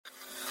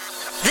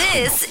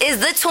This is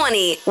The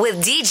 20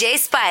 with DJ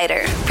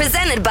Spider,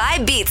 presented by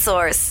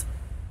BeatSource.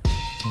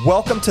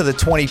 Welcome to The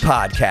 20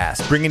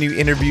 podcast, bringing you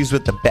interviews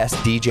with the best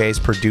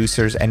DJs,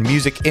 producers, and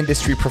music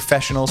industry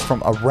professionals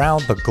from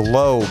around the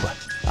globe.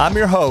 I'm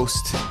your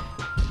host,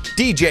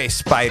 DJ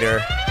Spider.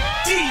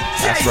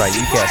 That's right,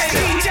 you guessed it.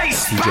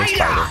 DJ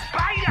Spider.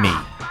 Me,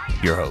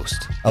 your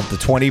host of The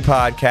 20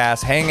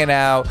 podcast, hanging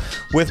out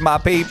with my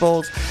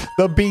peoples,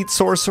 the beat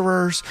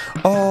sorcerers,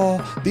 all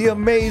the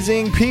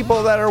amazing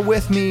people that are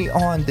with me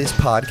on this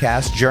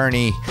podcast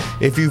journey.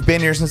 If you've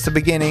been here since the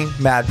beginning,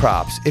 mad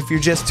props. If you're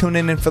just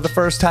tuning in for the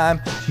first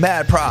time,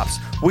 mad props.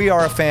 We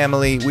are a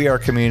family, we are a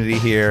community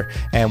here,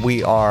 and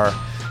we are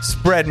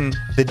spreading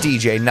the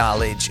DJ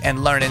knowledge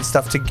and learning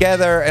stuff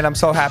together. And I'm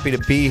so happy to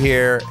be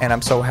here, and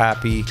I'm so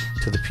happy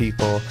to the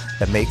people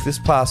that make this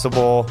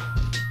possible.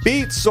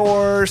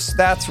 BeatSource,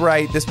 that's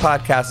right. This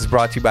podcast is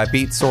brought to you by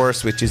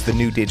BeatSource, which is the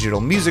new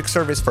digital music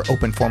service for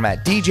open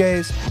format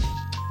DJs.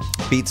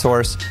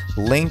 BeatSource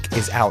link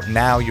is out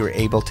now. You're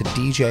able to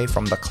DJ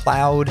from the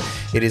cloud.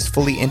 It is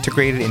fully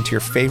integrated into your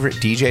favorite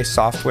DJ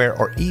software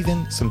or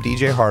even some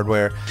DJ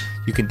hardware.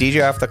 You can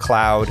DJ off the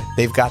cloud.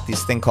 They've got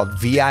this thing called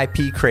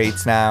VIP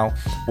crates now,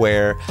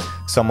 where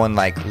someone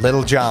like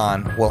Little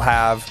John will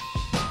have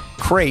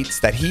crates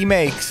that he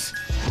makes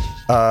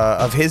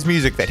of his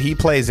music that he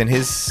plays in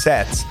his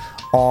sets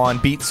on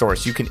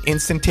BeatSource. You can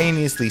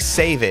instantaneously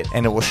save it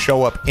and it will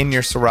show up in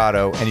your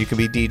Serato and you can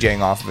be DJing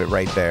off of it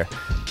right there.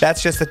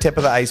 That's just the tip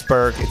of the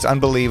iceberg. It's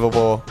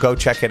unbelievable. Go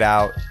check it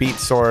out.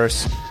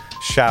 BeatSource,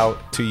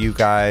 shout to you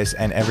guys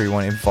and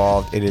everyone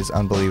involved. It is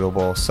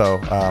unbelievable.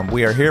 So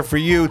we are here for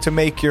you to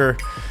make your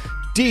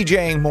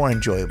DJing more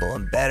enjoyable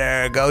and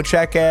better. Go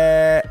check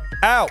it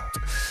out.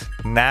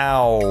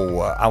 Now,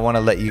 I want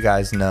to let you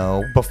guys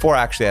know, before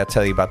actually I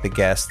tell you about the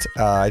guest,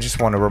 I just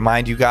want to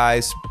remind you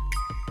guys,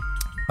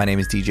 my name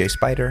is DJ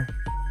Spider.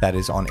 That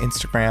is on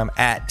Instagram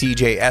at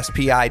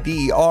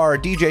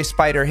DJSPIDER, DJ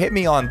Spider. Hit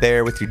me on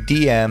there with your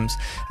DMs.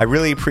 I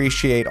really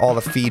appreciate all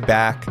the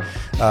feedback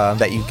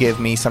that you give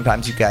me.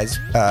 Sometimes you guys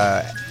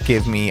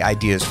give me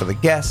ideas for the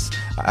guests,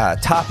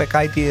 topic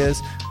ideas,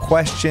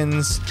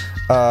 questions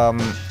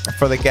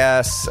for the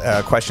guests,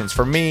 questions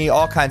for me,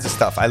 all kinds of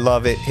stuff. I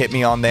love it. Hit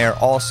me on there.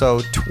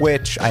 Also,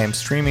 Twitch. I am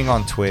streaming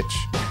on Twitch.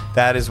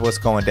 That is what's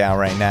going down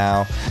right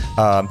now.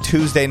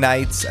 Tuesday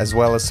nights as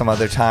well as some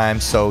other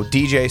times. So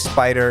DJ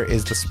Spider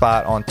is the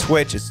spot on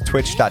Twitch. It's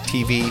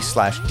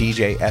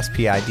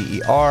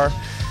twitch.tv/DJSPIDER.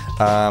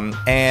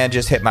 And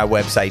just hit my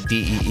website,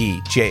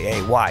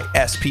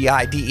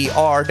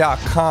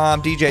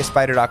 DEEJAYSPIDER.com.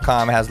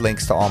 DJSpider.com has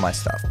links to all my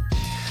stuff.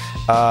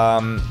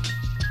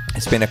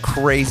 It's been a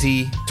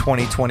crazy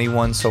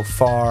 2021 so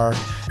far.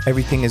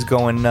 Everything is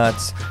going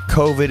nuts.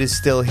 COVID is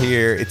still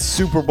here. It's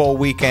Super Bowl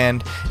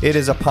weekend. It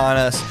is upon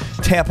us.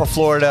 Tampa,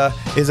 Florida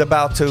is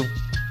about to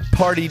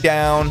party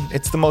down.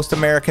 It's the most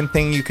American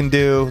thing you can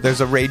do.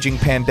 There's a raging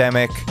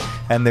pandemic,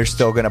 and they're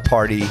still going to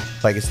party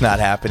like it's not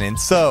happening.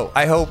 So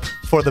I hope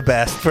for the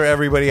best for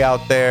everybody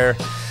out there.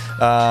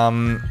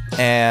 And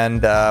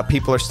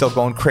people are still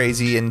going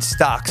crazy in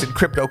stocks and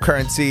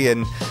cryptocurrency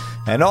and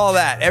all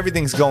that.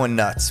 Everything's going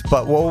nuts.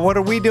 But what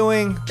are we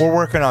doing? We're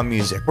working on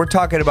music. We're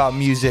talking about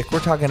music.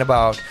 We're talking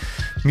about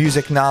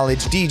music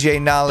knowledge,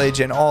 DJ knowledge,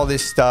 and all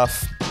this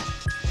stuff.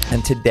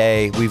 And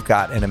today we've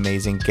got an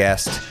amazing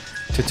guest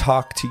to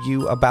talk to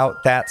you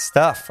about that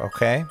stuff,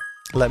 okay?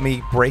 Let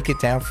me break it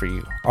down for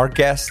you. Our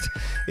guest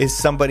is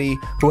somebody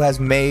who has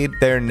made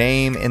their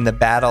name in the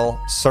battle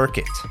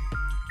circuit.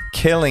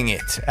 Killing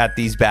it at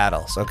these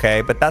battles,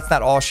 okay? But that's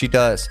not all she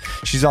does.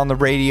 She's on the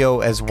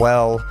radio as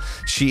well.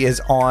 She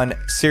is on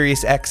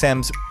Sirius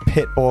XM's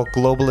Pitbull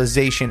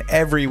Globalization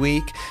every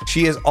week.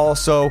 She is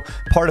also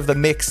part of the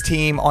mix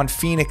team on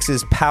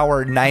Phoenix's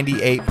Power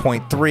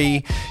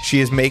 98.3. She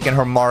is making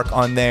her mark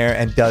on there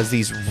and does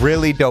these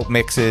really dope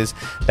mixes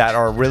that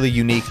are really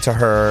unique to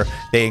her.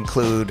 They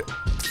include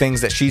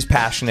things that she's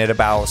passionate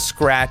about,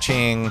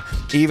 scratching.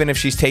 Even if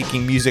she's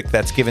taking music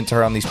that's given to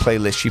her on these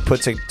playlists, she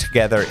puts it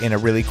together in a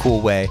really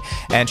cool way,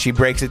 and she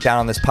breaks it down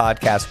on this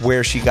podcast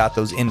where she got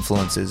those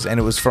influences. And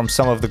it was from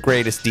some of the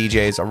greatest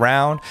DJs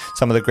around,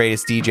 some of the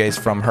greatest DJs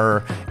from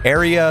her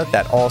area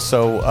that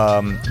also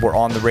were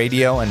on the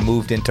radio and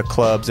moved into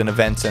clubs and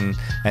events and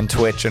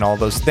Twitch and all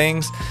those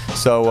things.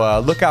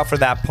 So look out for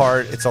that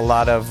part. It's a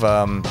lot of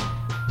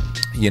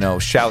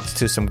shouts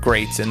to some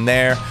greats in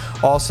there.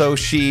 Also,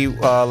 she,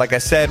 like I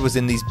said, was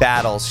in these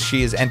battles.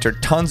 She has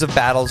entered tons of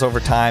battles over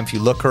time. If you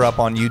look her up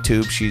on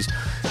YouTube, she's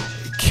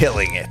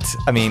killing it.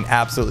 I mean,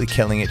 absolutely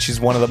killing it.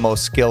 She's one of the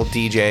most skilled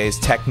DJs,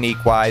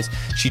 technique-wise.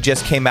 She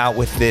just came out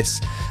with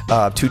this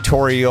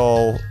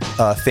tutorial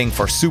thing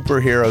for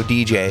superhero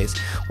DJs,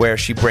 where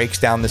she breaks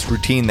down this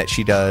routine that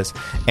she does,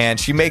 and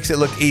she makes it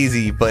look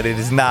easy, but it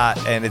is not,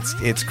 and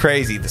it's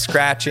crazy. The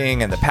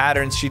scratching and the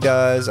patterns she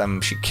does,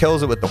 she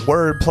kills it with the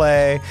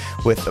wordplay,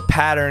 with the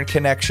pattern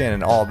connection,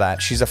 and all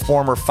that. She's a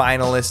former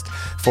finalist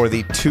for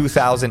the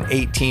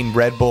 2018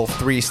 Red Bull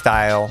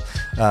Freestyle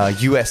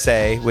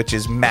USA, which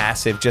is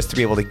massive just to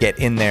be able to get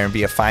in there and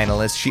be a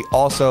finalist. She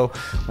also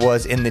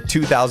was in the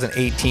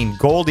 2018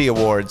 Goldie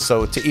Awards,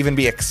 so to even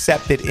be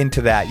accepted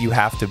into that, you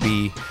have to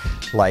be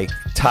like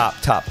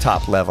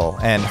top level.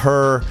 And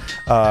her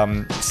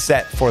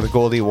set for the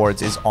Goldie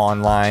Awards is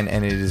online,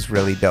 and it is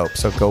really dope,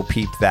 so go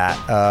peep that.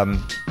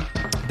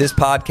 This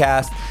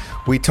podcast,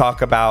 we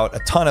talk about a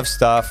ton of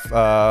stuff,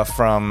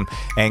 from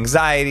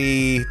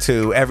anxiety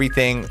to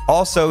everything.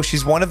 Also,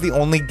 she's one of the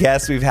only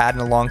guests we've had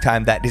in a long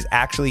time that is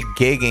actually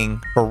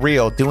gigging for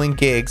real, doing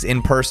gigs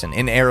in person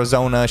in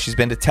Arizona. She's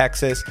been to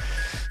Texas.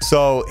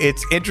 So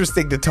it's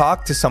interesting to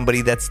talk to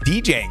somebody that's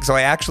DJing. So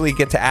I actually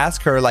get to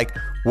ask her, like,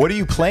 what are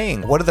you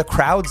playing? What are the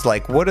crowds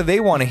like? What do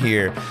they want to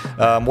hear?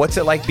 What's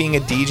it like being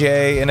a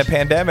DJ in a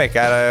pandemic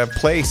at a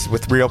place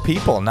with real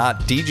people,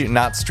 not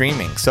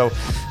streaming? So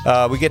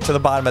we get to the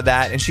bottom of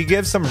that, and she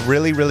gives some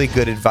really, really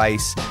good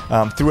advice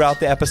throughout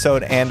the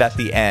episode and at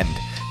the end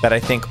that I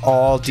think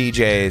all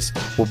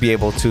DJs will be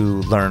able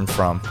to learn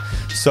from.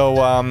 So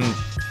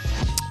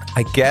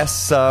I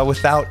guess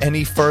without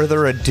any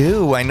further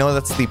ado, I know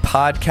that's the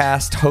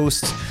podcast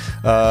host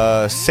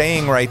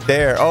saying right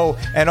there. Oh,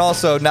 and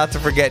also, not to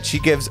forget, she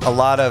gives a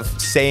lot of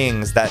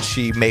sayings that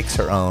she makes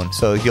her own.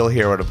 So you'll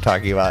hear what I'm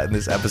talking about in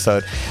this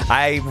episode.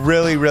 I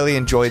really, really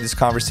enjoyed this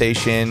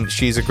conversation.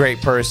 She's a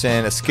great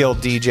person, a skilled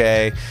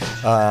DJ,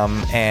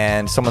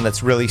 and someone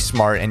that's really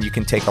smart and you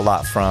can take a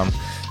lot from.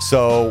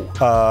 So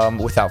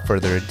without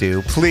further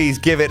ado, please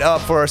give it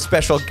up for our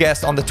special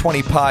guest on the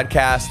 20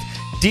 podcast,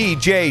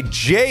 DJ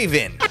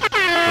Javin.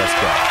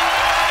 Let's go.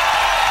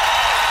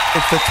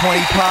 It's the 20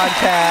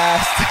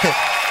 podcast.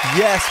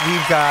 Yes,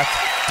 we've got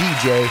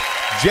DJ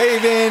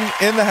Javin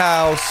in the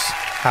house.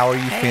 How are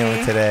you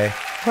feeling today?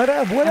 What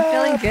up? I'm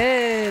feeling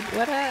good.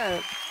 What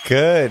up?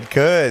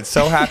 Good.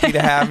 So happy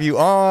to have you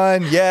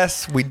on.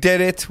 Yes, we did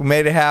it. We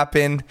made it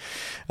happen.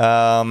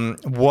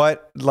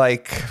 What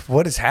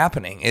is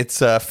happening? It's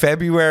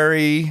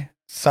February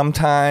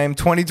sometime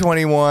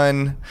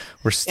 2021.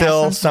 We're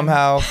still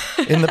somehow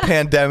in the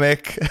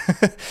pandemic.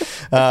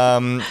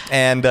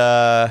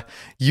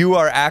 And you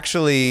are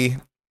actually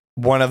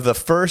one of the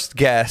first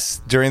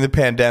guests during the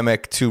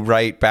pandemic to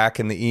write back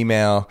in the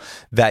email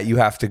that you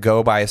have to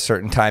go by a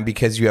certain time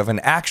because you have an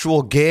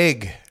actual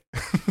gig.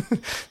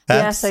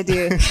 Yes, I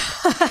do.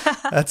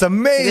 That's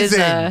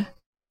amazing.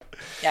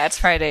 It's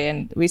Friday,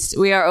 and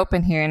we are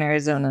open here in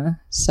Arizona.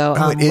 So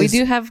we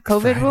do have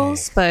COVID Friday.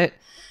 rules, but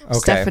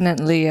it's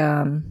definitely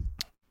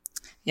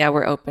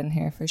we're open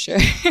here for sure.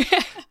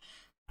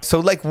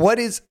 So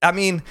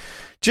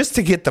just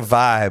to get the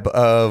vibe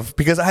of,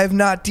 because I have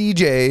not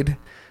DJ'd.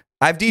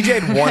 I've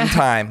DJ'd one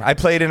time. I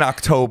played in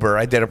October.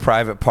 I did a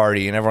private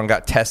party and everyone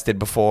got tested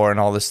before and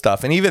all this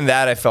stuff. And even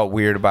that I felt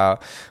weird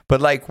about.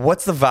 But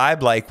what's the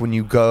vibe like when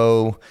you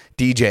go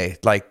DJ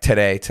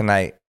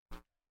tonight?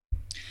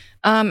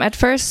 At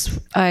first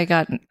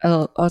I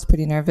was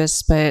pretty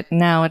nervous, but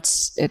now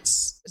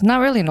it's not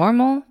really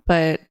normal,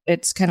 but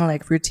it's kind of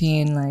like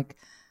routine.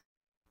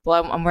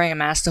 I'm wearing a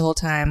mask the whole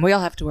time. We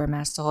all have to wear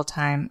masks the whole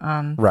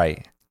time.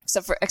 Right.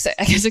 Except for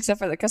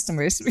the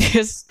customers,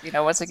 because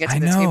once I get to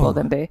the table,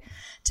 then they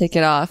take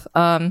it off.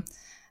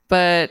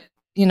 But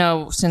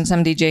since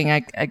I'm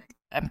DJing,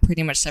 I'm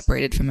pretty much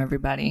separated from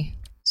everybody,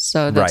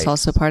 so that's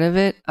also part of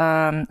it.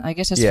 I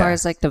guess as far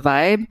as the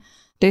vibe,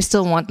 they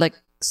still want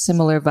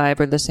similar vibe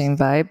or the same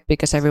vibe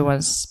because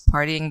everyone's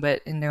partying,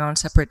 but in their own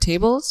separate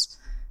tables.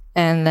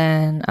 And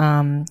then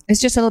it's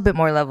just a little bit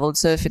more leveled.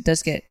 So if it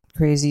does get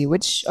crazy,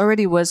 which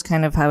already was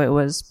kind of how it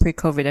was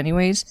pre-COVID,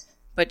 anyways.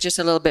 But just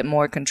a little bit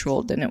more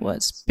controlled than it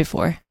was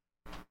before.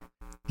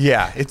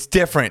 Yeah, it's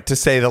different to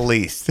say the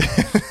least.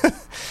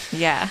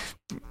 Yeah.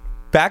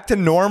 Back to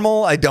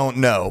normal, I don't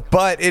know.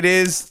 But it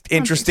is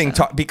interesting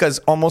because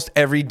almost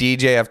every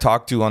DJ I've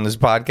talked to on this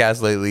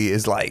podcast lately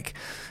is like,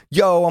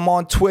 yo, I'm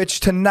on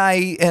Twitch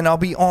tonight and I'll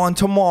be on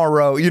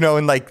tomorrow,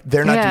 and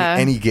they're not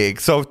doing any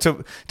gigs. So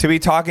to be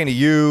talking to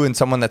you and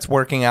someone that's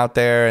working out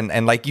there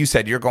and like you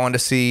said, you're going to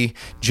see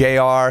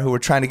JR, who we're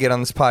trying to get on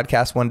this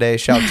podcast one day.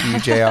 Shout to you,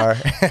 JR.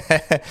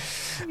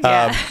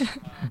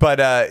 But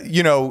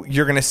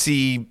you're going to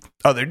see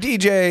other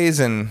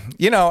DJs and,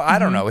 I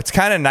don't know. It's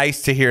kind of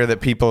nice to hear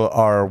that people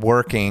are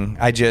working.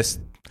 I just,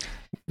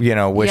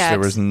 wish there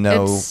was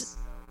no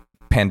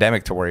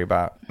pandemic to worry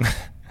about.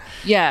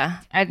 Yeah,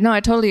 I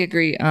totally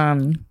agree.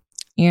 I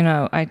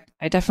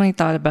definitely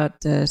thought about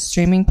the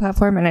streaming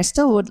platform, and I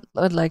still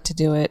would like to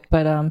do it.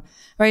 But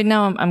right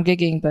now I'm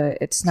gigging, but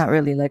it's not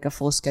really like a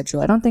full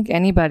schedule. I don't think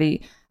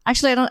anybody.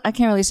 Actually, I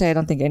can't really say I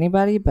don't think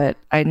anybody, but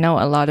I know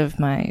a lot of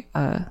my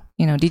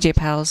DJ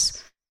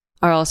pals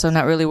are also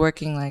not really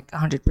working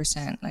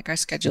 100%. Our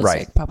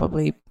schedule's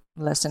probably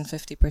less than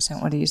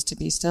 50% what it used to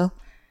be still.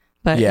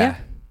 But yeah.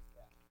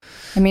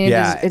 I mean,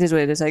 it is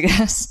what it is, I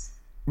guess.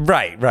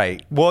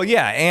 Right. Well,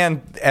 yeah, and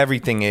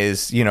everything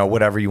is,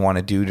 whatever you want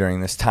to do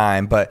during this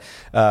time. But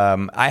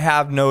I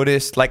have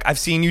noticed, like, I've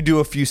seen you do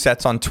a few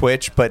sets on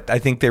Twitch, but I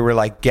think they were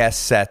like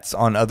guest sets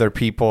on other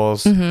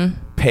people's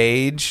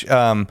page.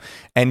 And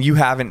you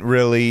haven't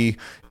really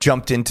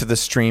jumped into the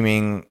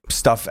streaming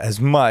stuff as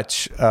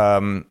much.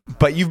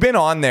 But you've been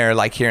on there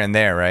like here and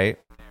there, right?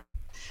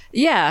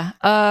 Yeah.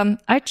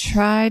 I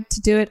tried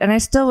to do it, and I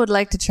still would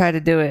like to try to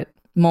do it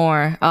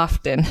more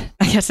often,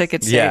 I guess I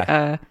could say.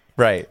 Yeah.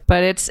 Right.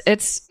 But it's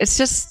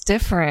just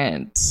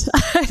different.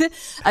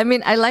 I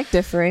mean, I like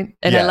different,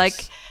 and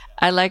yes.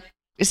 I like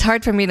it's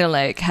hard for me to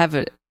like have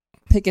it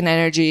pick an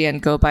energy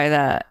and go by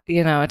that.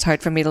 It's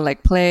hard for me to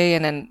like play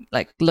and then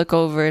like look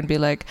over and be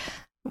like,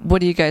 what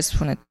do you guys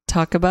want to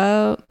talk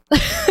about?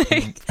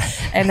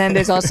 And then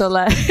there's also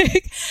like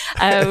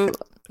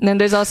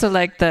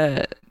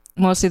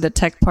mostly the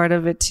tech part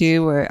of it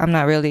too, where I'm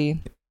not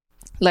really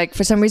like,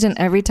 for some reason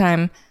every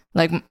time,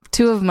 like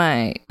two of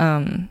my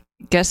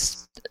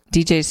guest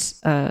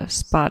DJs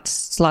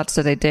slots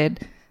that I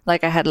did,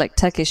 like I had like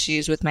tech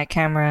issues with my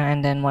camera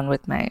and then one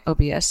with my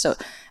OBS, so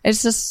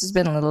it's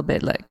been a little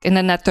bit like, and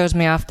then that throws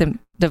me off the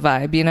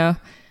vibe,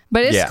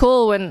 but it's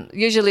cool when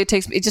usually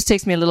it just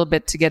takes me a little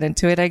bit to get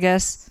into it, I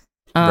guess.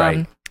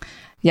 Right.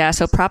 Yeah,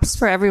 so props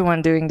for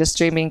everyone doing the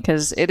streaming,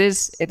 because it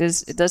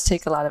does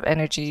take a lot of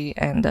energy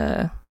and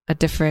a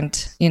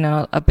different,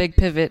 a big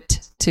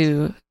pivot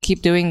to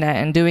keep doing that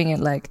and doing it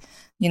like,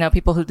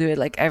 people who do it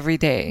like every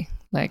day.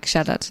 Like,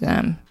 shout out to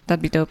them.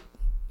 That'd be dope,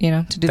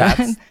 to do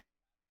that.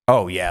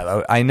 Oh,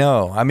 yeah. I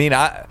know. I mean,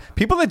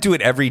 people that do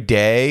it every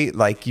day,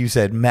 like you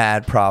said,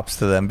 mad props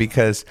to them,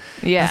 because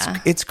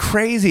it's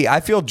crazy. I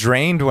feel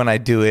drained when I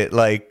do it,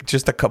 like,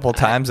 just a couple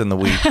times in the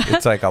week.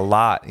 It's like a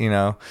lot,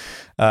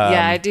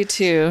 yeah, I do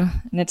too.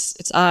 And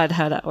it's odd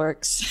how that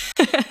works.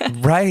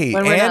 Right.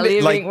 When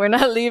we're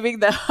not leaving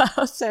the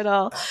house at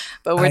all,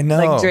 but we're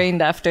like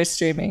drained after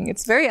streaming.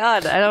 It's very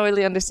odd. I don't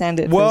really understand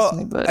it. Well,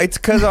 personally, but it's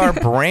because our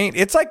brain,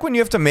 it's like when you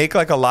have to make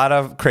like a lot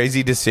of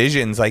crazy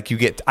decisions, like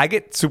I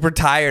get super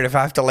tired if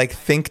I have to like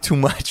think too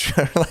much.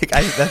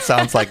 That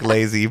sounds like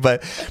lazy,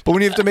 but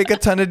when you have to make a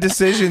ton of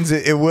decisions,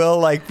 it will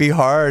like be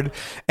hard.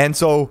 And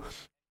so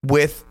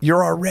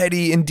you're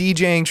already in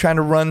DJing, trying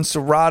to run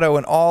Serato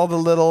and all the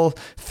little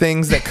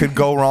things that could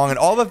go wrong and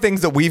all the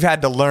things that we've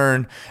had to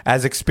learn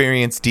as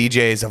experienced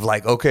DJs of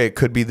like, okay, it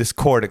could be this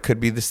chord, it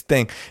could be this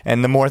thing.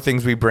 And the more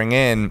things we bring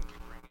in,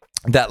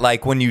 that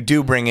like when you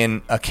do bring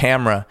in a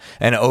camera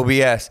and an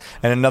OBS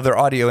and another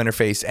audio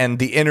interface and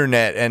the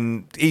internet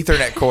and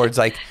Ethernet cords,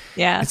 like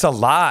it's a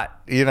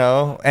lot,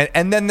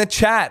 and then the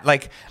chat,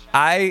 like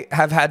I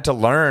have had to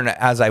learn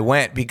as I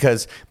went,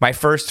 because my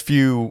first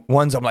few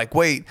ones, I'm like,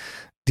 wait,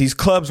 these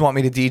clubs want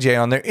me to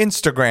DJ on their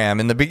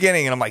Instagram in the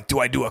beginning. And I'm like, do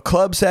I do a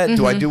club set? Mm-hmm.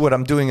 Do I do what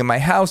I'm doing in my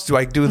house? Do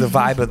I do the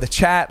vibe of the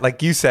chat?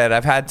 Like you said,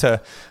 I've had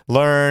to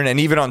learn. And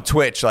even on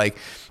Twitch, like,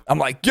 I'm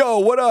like, yo,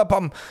 what up?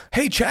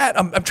 Hey, chat,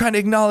 I'm trying to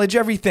acknowledge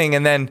everything.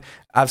 And then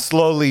I've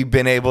slowly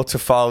been able to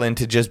fall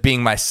into just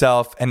being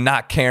myself and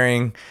not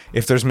caring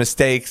if there's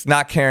mistakes,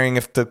 not caring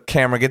if the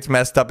camera gets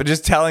messed up, and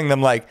just telling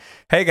them like,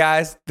 hey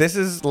guys, this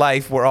is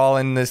life. We're all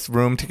in this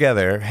room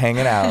together,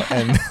 hanging out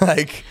and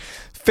like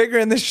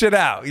figuring this shit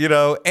out,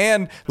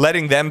 and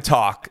letting them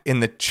talk in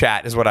the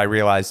chat is what I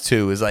realized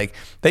too, is like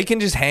they can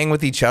just hang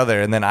with each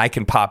other and then I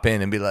can pop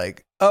in and be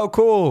like, oh,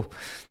 cool.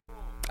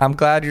 I'm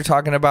glad you're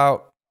talking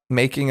about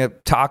making a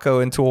taco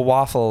into a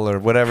waffle or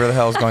whatever the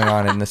hell's going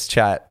on in this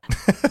chat.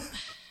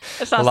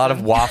 That's awesome. A lot of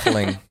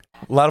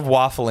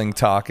waffling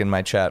talk in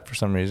my chat for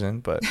some reason,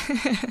 but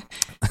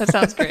that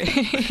sounds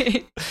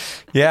great.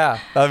 Yeah.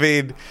 I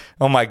mean,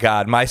 oh my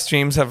God, my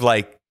streams have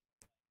my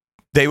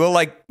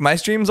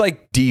streams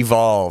like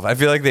devolve. I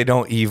feel like they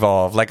don't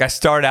evolve. Like I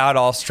start out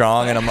all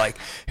strong and I'm like,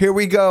 here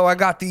we go. I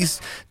got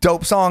these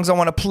dope songs I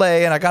want to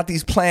play and I got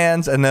these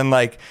plans. And then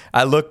like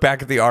I look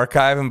back at the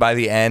archive and by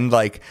the end,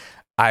 like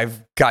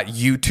I've got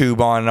YouTube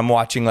on and I'm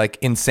watching like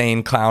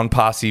Insane Clown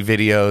Posse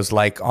videos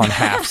like on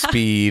half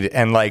speed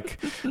and like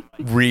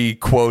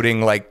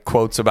re-quoting like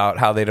quotes about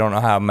how they don't know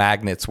how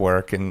magnets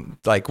work and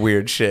like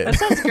weird shit. That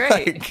sounds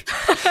great.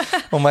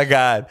 Oh my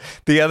God.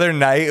 The other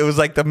night, it was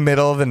like the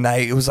middle of the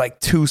night. It was like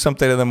 2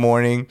 something in the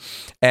morning.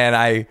 And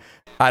I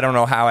don't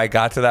know how I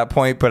got to that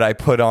point, but I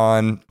put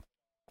on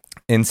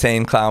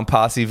Insane Clown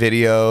Posse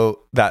video,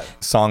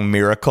 that song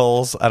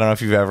Miracles. I don't know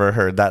if you've ever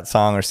heard that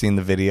song or seen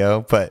the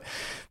video, but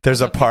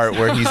there's a part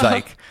where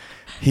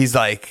he's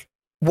like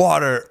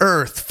water,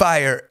 earth,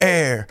 fire,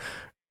 air.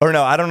 Or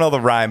no, I don't know the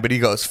rhyme, but he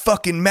goes,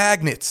 fucking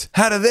magnets,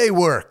 how do they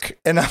work?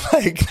 And I'm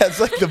like, that's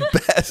like the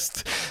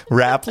best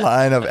rap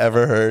line I've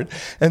ever heard.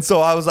 And so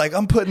I was like,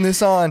 I'm putting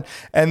this on.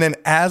 And then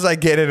as I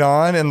get it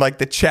on and like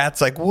the chat's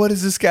like, what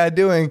is this guy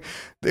doing?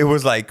 It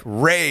was like,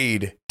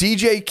 raid,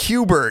 DJ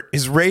Qbert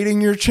is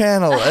raiding your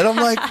channel. And I'm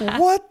like,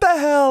 what the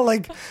hell?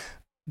 Like,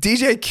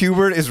 DJ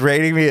Qbert is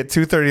rating me at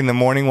 2:30 in the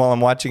morning while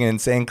I'm watching an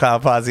Insane Clown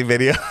Posse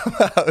video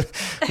about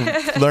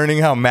learning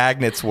how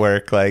magnets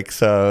work. Like,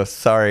 so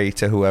sorry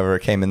to whoever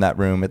came in that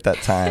room at that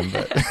time,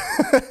 but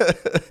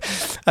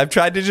I've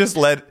tried to just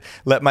let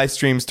my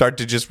stream start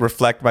to just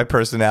reflect my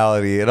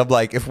personality. And I'm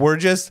like, if we're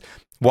just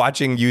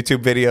watching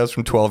YouTube videos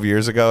from 12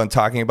 years ago and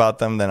talking about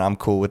them, then I'm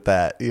cool with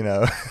that, you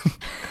know.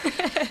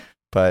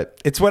 But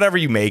it's whatever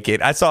you make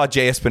it. I saw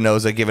Jay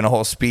Espinoza giving a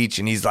whole speech,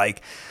 and he's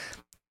like,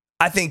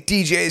 I think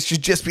DJs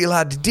should just be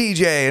allowed to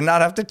DJ and not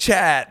have to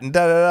chat and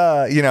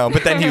you know.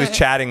 But then he was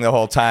chatting the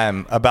whole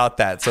time about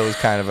that, so it was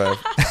kind of a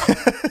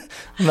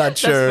I'm not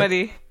sure. That's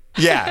funny.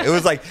 Yeah, it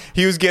was like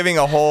he was giving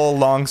a whole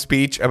long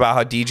speech about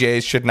how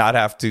DJs should not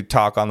have to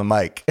talk on the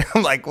mic.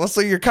 I'm like, well,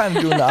 so you're kind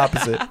of doing the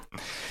opposite.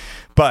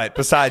 But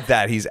besides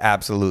that, he's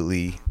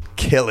absolutely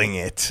killing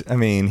it. I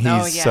mean,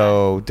 he's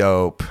so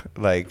dope.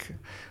 Like,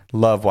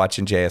 love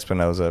watching Jay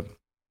Espinoza.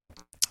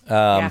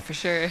 Yeah, for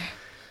sure.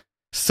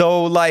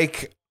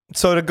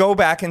 So to go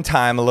back in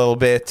time a little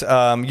bit,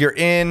 you're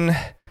in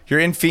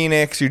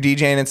Phoenix, you're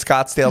DJing in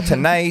Scottsdale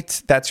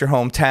tonight. That's your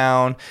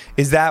hometown.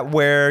 Is that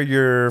where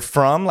you're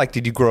from? Like,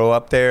 did you grow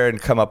up there and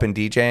come up in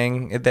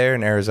DJing there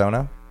in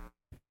Arizona?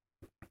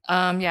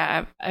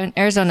 Yeah, in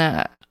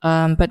Arizona,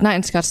 but not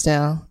in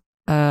Scottsdale.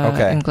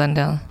 Okay. In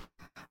Glendale.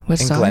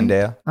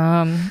 Glendale.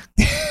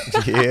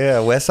 Yeah,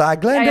 West Side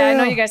Glendale. Yeah, I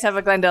know you guys have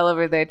a Glendale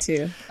over there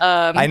too.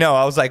 I know.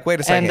 I was like, wait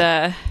a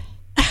second.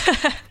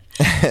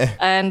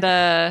 And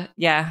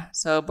yeah,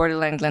 so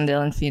borderline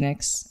Glendale and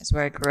Phoenix is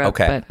where I grew up.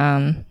 Okay.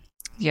 But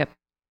yep,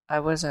 I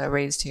was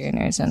raised here in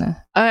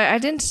Arizona. I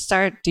didn't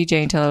start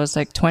DJing until I was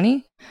like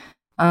 20.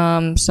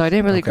 So I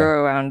didn't really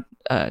grow around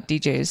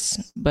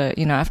DJs, but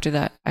you know, after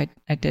that, I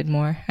did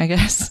more, I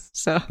guess.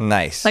 So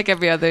nice, like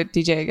every other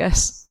DJ, I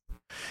guess.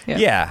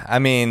 Yeah, I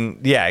mean,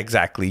 yeah,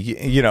 exactly.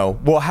 You know,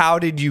 well, how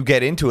did you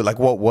get into it? Like,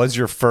 what was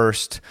your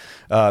first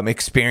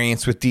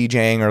experience with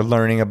DJing or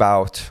learning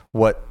about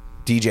what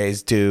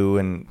DJs do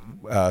and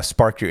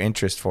sparked your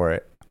interest for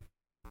it?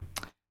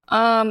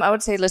 I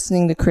would say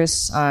listening to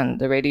Chris on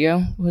the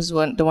radio was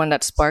the one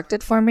that sparked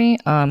it for me.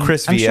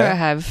 Chris I'm Villa? sure I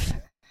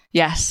have.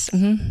 Yes.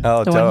 Mm-hmm,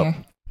 oh, the dope. One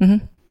here.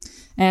 Mm-hmm.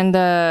 And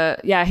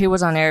yeah, he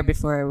was on air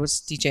before I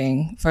was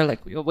DJing for like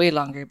way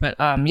longer. But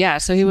yeah,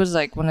 so he was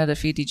like one of the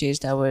few DJs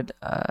that would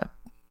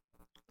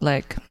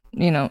like,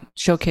 you know,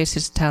 showcase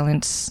his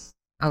talents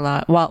a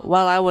lot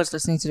while I was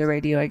listening to the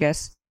radio, I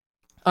guess.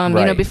 Right.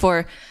 You know,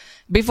 before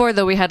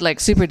though we had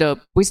like super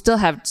dope. We still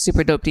have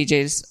super dope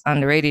DJs on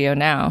the radio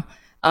now.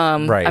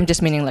 Right. I'm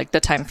just meaning like the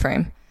time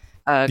frame.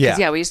 Because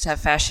we used to have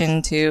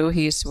Fashion too.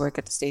 He used to work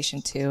at the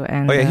station too,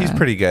 and he's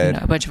pretty good. You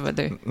know, a bunch of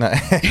other.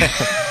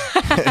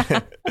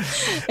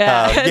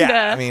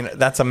 I mean,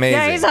 that's amazing.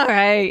 Yeah, he's all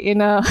right. You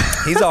know,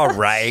 he's all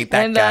right.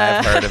 That guy,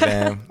 I've heard of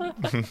him.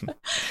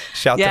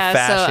 Shout to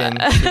Fashion,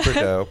 super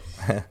dope.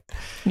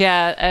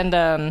 Yeah,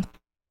 and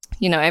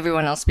you know,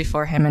 everyone else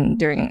before him and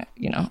during,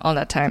 you know, all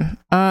that time.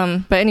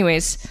 But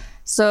anyways,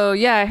 so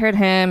yeah, I heard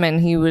him and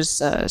he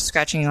was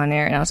scratching on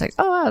air, and I was like,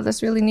 oh wow,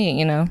 that's really neat,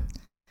 you know.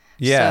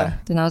 Yeah. So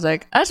then I was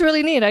like, that's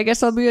really neat. I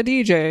guess I'll be a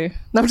DJ.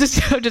 No, I'm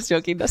just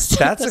joking. That's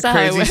a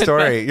crazy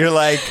story. You're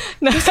like,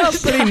 this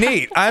sounds pretty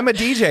neat. I'm a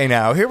DJ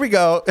now. Here we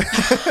go.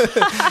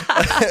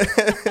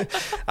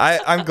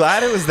 I'm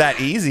glad it was that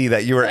easy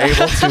that you were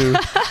able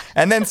to.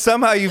 And then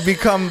somehow you've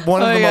become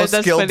one of the most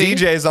skilled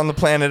DJs on the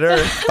planet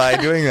Earth by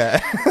doing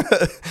that.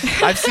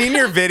 I've seen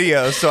your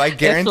videos, so I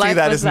guarantee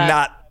that is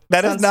not.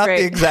 That is not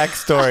the exact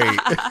story.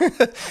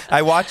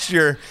 I watched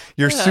your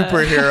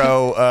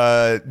superhero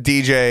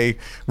DJ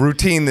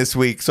routine this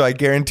week, so I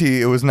guarantee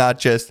it was not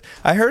just,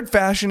 I heard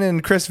Fashion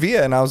and Chris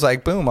Villa, and I was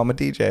like, boom, I'm a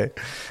DJ.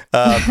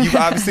 You've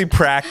obviously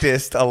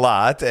practiced a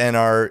lot and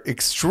are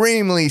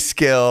extremely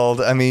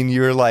skilled. I mean,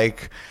 you're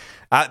like,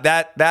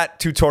 that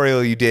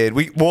tutorial you did,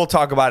 we'll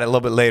talk about it a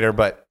little bit later,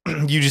 but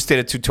you just did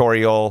a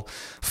tutorial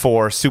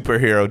for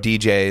superhero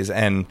DJs,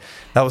 and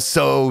that was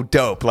so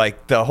dope.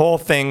 Like, the whole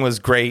thing was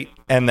great.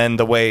 And then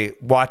the way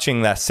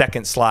watching that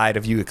second slide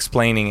of you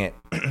explaining it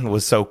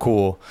was so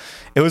cool.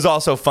 It was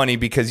also funny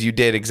because you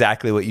did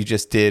exactly what you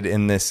just did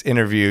in this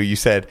interview. You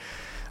said,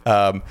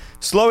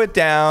 slow it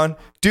down,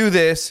 do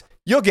this,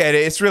 you'll get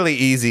it. It's really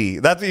easy.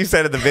 That's what you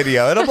said in the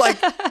video. And I'm like,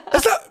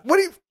 that's not,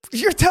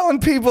 you're telling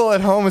people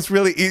at home it's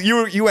really easy.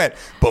 You went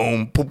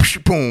boom, boom,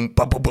 boom,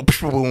 boom,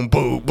 boom, boom,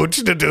 boom,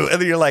 and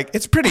then you're like,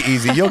 it's pretty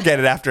easy. You'll get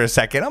it after a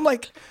second. I'm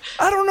like,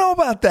 I don't know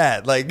about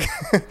that. Like,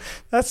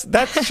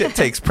 that shit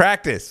takes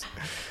practice.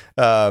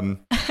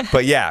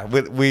 But yeah,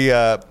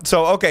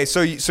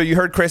 so you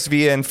heard Chris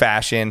Villa in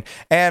Fashion,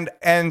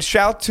 and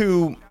shout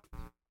to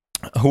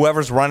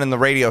whoever's running the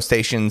radio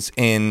stations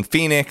in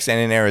Phoenix and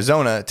in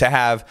Arizona to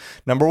have,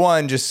 number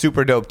one, just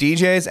super dope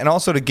DJs, and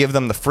also to give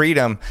them the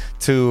freedom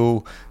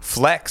to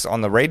flex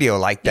on the radio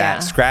like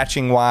that,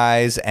 scratching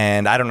wise.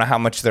 And I don't know how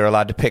much they're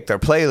allowed to pick their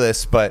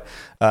playlists, but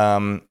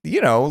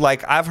you know,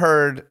 like I've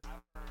heard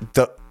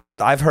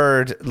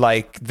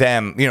like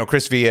them, you know,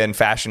 Chris Villa and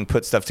Fashion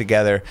put stuff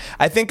together.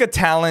 I think a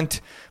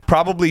talent,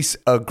 probably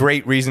a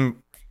great reason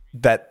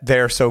that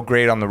they're so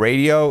great on the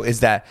radio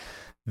is that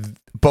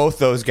both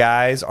those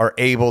guys are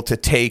able to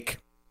take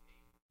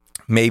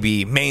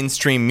maybe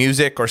mainstream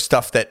music or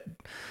stuff that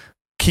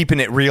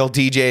keeping it real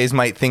DJs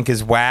might think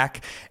is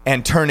whack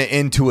and turn it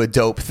into a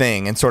dope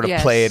thing and sort of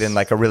play it in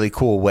like a really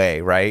cool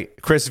way, right?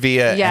 Chris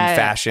Villa and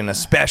Fashion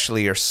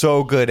especially are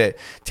so good at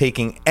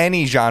taking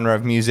any genre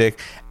of music,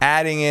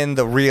 adding in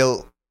the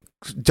real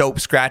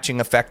dope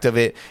scratching effect of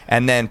it,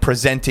 and then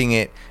presenting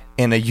it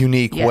in a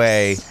unique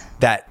way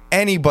that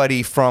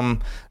anybody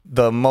from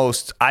the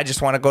most I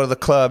just want to go to the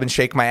club and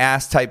shake my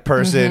ass type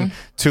person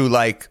to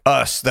like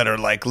us that are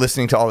like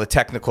listening to all the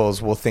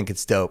technicals will think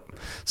it's dope.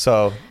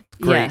 So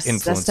great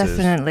influences.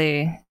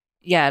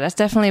 That's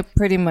definitely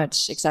pretty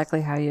much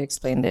exactly how you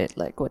explained it.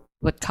 Like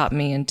what caught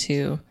me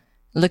into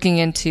looking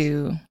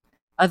into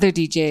other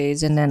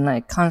DJs and then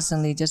like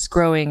constantly just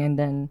growing and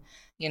then,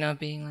 you know,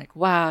 being like,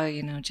 wow,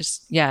 you know,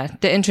 just, the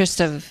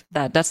interest of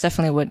that. That's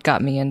definitely what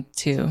got me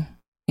into,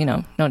 you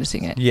know,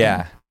 noticing it.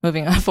 Yeah.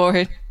 Moving on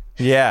forward.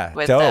 Yeah.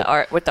 With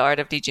the art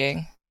of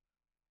DJing.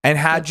 And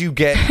how'd you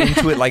get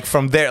into it? Like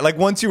from there, like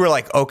once you were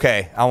like,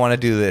 okay, I want to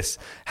do this.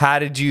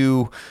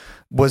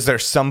 Was there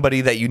somebody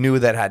that you knew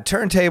that had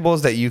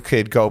turntables that you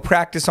could go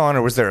practice on,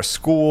 or was there a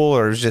school,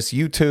 or was it just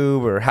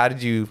YouTube, or how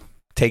did you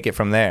take it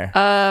from there?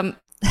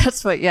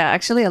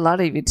 Actually a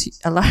lot of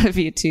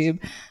YouTube.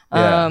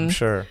 I'm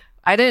sure.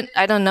 I didn't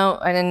know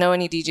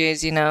any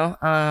DJs, you know.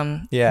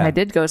 I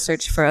did go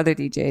search for other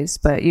DJs,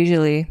 but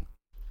usually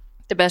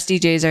the best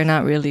DJs are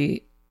not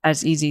really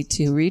as easy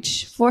to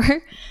reach for.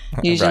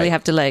 You usually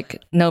have to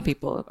like know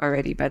people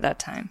already by that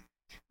time.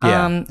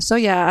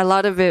 A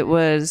lot of it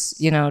was,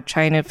 you know,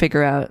 trying to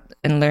figure out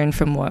and learn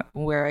from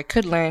where I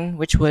could learn,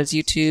 which was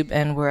YouTube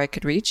and where I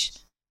could reach.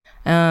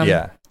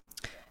 And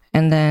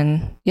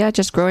then,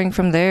 just growing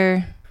from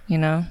there, you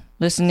know,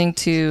 listening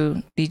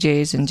to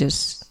DJs and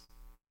just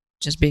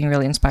being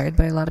really inspired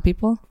by a lot of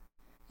people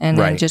and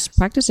then just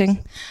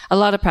practicing, a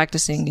lot of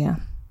practicing. Yeah.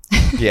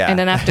 And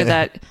then after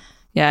that,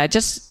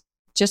 just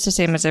the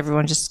same as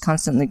everyone, just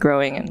constantly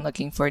growing and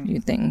looking for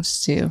new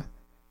things to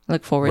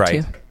look forward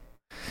to.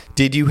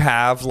 Did you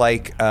have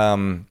like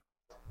a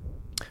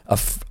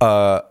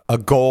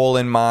goal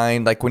in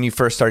mind, like when you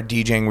first started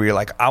DJing, where you're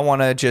like, I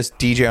want to just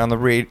DJ on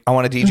the I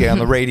want to DJ on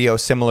the radio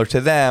similar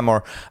to them,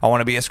 or I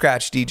want to be a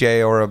scratch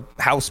DJ or a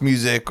house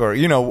music, or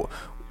you know,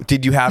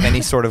 did you have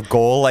any sort of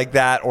goal like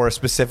that, or a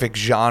specific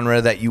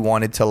genre that you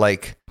wanted to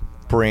like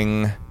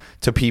bring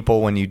to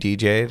people when you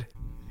DJ'd?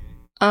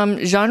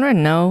 Genre,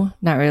 no,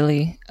 not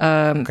really.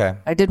 Okay.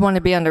 I did want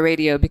to be on the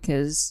radio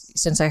because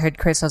since I heard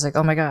Chris, I was like,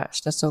 oh my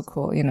gosh, that's so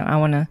cool. You know, I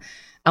want to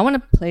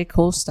play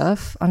cool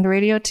stuff on the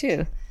radio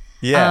too.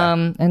 Yeah.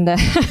 And then,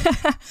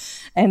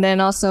 and then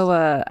also,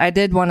 I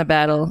did want to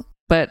battle,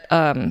 but,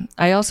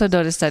 I also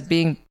noticed that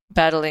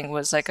battling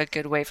was like a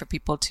good way for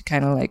people to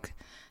kind of like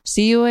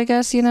see you, I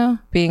guess, you know,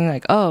 being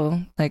like,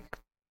 oh, like,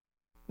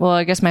 well,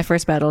 I guess my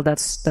first battle,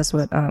 that's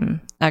what,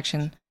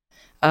 Action,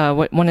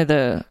 one of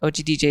the OG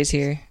DJs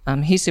here,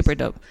 he's super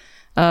dope,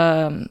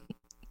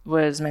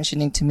 was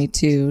mentioning to me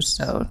too.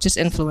 So just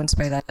influenced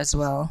by that as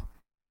well.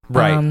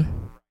 Right.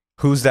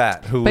 Who's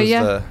that? Who was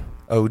the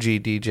OG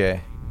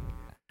DJ?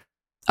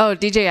 Oh,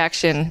 DJ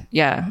Action.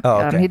 Yeah.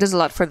 Oh, okay. He does a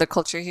lot for the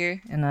culture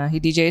here and he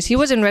DJs. He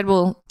was in Red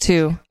Bull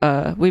too.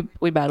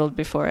 We battled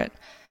before it,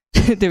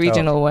 the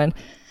regional one.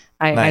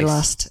 I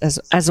lost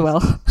as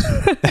well.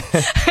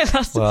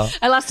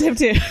 I lost to him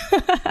too.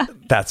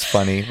 That's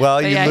funny.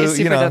 Well, you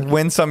know,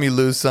 win some, you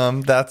lose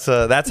some. That's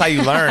how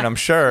you learn, I'm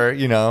sure,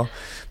 you know.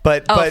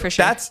 But for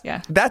sure.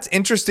 That's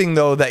interesting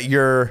though, that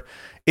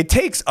it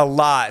takes a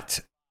lot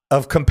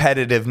of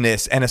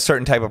competitiveness and a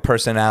certain type of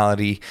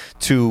personality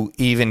to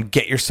even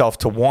get yourself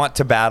to want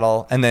to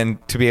battle, and then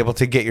to be able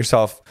to get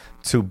yourself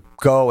to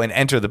go and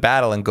enter the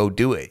battle and go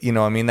do it. You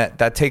know, I mean,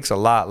 that takes a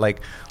lot.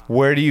 Like,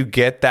 where do you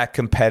get that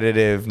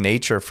competitive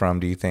nature from,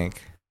 do you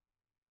think?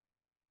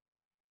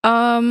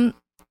 I'm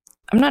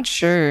not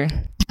sure.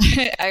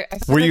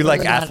 Were you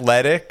like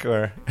athletic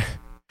or?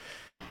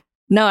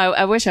 No,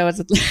 I wish I was.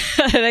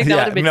 Like,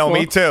 that no, cool.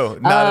 Me too.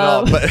 Not at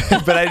all.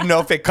 But I didn't know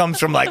if it comes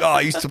from like, oh,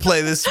 I used to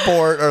play this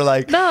sport, or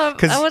like. No,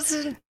 I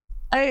wasn't.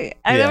 I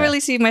don't really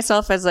see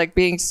myself as like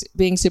being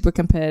super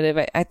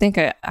competitive. I think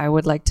I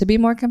would like to be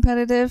more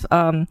competitive.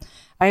 I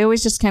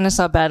always just kind of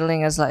saw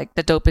battling as like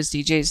the dopest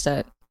DJs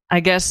that I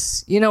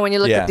guess, you know, when you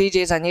look at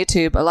DJs on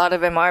YouTube, a lot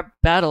of them are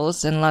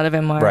battles and a lot of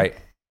them are right.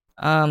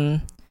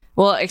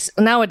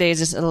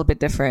 Nowadays it's a little bit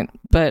different,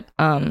 but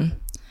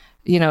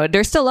you know,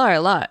 there still are a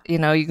lot. You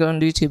know, you go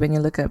on YouTube and you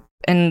look up,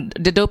 and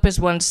the dopest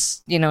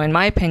ones, you know, in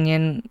my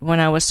opinion, when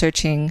I was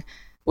searching,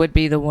 would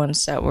be the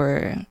ones that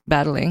were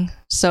battling.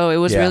 So it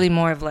was really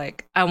more of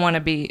like, I want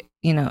to be,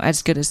 you know,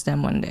 as good as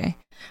them one day,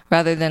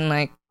 rather than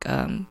like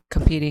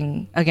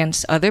competing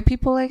against other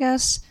people, I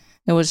guess.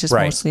 It was just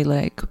mostly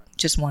like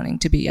just wanting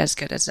to be as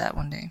good as that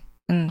one day.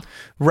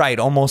 Right,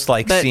 almost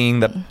like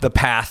seeing the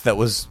path that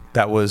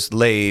was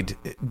laid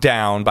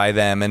down by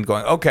them and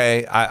going,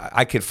 okay,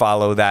 I could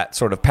follow that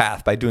sort of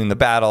path by doing the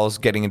battles,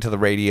 getting into the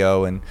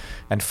radio and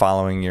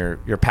following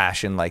your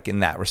passion, like in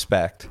that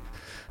respect.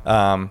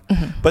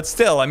 But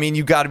still, I mean,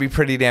 you got to be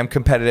pretty damn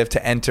competitive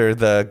to enter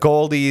the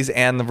Goldies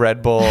and the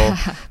Red Bull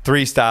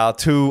 3 Style,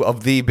 2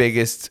 of the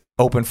biggest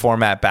open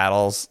format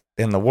battles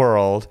in the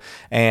world,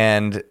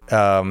 and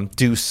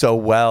do so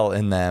well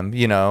in them.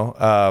 You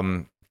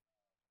know,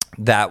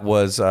 that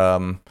was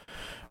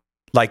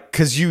like,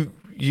 because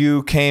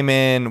you came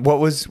in. What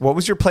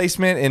was your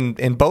placement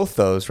in both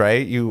those?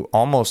 Right, you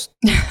almost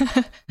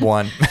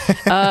won.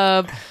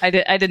 I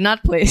did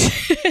not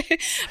place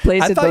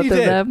in both of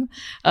them.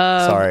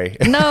 Sorry.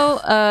 No,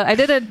 I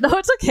didn't. No,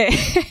 it's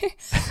okay.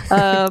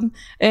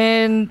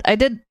 And I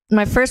did.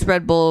 My first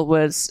Red Bull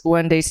was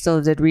when they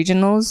still did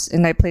regionals,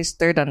 and I placed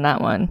 3rd on that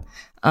one.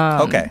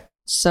 Okay.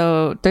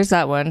 So there's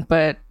that one,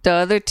 but the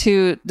other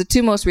two, the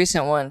 2 most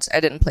recent ones, I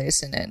didn't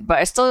place in it, but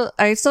I still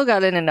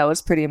got in, and that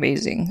was pretty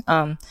amazing.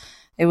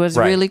 It was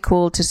really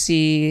cool to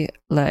see,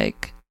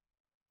 like,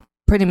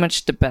 pretty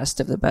much the best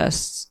of the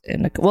best.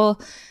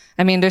 Well,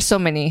 I mean, there's so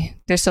many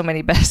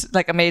best,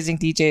 like, amazing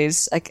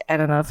DJs. Like, I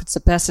don't know if it's the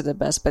best of the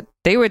best, but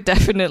they were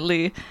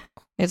definitely.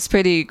 It's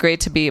pretty great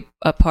to be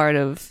a part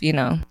of, you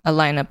know, a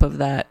lineup of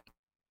that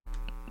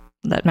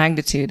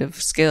magnitude of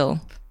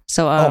skill.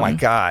 So, oh my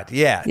God,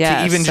 yeah.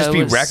 To even just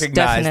be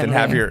recognized and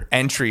have your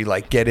entry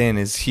like get in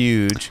is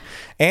huge.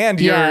 And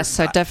your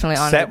so definitely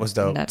set was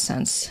dope in that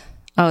sense.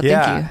 Oh,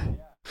 thank you.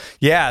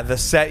 Yeah, the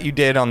set you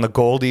did on the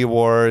Goldie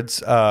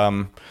Awards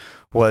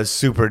was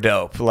super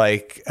dope.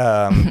 Like,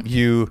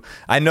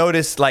 I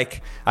noticed,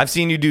 like, I've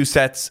seen you do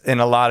sets in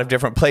a lot of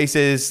different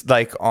places,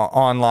 like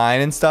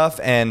online and stuff,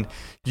 and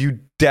you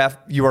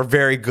are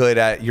very good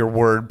at your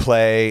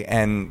wordplay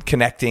and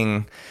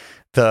connecting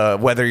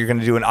whether you're going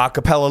to do an a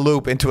cappella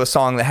loop into a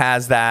song that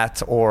has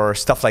that or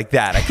stuff like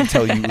that. I can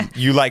tell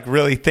you like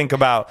really think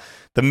about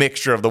the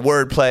mixture of the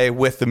wordplay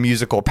with the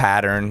musical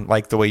pattern,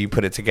 like the way you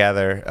put it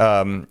together.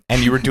 And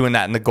you were doing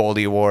that in the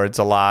Goldie Awards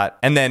a lot.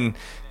 And then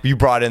you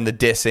brought in the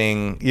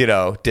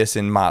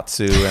dissing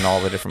Matsu and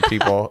all the different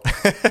people.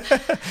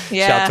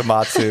 Shout to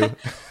Matsu.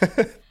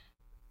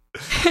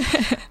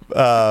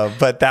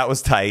 But that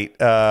was tight.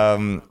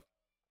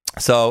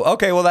 So,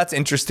 okay, well, that's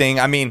interesting.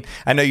 I mean,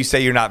 I know you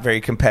say you're not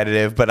very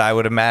competitive, but I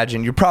would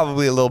imagine you're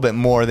probably a little bit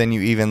more than you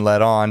even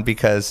let on,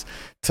 because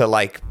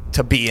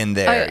to be in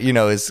there,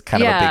 is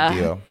kind of a big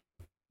deal.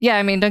 Yeah,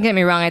 I mean, don't get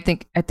me wrong. I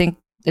think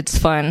it's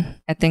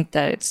fun. I think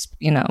that it's,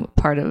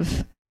 part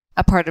of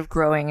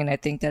growing, and I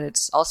think that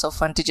it's also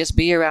fun to just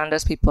be around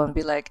those people and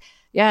be like,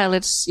 yeah,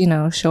 let's,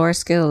 show our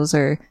skills,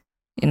 or,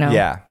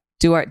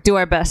 do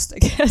our best, I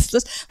guess.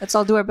 Let's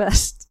all do our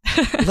best.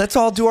 Let's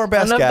all do our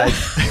best, guys.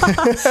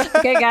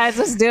 Okay, guys,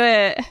 let's do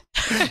it.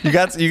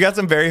 You got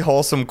some very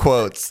wholesome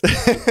quotes.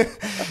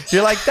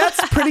 You're like, that's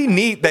pretty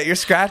neat that you're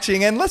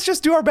scratching, and let's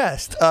just do our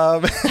best.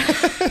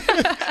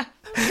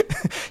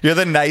 You're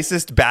the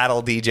nicest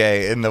battle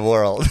DJ in the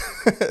world.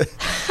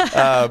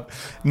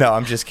 No,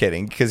 I'm just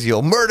kidding, because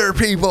you'll murder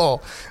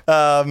people.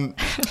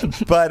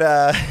 But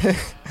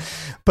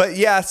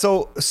yeah,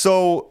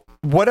 so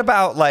what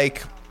about,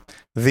 like,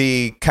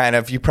 the kind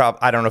of,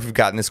 I don't know if you've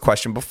gotten this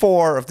question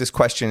before, or if this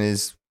question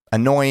is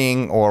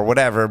annoying or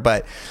whatever,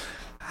 but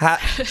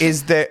do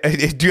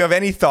you have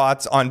any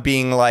thoughts on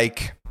being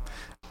like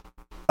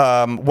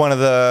one of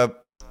the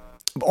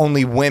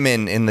only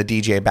women in the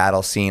DJ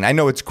battle scene? I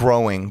know it's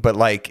growing, but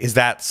like, is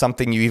that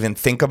something you even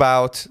think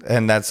about,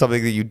 and that's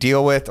something that you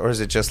deal with, or is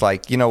it just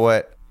like, you know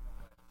what,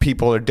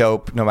 people are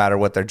dope no matter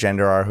what their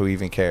gender are, who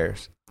even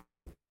cares?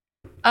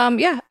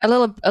 Yeah, a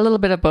little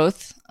bit of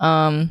both.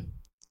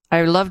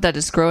 I love that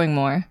it's growing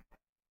more.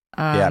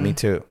 Yeah, me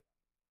too.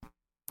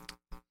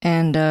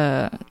 And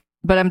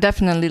but I'm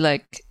definitely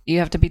like, you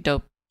have to be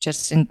dope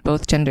just in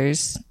both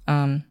genders.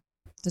 Doesn't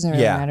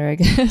really matter, I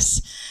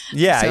guess.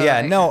 Yeah, so,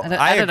 yeah. No,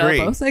 I agree.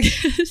 Know, both, I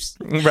guess.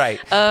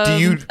 Right.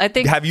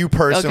 Have you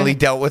personally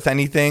dealt with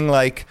anything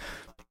like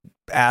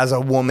as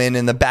a woman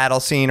in the battle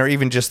scene, or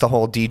even just the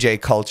whole DJ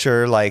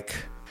culture, like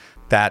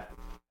that?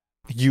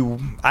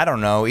 I don't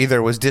know,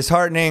 either was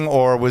disheartening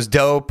or was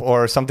dope,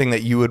 or something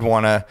that you would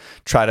want to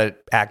try to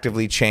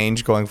actively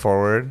change going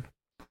forward?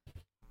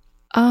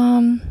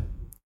 At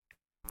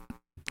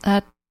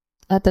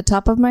the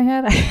top of my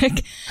head, I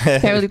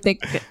can't really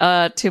think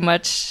too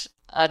much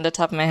on the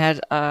top of my head.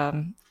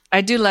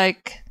 I do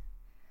like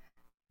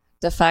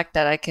the fact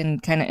that I can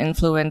kind of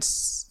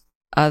influence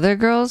other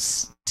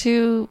girls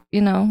to,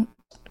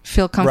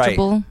 feel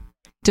comfortable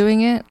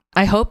doing it.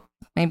 I hope,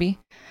 maybe.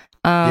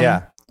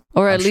 Yeah.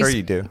 Or at least, sure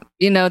you do.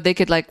 They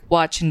could like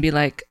watch and be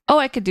like, oh,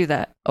 I could do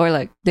that. Or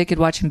like they could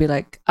watch and be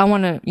like, I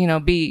want to,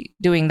 be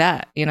doing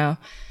that, Yeah.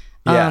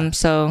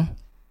 So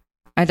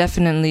I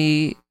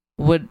definitely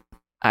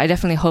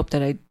hope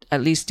that I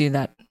at least do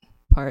that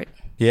part.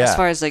 Yeah. As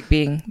far as like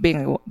being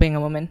a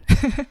woman.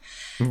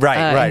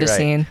 Right. In the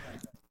scene.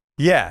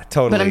 Yeah,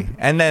 totally.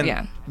 And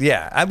then,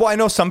 I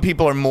know some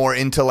people are more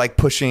into like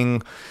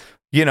pushing,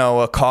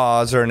 a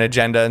cause or an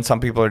agenda, and some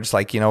people are just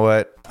like, you know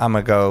what, I'm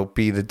gonna go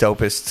be the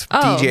dopest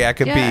DJ I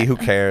could be. Who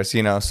cares,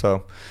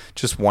 So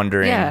just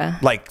wondering,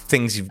 like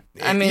things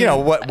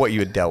what you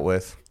had dealt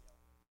with.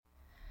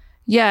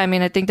 Yeah, I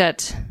mean, I think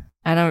that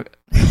I don't.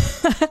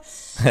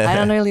 I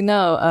don't really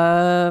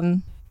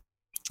know.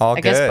 All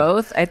I good. guess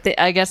both.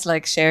 I guess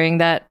like sharing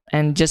that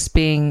and just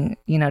being,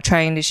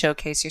 trying to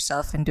showcase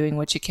yourself and doing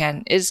what you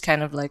can is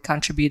kind of like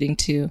contributing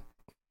to,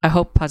 I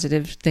hope,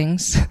 positive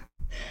things.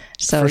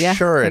 So For yeah,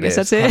 sure I it guess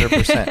is. that's it.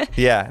 100%.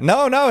 Yeah.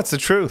 No, it's the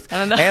truth. I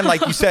don't know. And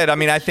like you said, I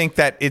mean, I think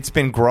that it's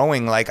been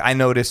growing. Like I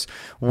notice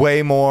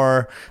way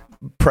more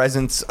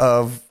presence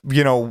of,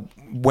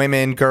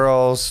 women,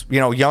 girls,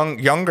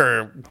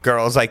 younger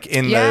girls like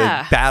in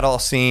the battle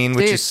scene,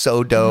 which is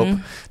so dope.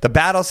 Mm-hmm. The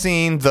battle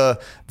scene, the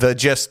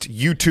just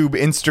YouTube,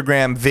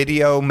 Instagram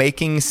video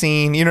making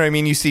scene, you know what I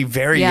mean? You see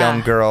very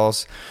young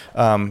girls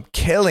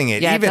killing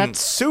it. Yeah, even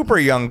super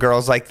young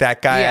girls like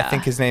that guy. Yeah. I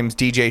think his name's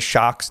DJ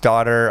Shock's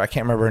daughter. I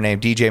can't remember her name.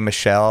 DJ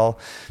Michelle,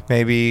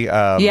 maybe.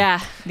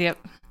 Yep. I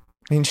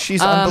mean,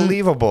 she's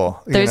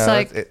unbelievable. There's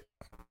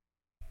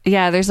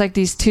there's like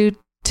these two.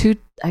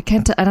 I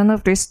don't know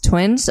if there's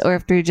twins or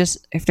if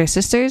they're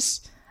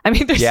sisters. I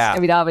mean, I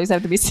mean, always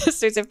have to be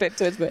sisters if they're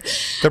twins, but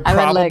they're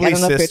probably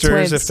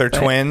sisters if they're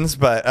twins.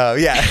 But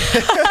yeah,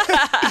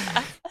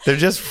 they're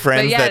just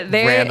friends that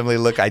randomly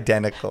look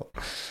identical.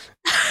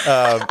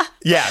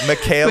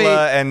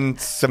 Michaela and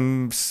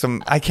some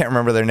I can't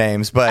remember their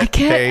names, but I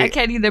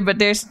can't either. But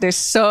they're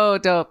so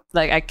dope.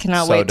 Like I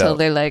cannot wait till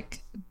they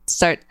like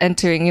start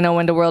entering.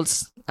 When the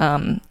world's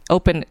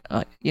open,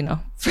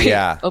 free,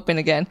 open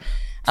again.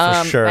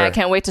 For sure. I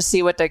can't wait to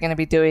see what they're going to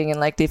be doing in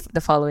like the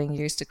following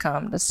years to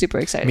come. That's super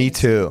exciting. Me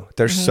too.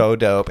 They're so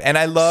dope, and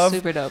I love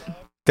super dope.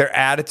 Their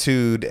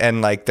attitude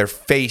and like their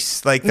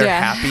face, like their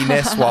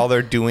happiness while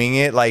they're doing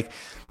it. Like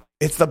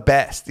it's the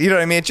best. You know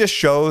what I mean? It just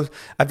shows.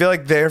 I feel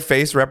like their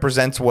face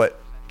represents what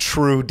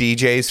true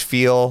DJs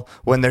feel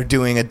when they're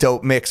doing a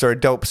dope mix or a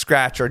dope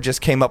scratch or just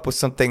came up with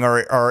something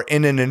or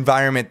in an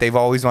environment they've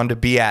always wanted to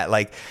be at.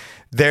 Like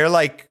they're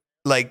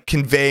like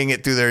conveying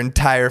it through their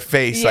entire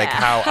face, like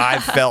how I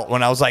felt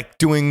when I was like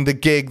doing the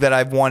gig that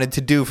I've wanted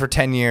to do for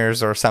 10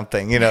 years or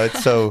something.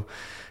 It's so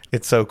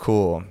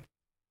cool.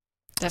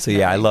 Definitely. So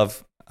yeah, I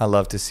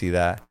love to see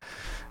that.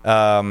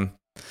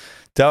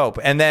 Dope.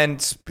 And then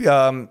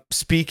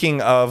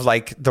speaking of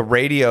like the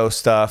radio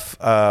stuff,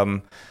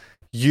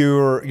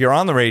 you're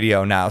on the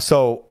radio now.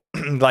 So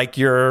like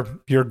your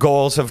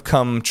goals have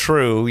come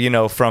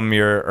true, from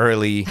your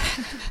early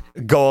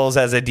goals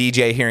as a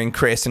DJ, hearing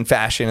Chris and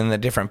Fashion and the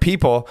different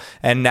people,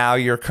 and now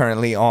you're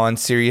currently on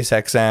Sirius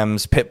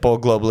XM's Pitbull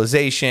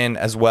Globalization,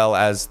 as well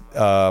as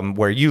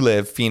where you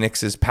live,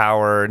 Phoenix's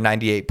Power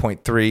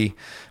 98.3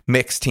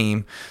 mix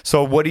team.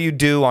 So what do you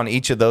do on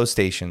each of those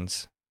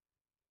stations?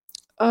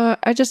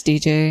 I just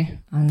DJ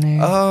on there.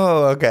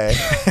 Oh, okay.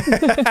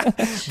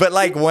 But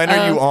like, when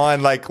are you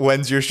on? Like,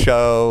 when's your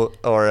show?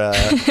 Or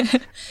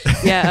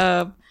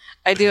I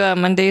do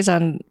Mondays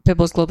on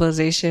Pitbull's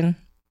Globalization.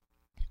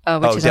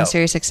 Which is on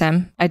Sirius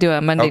XM. I do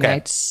Monday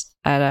nights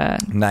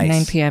at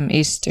 9 p.m.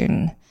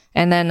 Eastern.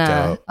 And then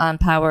on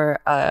Power,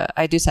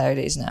 I do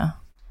Saturdays now.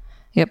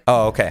 Yep.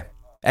 Oh, okay.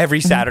 Every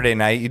Saturday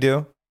night you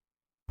do?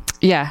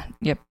 Yeah.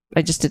 Yep.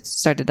 I just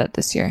started that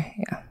this year.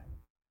 Yeah.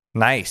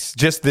 Nice.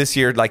 Just this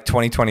year, like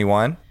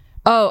 2021?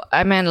 Oh,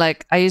 I meant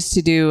like I used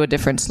to do a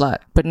different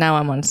slot, but now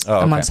I'm on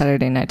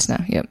Saturday nights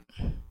now. Yep.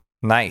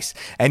 Nice.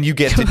 And you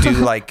get to do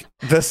like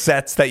the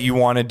sets that you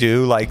want to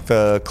do, like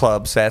the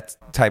club set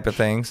type of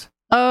things?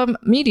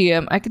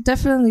 Medium. I could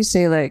definitely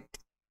say like,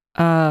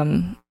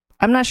 I'm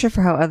not sure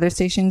for how other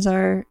stations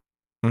are,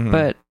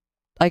 but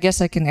I guess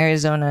like in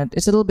Arizona,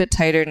 it's a little bit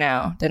tighter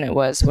now than it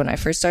was when I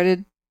first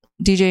started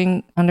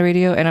DJing on the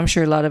radio, and I'm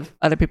sure a lot of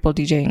other people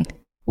DJing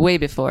way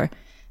before,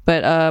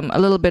 but a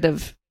little bit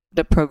of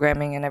the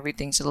programming and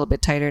everything's a little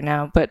bit tighter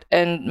now. But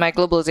and my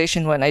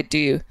globalization one, I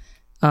do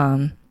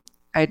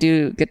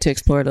get to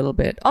explore a little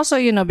bit. Also,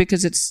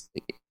 because it's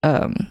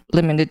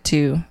limited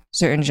to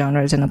certain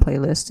genres in a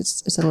playlist,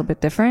 it's a little bit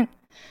different.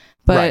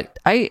 But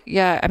right.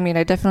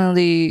 I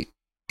definitely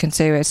can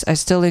say I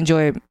still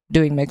enjoy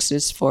doing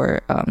mixes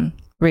for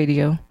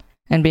radio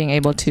and being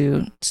able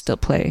to still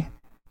play.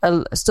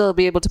 I'll still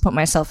be able to put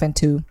myself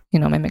into,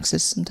 my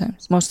mixes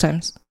most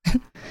times.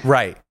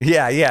 Right.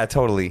 Yeah,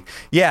 totally.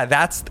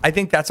 Yeah, I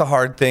think that's a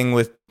hard thing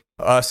with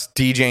us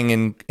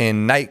DJing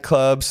in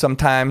nightclubs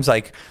sometimes,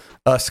 like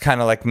us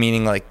kind of like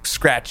meaning like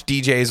scratch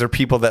DJs or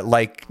people that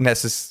like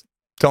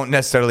don't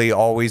necessarily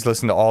always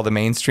listen to all the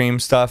mainstream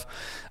stuff.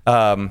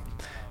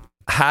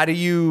 How do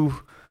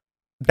you,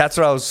 that's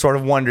what I was sort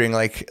of wondering,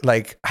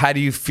 like how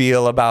do you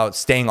feel about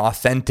staying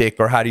authentic,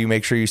 or how do you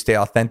make sure you stay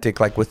authentic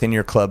like within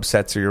your club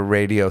sets or your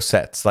radio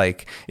sets?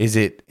 Like, is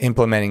it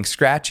implementing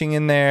scratching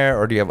in there,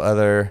 or do you have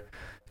other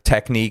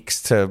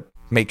techniques to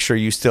make sure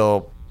you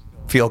still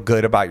feel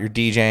good about your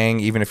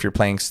DJing, even if you're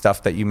playing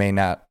stuff that you may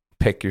not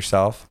pick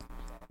yourself?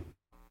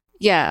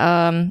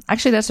 Yeah,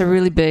 actually that's a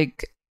really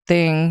big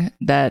thing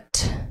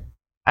that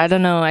I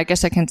don't know. I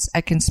guess I can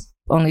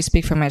only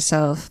speak for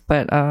myself,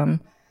 but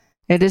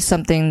it is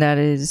something that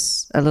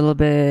is a little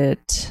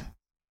bit.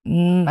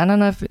 I don't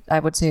know if I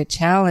would say a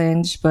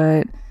challenge,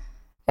 but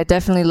it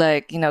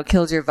definitely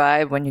kills your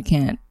vibe when you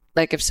can't.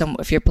 Like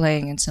if you're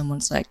playing and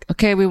someone's like,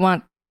 "Okay, we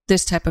want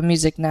this type of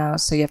music now,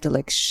 so you have to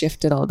like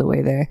shift it all the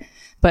way there.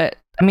 But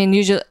I mean,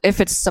 usually if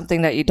it's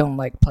something that you don't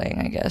like playing,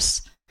 I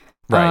guess,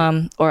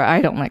 Right. or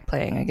I don't like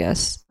playing, I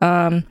guess.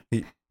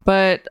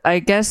 But I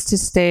guess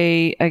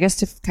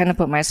to kind of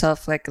put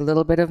myself, like a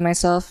little bit of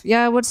myself,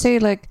 yeah, I would say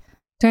like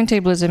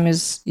turntablism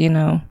is,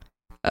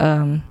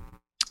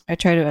 I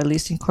try to at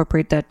least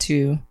incorporate that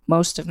to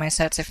most of my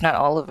sets, if not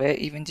all of it,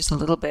 even just a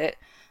little bit.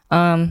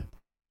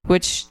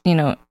 Which,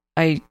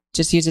 I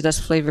just use it as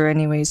flavor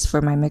anyways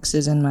for my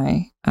mixes and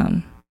my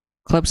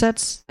club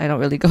sets. I don't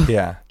really go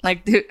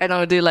I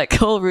don't do like a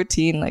whole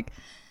routine like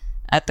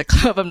at the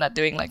club. I'm not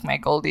doing like my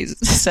Goldies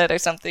set or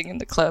something in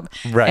the club.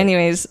 Right.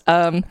 Anyways,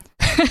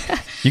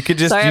 you could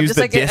just use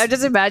I'm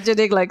just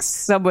imagining like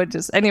someone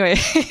just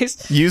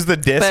anyways. Use the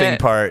dissing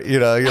part.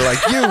 You're like,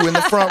 you in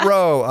the front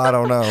row. I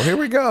don't know. Here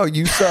we go.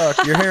 You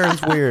suck. Your hair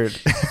is weird.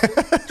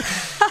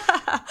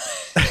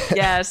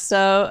 Yeah.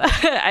 So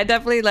I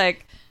definitely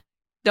like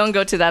don't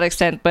go to that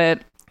extent,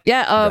 but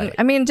yeah. Right.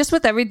 I mean, just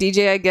with every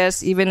DJ, I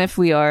guess, even if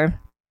we are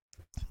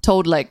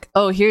told like,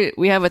 oh, here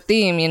we have a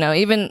theme,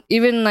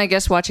 even I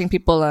guess watching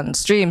people on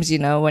streams,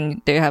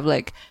 when they have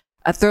like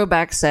a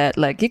throwback set,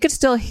 like you could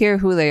still hear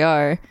who they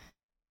are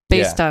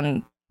based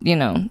on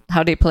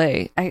how they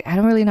play. I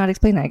don't really know how to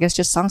explain it. I guess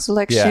just song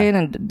selection,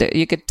 and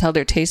you could tell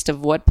their taste of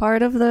what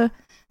part of the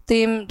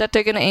theme that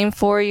they're gonna aim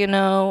for,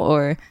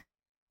 or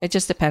it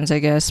just depends, I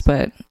guess.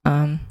 But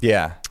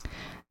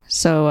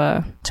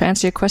so to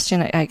answer your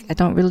question, I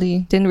didn't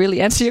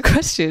really answer your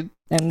question.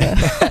 And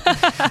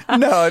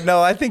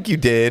No, I think you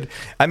did.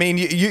 I mean,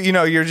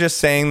 you're just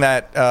saying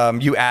that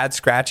you add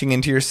scratching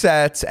into your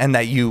sets, and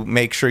that you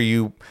make sure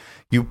you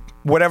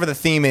whatever the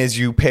theme is,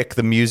 you pick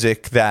the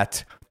music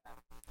that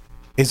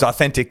is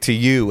authentic to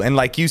you. And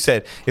like you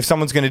said, if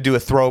someone's going to do a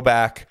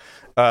throwback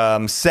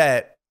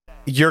set,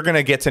 you're going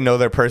to get to know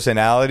their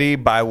personality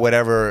by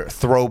whatever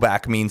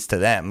throwback means to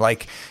them.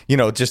 Like,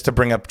 just to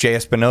bring up Jay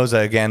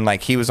Espinoza again,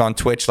 like he was on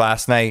Twitch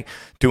last night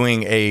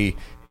doing a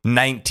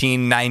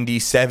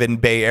 1997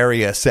 Bay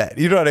Area set.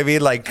 You know what I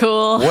mean? Like,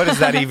 cool. What does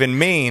that even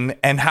mean?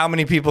 And how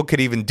many people could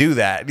even do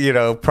that?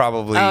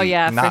 Probably. Oh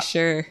yeah, not. For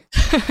sure.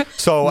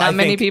 So not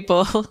many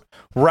people.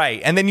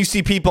 Right. And then you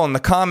see people in the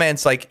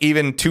comments, like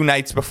even 2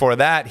 nights before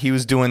that, he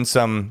was doing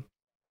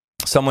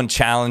someone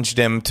challenged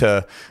him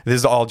to, this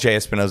is all Jay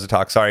Espinoza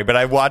talk, sorry, but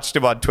I watched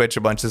him on Twitch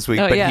a bunch this week,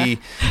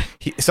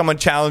 someone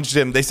challenged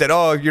him. They said,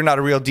 oh, you're not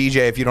a real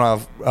DJ if you don't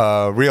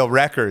have real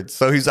records.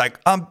 So he's like,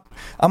 I'm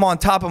on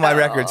top of my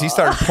records. He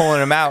started pulling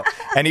them out,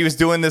 and he was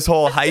doing this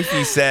whole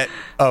hyphy set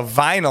of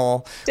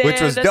vinyl, which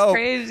was that's dope.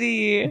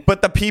 Crazy.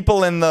 But the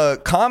people in the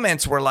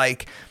comments were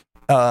like,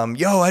 I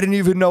didn't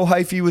even know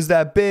hyphy was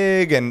that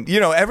big. And,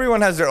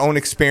 everyone has their own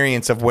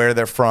experience of where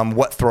they're from,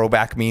 what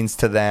throwback means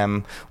to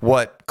them,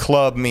 what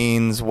club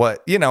means,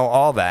 what,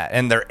 all that,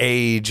 and their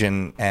age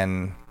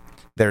and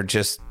their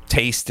just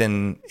taste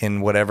in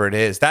whatever it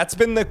is. That's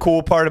been the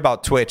cool part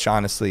about Twitch,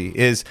 honestly,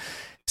 is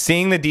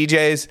seeing the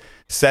DJs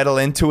settle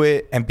into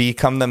it and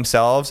become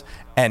themselves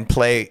and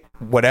play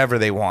whatever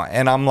they want.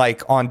 And I'm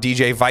like on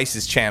DJ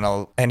Vice's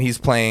channel, and he's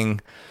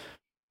playing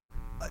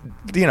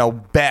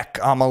Beck,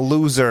 I'm a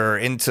Loser,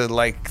 into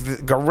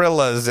like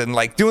Gorillas, and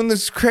like doing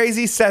this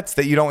crazy sets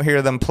that you don't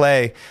hear them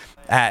play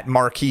at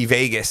Marquee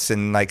Vegas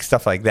and like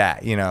stuff like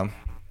that,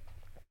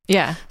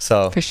 Yeah.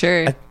 So for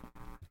sure.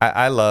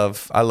 I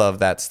love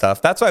that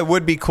stuff. That's why it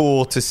would be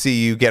cool to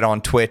see you get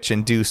on Twitch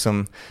and do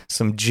some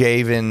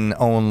Javin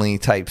only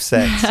type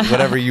sets,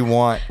 whatever you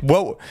want.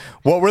 What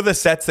were the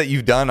sets that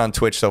you've done on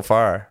Twitch so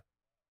far?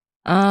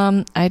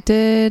 I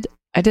did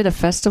a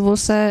festival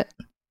set.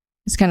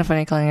 It's kind of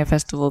funny calling it a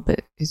festival,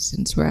 but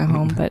since we're at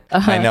home. But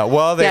I know.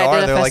 Well, they're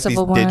like these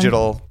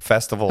digital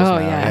festivals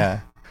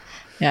now.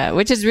 Yeah,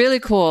 which is really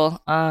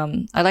cool.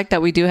 I like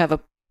that we do have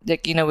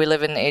we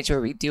live in an age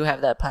where we do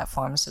have that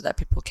platform, so that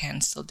people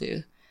can still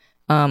do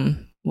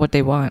what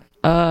they want.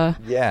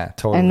 Yeah,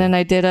 totally. And then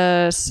I did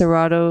a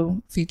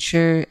Serato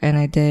feature, and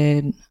I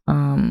did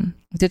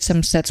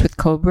some sets with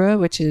Cobra,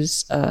 which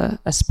is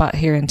a spot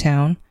here in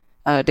town.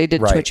 They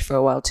did Twitch for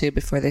a while too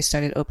before they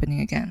started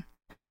opening again.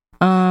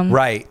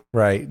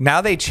 Right.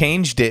 Now they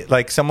changed it.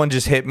 Like someone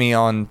just hit me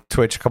on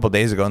Twitch a couple of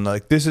days ago, and they're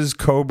like, "This is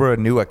Cobra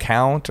new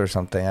account or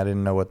something." I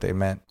didn't know what they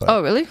meant. But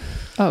oh, really?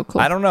 Oh,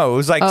 cool. I don't know. It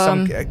was like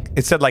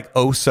it said like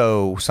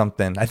Oso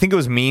something. I think it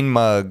was Mean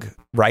Mug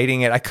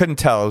writing it. I couldn't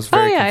tell. It was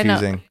very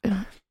confusing. I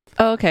know.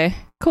 Oh, okay.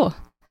 Cool.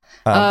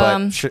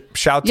 But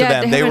shout to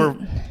them. They were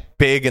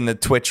big in the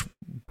Twitch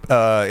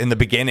in the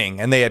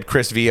beginning, and they had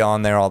Chris V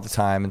on there all the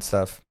time and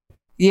stuff.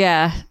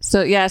 Yeah.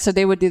 So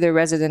they would do their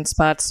resident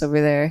spots over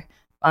there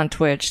on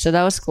Twitch, so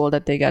that was cool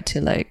that they got to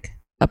like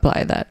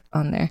apply that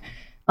on there.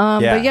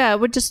 But yeah, I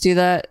would just do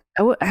that.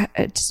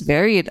 It just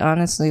varied,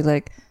 honestly.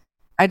 Like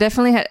I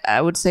definitely had, I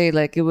would say,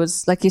 like it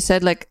was like you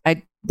said, like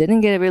I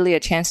didn't get really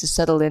a chance to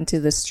settle into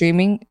the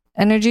streaming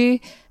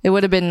energy. It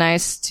would have been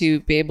nice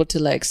to be able to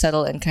like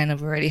settle and kind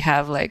of already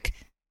have like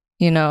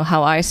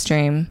how I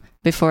stream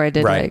before I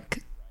did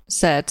like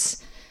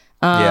sets.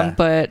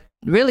 But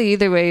really,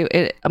 either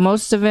way,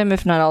 most of them,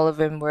 if not all of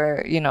them,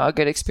 were a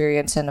good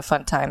experience and a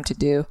fun time to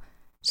do.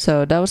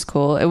 So that was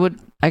cool.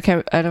 I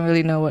don't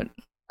really know what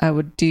I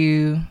would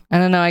do. I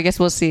don't know. I guess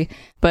we'll see.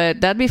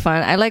 But that'd be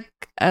fun. I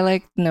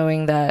like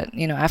knowing that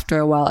after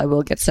a while I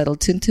will get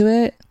settled into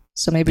it.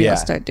 So maybe I'll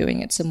start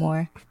doing it some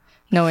more,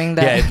 knowing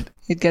that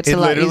it gets a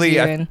lot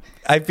easier.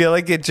 I feel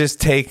like it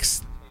just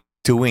takes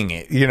doing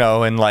it,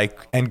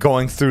 and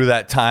going through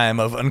that time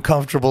of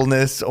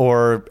uncomfortableness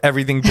or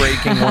everything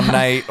breaking one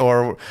night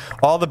or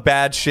all the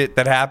bad shit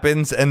that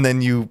happens, and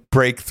then you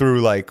break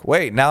through like,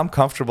 wait, now I'm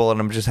comfortable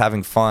and I'm just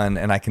having fun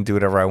and I can do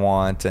whatever I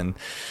want, and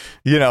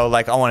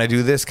I want to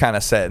do this kind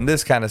of set and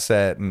this kind of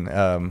set.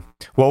 And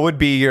what would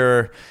be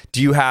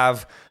do you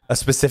have a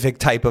specific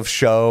type of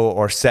show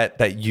or set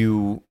that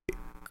you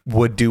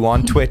would do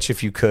on Twitch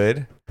if you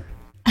could,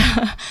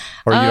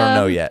 or you don't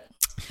know yet?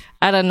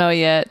 I don't know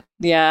yet.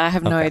 Yeah, I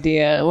have no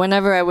idea.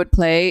 Whenever I would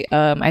play,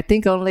 I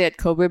think only at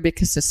Cobra,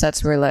 because the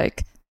sets were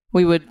like,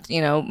 we would,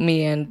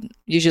 me and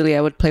usually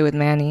I would play with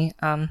Manny,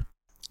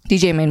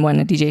 DJ Main One,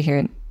 a DJ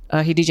here.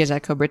 He DJs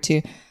at Cobra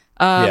too.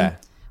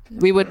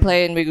 We would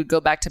play and we would go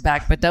back to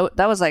back, but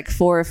that was like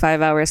 4 or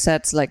 5 hour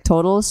sets like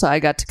total. So I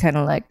got to kind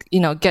of like,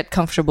 get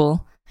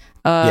comfortable.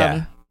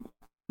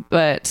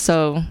 But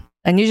so,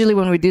 and usually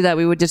when we do that,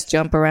 we would just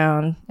jump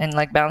around and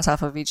like bounce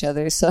off of each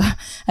other. So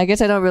I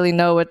guess I don't really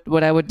know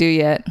what I would do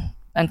yet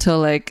until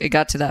like it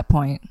got to that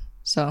point.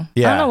 So I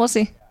don't know. We'll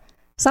see.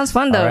 Sounds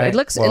fun though. Right. It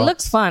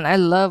looks fun. I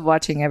love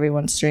watching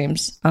everyone's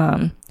streams.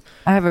 I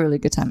have a really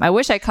good time. I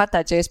wish I caught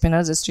that Jay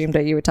Espinoza stream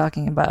that you were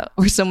talking about,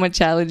 where someone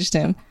challenged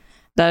him.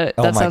 That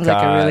sounds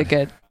like a really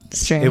good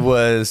stream.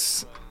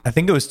 I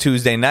think it was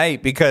Tuesday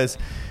night, because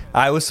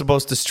I was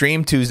supposed to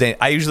stream Tuesday.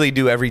 I usually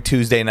do every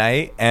Tuesday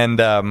night,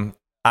 and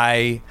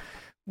I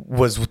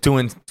was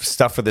doing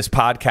stuff for this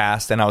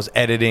podcast, and I was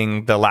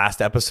editing the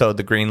last episode,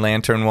 the Green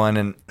Lantern one,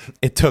 and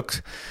it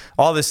took,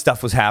 all this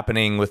stuff was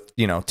happening with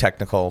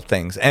technical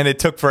things, and it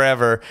took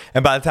forever.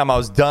 And by the time I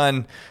was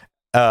done,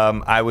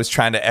 I was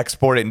trying to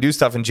export it and do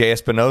stuff, and Jay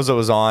Espinoza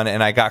was on,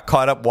 and I got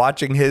caught up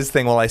watching his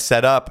thing while I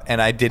set up,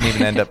 and I didn't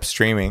even end up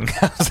streaming.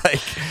 I was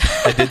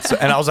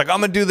like, and I was like, I'm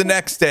gonna do the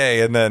next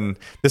day, and then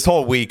this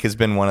whole week has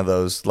been one of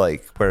those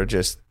like where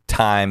just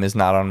time is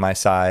not on my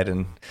side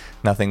and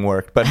nothing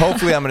worked. But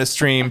hopefully I'm gonna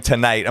stream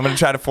tonight. I'm gonna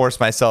try to force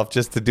myself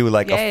just to do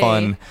like a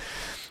fun.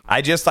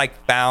 I just like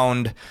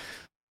found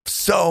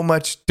so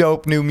much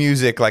dope new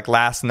music like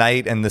last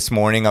night and this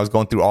morning. I was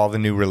going through all the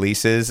new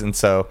releases, and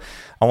so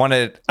I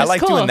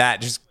like doing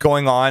that, just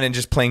going on and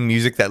just playing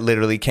music that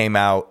literally came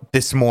out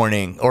this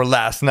morning or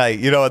last night,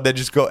 and then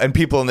just go, and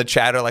people in the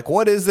chat are like,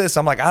 what is this?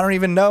 I'm like, I don't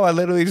even know. I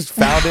literally just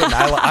found it, and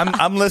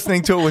I'm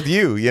listening to it with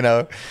you,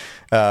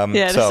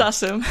 that's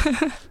awesome.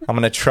 I'm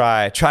gonna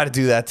try to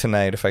do that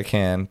tonight if I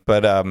can.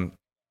 But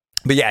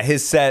yeah,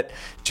 his set,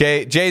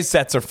 Jay's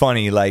sets are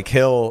funny. Like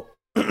he'll,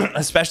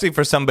 especially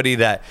for somebody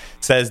that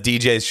says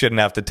DJs shouldn't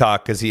have to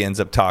talk, because he ends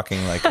up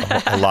talking like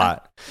a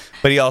lot,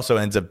 but he also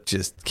ends up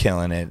just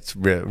killing it. It's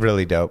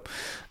really dope.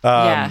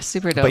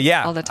 Super dope. But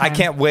yeah, all the time. I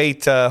can't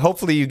wait.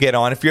 Hopefully you get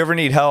on. If you ever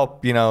need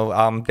help,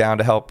 I'm down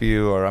to help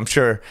you, or I'm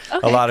sure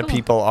a lot of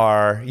people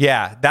are.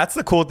 Yeah, that's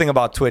the cool thing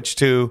about Twitch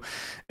too,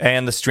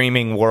 and the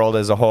streaming world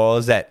as a whole,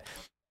 is that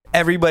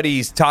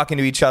everybody's talking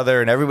to each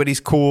other and everybody's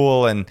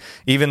cool. And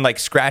even like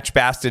Scratch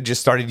Bastard just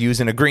started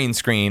using a green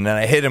screen, and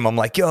I hit him. I'm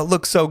like, yo, it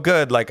looks so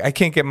good. Like I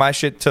can't get my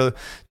shit to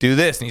do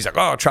this. And he's like,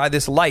 oh, try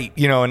this light,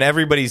 and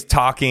everybody's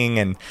talking.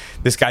 And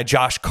this guy,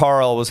 Josh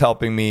Carl, was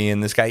helping me,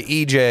 and this guy,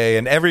 EJ,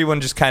 and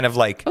everyone just kind of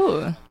like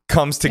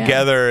comes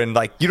together. And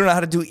like, you don't know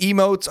how to do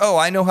emotes. Oh,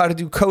 I know how to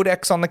do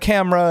codecs on the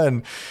camera.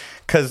 And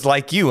cause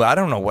like I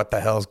don't know what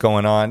the hell's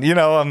going on.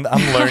 I'm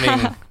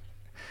learning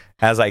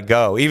as I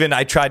go. Even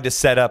I tried to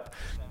set up,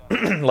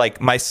 like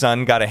my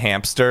son got a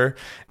hamster,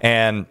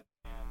 and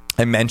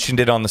I mentioned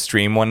it on the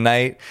stream one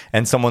night,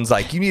 and someone's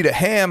like, you need a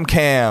ham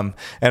cam.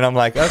 And I'm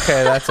like,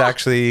 okay, that's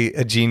actually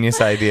a genius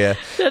idea.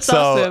 That's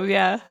awesome.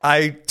 Yeah.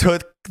 I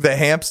took the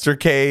hamster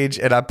cage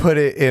and I put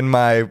it in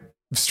my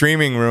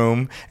streaming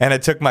room, and I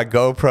took my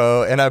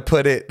GoPro and I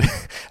put it,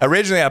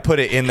 originally I put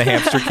it in the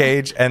hamster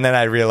cage, and then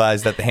I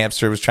realized that the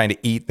hamster was trying to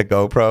eat the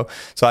GoPro.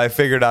 So I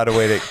figured out a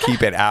way to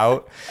keep it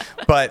out.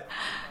 But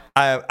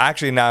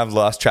now I've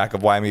lost track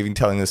of why I'm even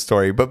telling this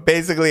story. But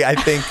basically, I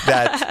think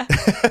that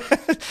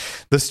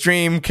the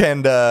stream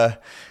can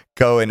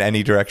go in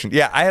any direction.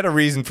 Yeah, I had a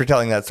reason for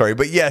telling that story.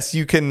 But yes,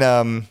 you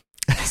can.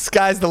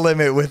 Sky's the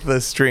limit with the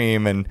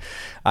stream, and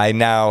I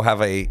now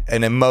have an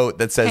emote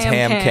that says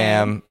ham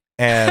cam.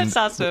 And that's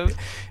awesome.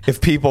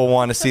 If people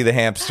want to see the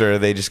hamster,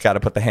 they just got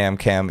to put the ham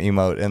cam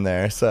emote in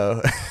there.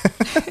 So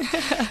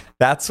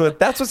that's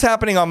what's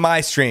happening on my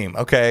stream.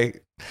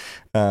 Okay,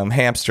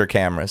 hamster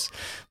cameras,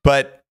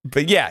 but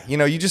yeah,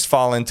 you just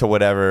fall into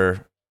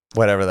whatever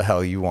the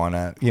hell you want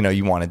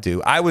to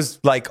do. I was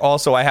like,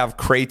 also I have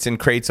crates and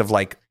crates of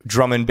like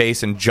drum and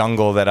bass and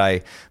jungle that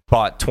I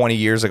bought 20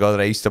 years ago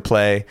that I used to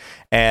play,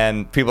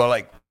 and people are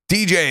like,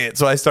 DJ it.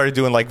 So I started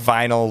doing like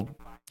vinyl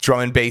drum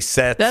and bass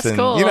sets. That's and,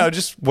 cool. You know,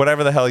 just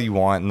whatever the hell you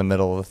want in the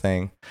middle of the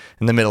thing,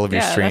 in the middle of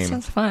your stream. Yeah,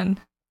 that sounds fun.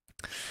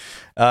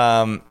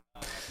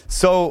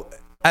 So,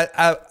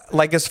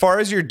 like, as far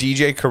as your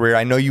DJ career,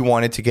 I know you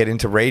wanted to get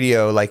into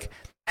radio. Like,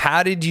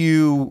 how did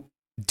you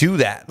do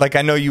that? Like,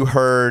 I know you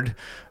heard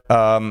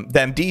them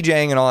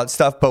DJing and all that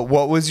stuff, but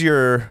what was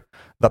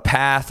the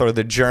path or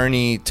the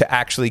journey to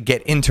actually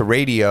get into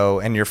radio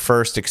and your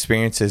first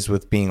experiences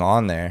with being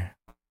on there?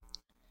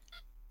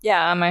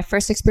 Yeah, my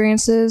first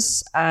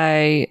experiences,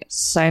 I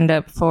signed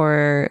up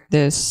for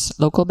this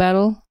local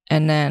battle,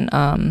 and then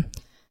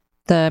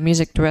the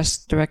music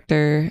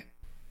director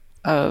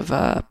of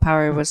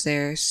Power was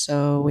there,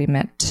 so we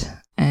met,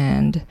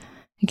 and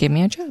he gave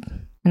me a job,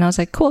 and I was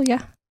like, cool,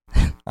 yeah.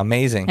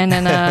 Amazing. And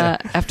then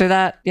after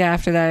that, I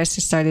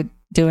just started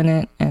doing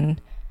it,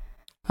 and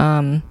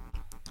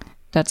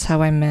that's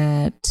how I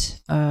met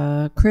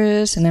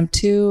Chris and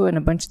M2 and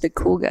a bunch of the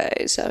cool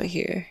guys out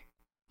here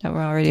that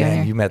were already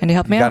on here. And they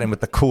helped me out. Got in with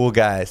the cool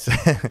guys.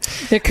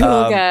 The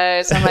cool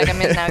guys. I'm like,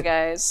 I'm in now,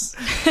 guys.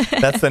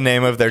 That's the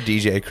name of their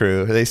DJ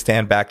crew. They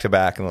stand back to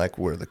back and like,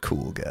 we're the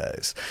cool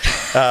guys.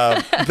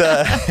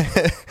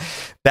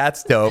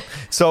 That's dope.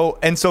 So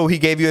he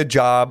gave you a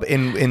job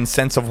in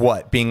sense of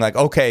what? Being like,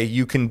 okay,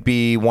 you can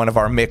be one of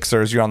our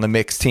mixers. You're on the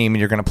mix team and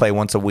you're going to play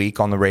once a week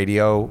on the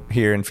radio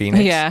here in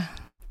Phoenix. Yeah.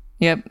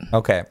 Yep.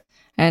 Okay.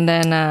 And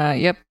then,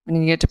 and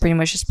you get to pretty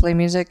much just play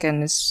music,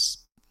 and it's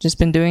just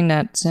been doing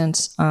that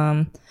since.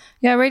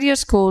 Radio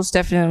school is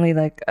definitely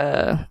like,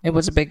 it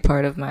was a big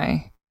part of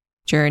my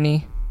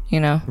journey, you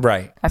know?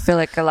 Right. I feel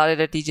like a lot of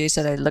the DJs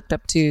that I looked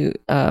up to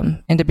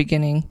in the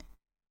beginning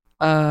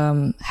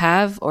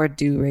have or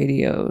do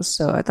radio.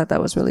 So I thought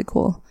that was really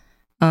cool.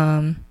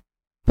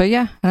 But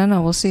yeah, I don't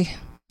know. We'll see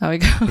how it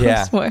goes.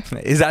 Yeah.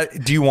 Is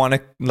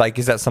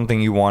that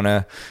something you want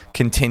to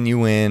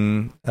continue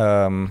in?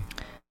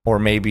 Or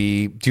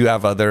maybe do you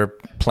have other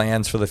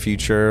plans for the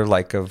future,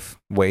 like of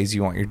ways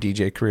you want your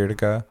DJ career to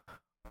go?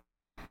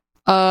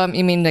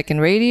 You mean like in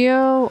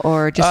radio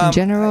or just in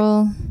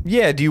general?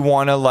 Yeah. Do you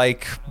want to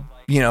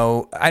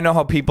I know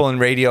how people in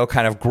radio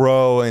kind of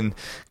grow and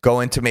go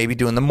into maybe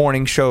doing the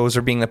morning shows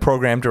or being the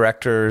program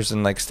directors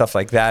and like stuff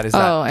like that. Is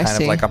that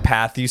kind of like a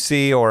path you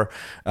see, or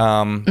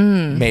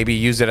maybe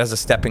use it as a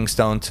stepping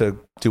stone to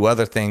do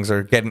other things,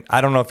 or I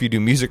don't know if you do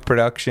music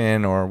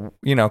production or,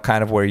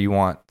 kind of where you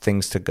want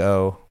things to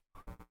go.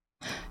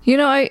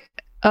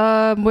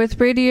 With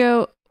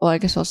radio,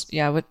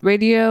 with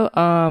radio,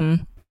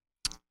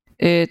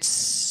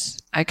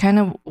 I kind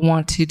of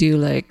want to do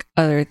like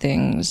other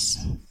things.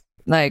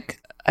 Like,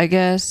 I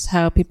guess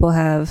how people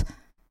have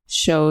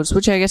shows,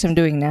 which I guess I'm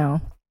doing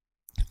now.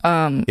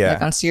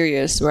 Like on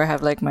Sirius, where I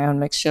have like my own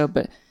mix show,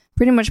 but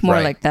pretty much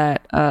more like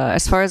that.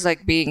 As far as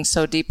like being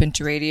so deep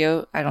into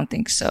radio, I don't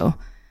think so.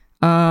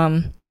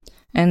 And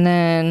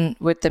then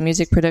with the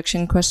music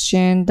production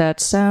question, that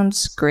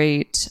sounds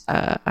great.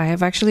 I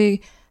have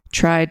actually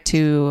tried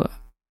to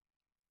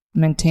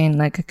maintain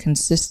like a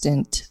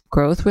consistent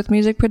growth with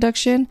music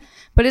production,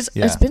 but it's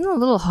been a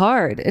little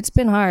hard. It's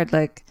been hard.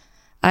 Like,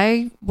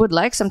 I would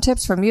like some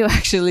tips from you,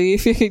 actually,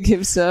 if you could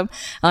give some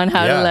on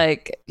how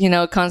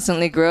to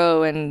constantly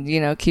grow and,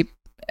 keep.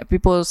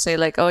 People say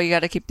like, oh, you got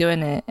to keep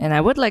doing it. And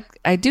I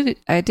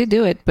did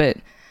do it, but,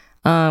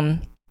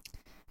 and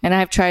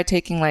I've tried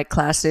taking like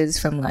classes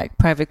from like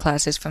private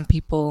classes from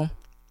people.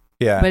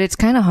 Yeah. But it's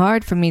kind of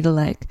hard for me to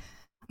like,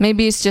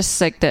 maybe it's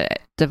just like the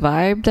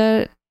vibe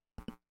that,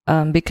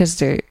 because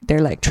they're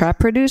like trap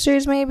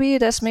producers, maybe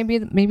that's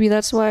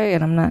why.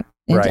 And I'm not,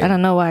 I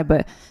don't know why,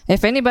 but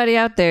if anybody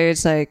out there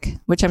is like,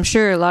 which I'm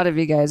sure a lot of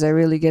you guys are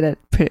really good at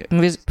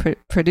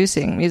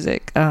producing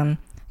music.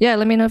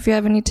 Let me know if you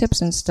have any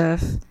tips and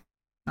stuff.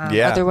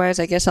 Otherwise,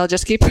 I guess I'll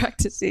just keep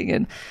practicing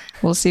and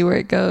we'll see where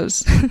it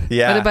goes.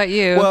 Yeah. What about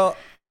you? Well,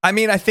 I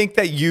mean, I think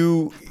that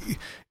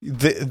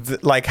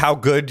like how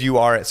good you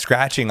are at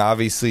scratching,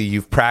 obviously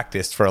you've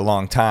practiced for a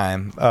long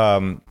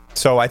time.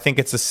 So I think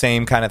it's the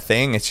same kind of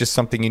thing. It's just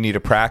something you need to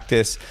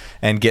practice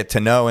and get to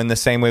know. In the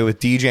same way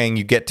with DJing,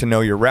 you get to know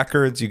your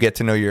records, you get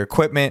to know your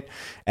equipment,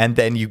 and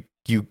then you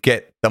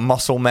get the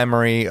muscle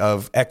memory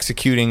of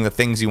executing the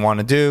things you want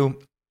to do.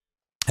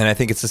 And I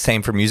think it's the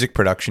same for music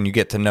production. You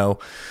get to know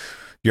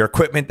your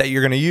equipment that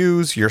you're going to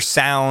use, your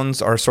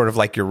sounds are sort of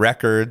like your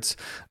records,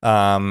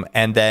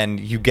 and then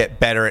you get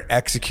better at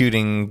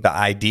executing the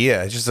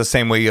idea. It's just the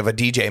same way you have a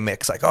DJ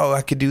mix, like, oh,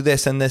 I could do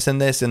this and this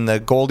and this. In the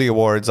Goldie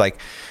Awards,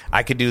 like,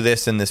 I could do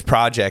this in this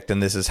project,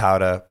 and this is how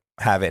to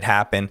have it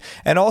happen.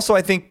 And also,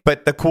 I think,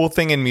 but the cool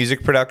thing in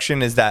music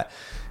production is that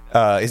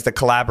is the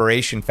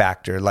collaboration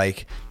factor.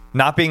 Like,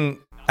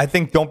 I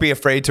think don't be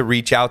afraid to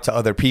reach out to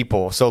other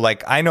people. So,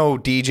 like, I know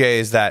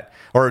DJs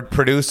or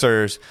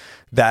producers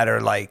that are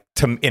like,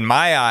 in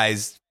my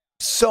eyes,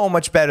 so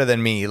much better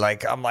than me.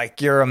 Like, I'm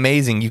like, you're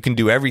amazing. You can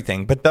do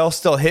everything. But they'll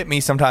still hit me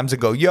sometimes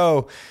and go,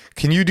 yo,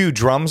 can you do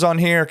drums on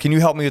here? Can you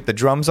help me with the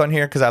drums on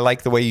here? Because I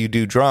like the way you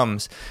do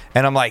drums.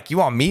 And I'm like, you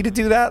want me to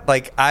do that?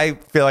 Like, I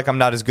feel like I'm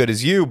not as good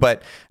as you,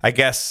 but I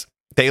guess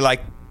they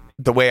like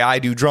the way I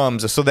do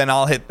drums. So then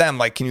I'll hit them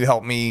like, can you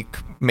help me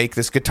make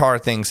this guitar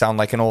thing sound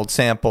like an old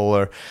sample,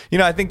 or,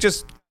 I think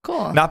just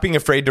cool. Not being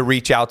afraid to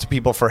reach out to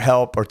people for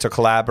help or to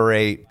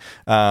collaborate.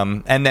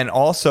 And then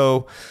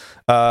also,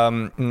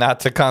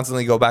 not to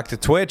constantly go back to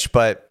Twitch,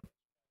 but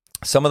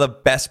some of the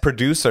best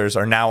producers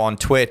are now on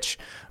Twitch.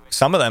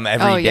 Some of them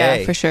every day.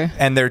 Yeah, for sure.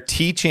 And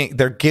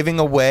they're giving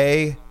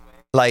away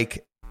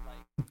like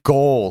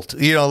gold,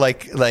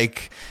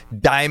 like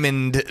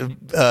diamond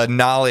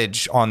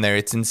knowledge on there.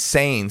 It's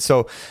insane.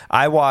 So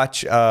I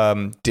watch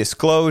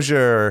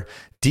Disclosure,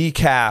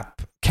 Decap,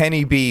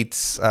 Kenny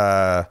Beats,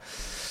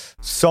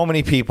 so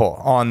many people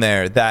on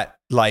there that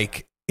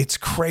like, it's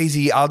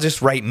crazy. I'll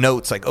just write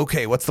notes like,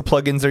 okay, what's the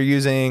plugins they're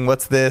using?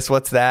 What's this?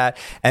 What's that?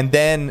 And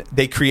then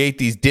they create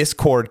these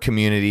Discord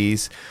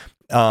communities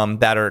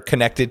that are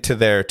connected to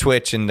their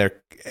Twitch and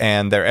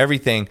their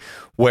everything,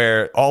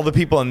 where all the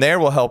people in there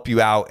will help you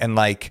out and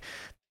like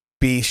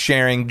be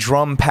sharing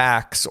drum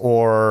packs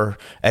or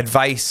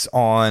advice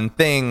on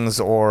things,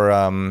 or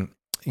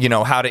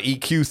how to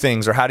EQ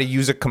things or how to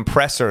use a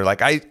compressor.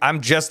 Like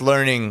I'm just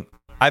learning.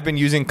 I've been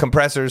using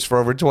compressors for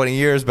over 20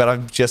 years, but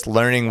I'm just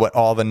learning what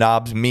all the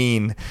knobs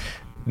mean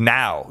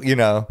now,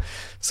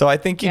 So I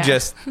think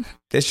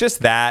it's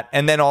just that.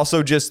 And then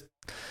also just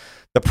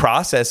the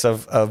process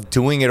of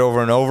doing it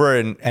over and over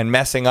and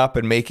messing up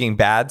and making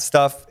bad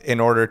stuff in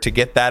order to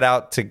get that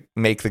out to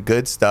make the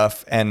good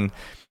stuff, and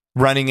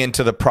running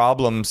into the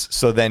problems.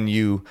 So then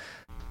you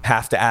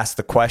have to ask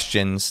the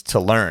questions to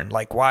learn,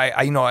 like, why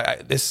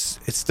it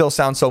still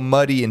sounds so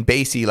muddy and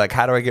bassy, like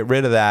how do I get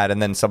rid of that?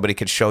 And then somebody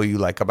could show you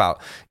like about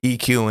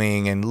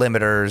EQing and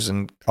limiters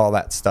and all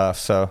that stuff.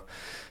 So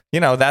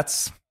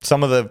that's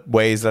some of the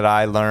ways that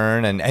I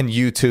learn. And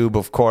YouTube,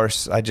 of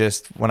course,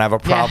 when I have a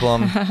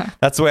problem,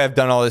 that's the way I've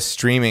done all this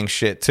streaming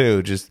shit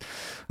too. Just,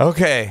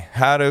 okay,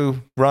 how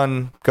to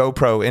run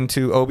GoPro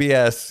into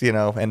OBS,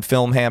 and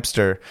film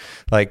Hamster.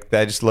 Like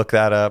I just look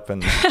that up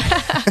and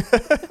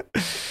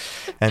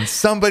and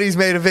somebody's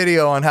made a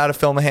video on how to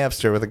film a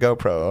hamster with a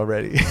GoPro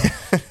already.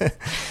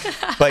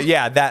 But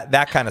yeah,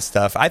 that kind of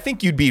stuff. I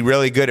think you'd be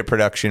really good at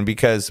production,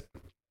 because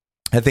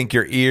I think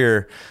your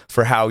ear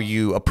for how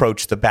you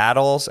approach the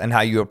battles and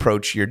how you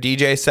approach your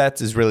DJ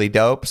sets is really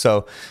dope.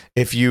 So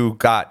if you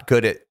got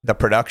good at the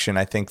production,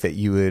 I think that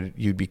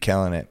you'd be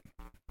killing it.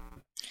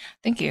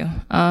 Thank you.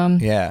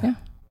 Yeah.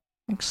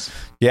 Thanks.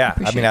 Yeah,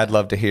 I mean, I'd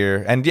love to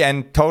hear, and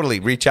totally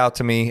reach out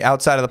to me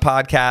outside of the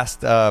podcast.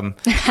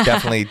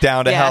 Definitely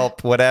down to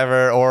help,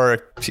 whatever, or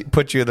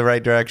put you in the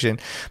right direction.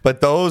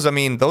 But those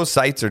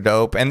sites are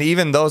dope, and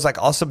even those, like,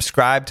 I'll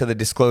subscribe to the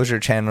Disclosure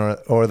channel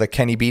or the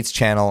Kenny Beats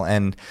channel,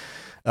 and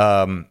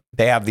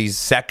they have these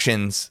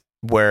sections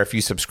where if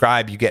you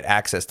subscribe, you get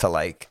access to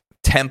like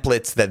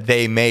templates that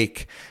they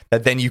make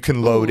that then you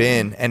can load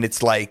in, and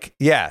it's like,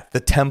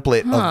 the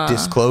template of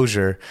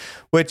Disclosure,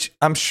 which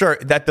I'm sure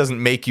that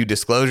doesn't make you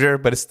Disclosure,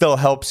 but it still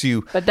helps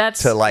you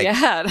to like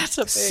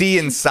see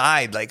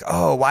inside, like,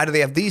 oh, why do they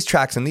have these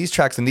tracks and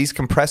these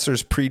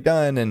compressors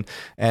pre-done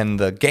and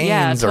the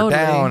gains are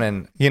down,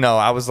 and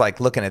I was like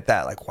looking at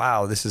that like,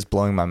 wow, this is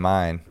blowing my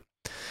mind.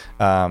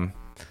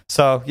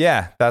 So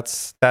yeah,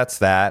 that's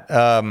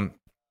that.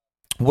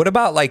 What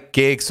about like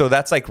gigs? So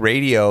that's like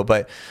radio,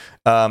 but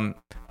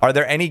are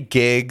there any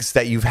gigs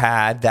that you've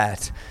had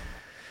that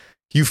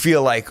you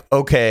feel like,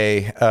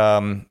 okay,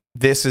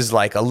 this is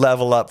like a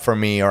level up for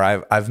me, or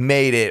I've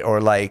made it,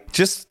 or like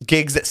just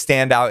gigs that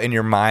stand out in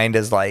your mind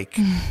as like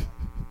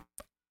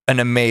an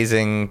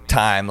amazing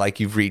time,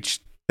 like you've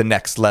reached the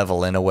next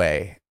level in a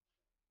way?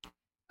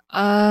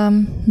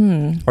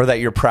 Or that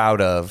you're proud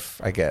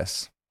of, I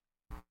guess.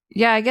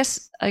 Yeah, I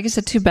guess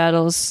the two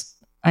battles,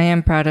 I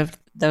am proud of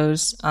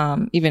those,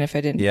 even if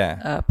I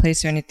didn't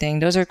place or anything.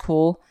 Those are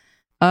cool.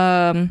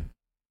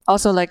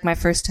 Also, like my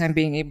first time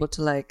being able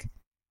to like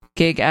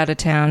gig out of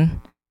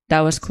town,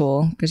 that was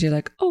cool, because you're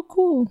like, oh,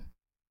 cool.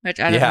 Which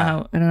I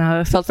don't know how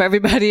it felt for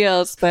everybody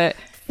else, but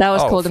that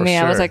was cool to me.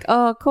 Sure. I was like,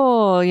 oh,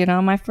 cool,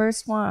 my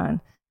first one.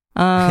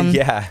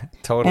 Yeah,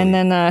 totally.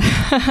 And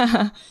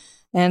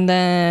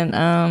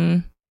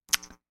then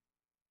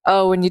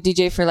when you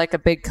DJ for like a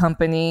big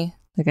company,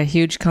 like a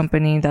huge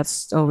company,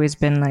 that's always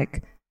been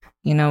like,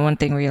 one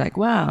thing where you're like,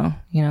 wow,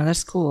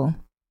 that's cool.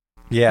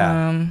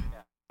 Yeah.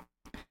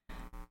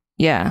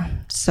 Yeah.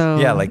 So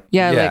like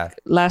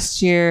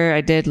last year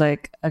I did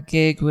like a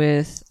gig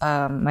with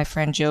my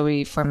friend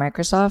Joey for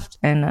Microsoft,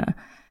 and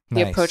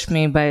he approached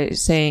me by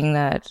saying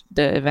that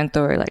the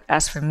eventor like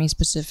asked for me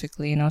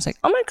specifically, and I was like,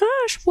 oh my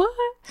gosh, what?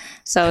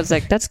 So I was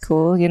like, that's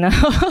cool, Yeah,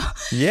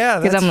 that's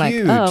because I'm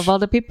huge. like, of all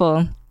the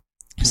people.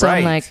 So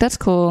I'm like, that's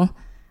cool.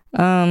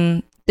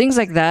 Things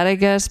like that, I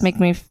guess, make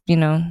me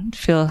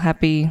feel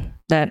happy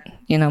that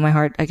my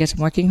heart, I guess I'm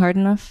working hard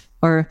enough,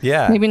 or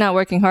maybe not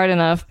working hard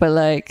enough, but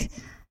like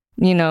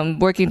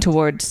working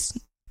towards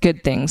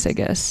good things, I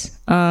guess.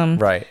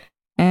 Right.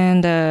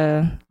 And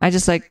I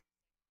just like,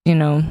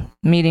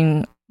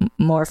 meeting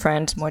more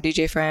friends, more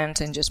DJ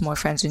friends, and just more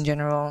friends in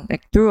general,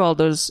 like through all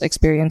those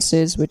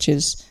experiences, which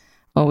has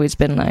always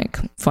been like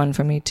fun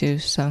for me too.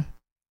 So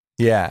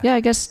yeah, I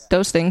guess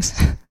those things.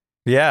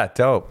 Yeah,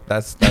 dope.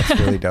 That's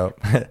really dope.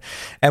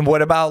 And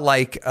what about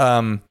like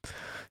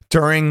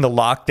during the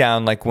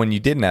lockdown, like when you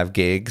didn't have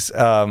gigs,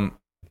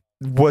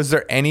 was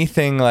there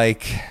anything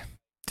like,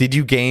 did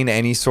you gain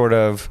any sort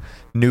of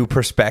new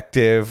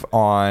perspective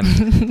on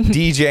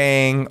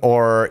DJing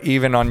or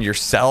even on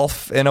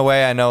yourself in a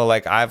way? I know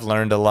like I've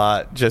learned a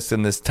lot just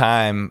in this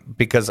time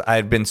because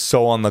I'd been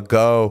so on the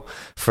go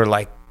for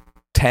like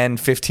 10,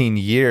 15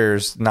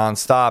 years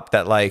nonstop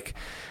that like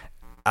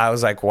I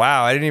was like,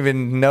 wow, I didn't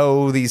even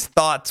know these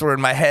thoughts were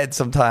in my head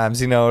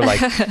sometimes,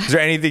 like, is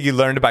there anything you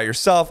learned about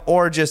yourself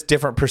or just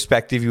different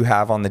perspective you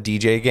have on the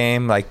DJ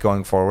game, like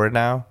going forward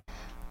now?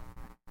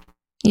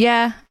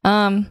 Yeah.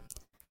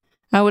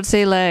 I would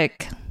say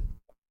like,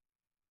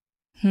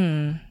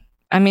 I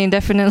mean,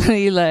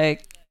 definitely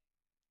like,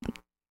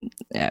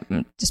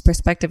 just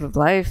perspective of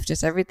life,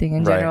 just everything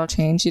in general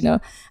change,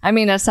 I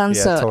mean, that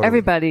sounds so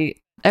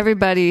totally.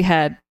 Everybody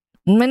had,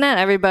 I mean, not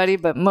everybody,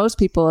 but most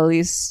people at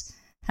least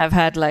have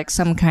had like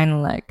some kind of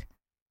like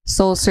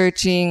soul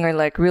searching or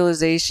like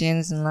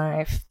realizations in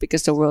life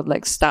because the world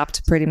like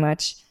stopped pretty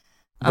much.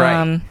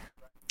 Right.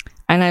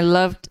 And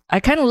I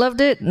kind of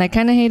loved it and I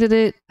kind of hated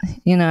it.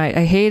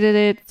 I hated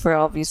it for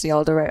obviously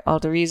all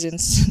the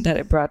reasons that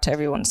it brought to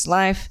everyone's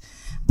life.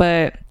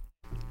 But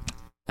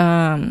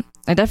I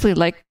definitely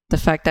liked the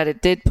fact that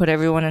it did put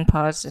everyone in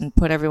pause and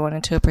put everyone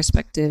into a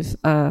perspective.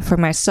 For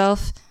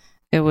myself,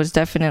 it was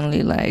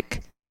definitely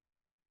like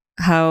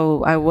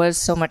how I was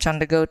so much on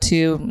the go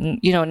to,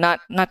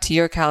 not to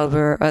your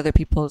caliber or other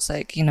people's,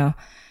 like, the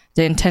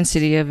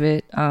intensity of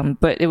it.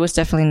 But it was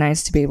definitely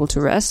nice to be able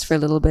to rest for a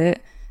little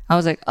bit. I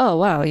was like, oh,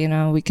 wow,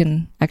 we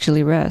can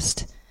actually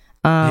rest.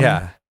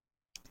 Yeah.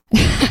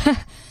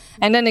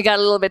 And then it got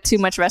a little bit too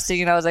much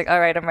resting, and I was like, all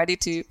right, I'm ready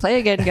to play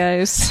again,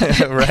 guys.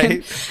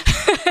 Right?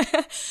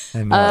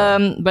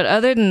 But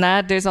other than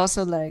that, there's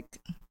also like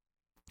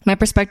my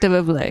perspective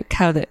of like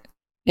how the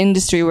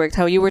industry worked,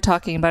 how you were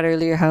talking about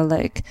earlier, how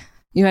like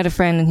you had a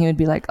friend and he would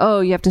be like,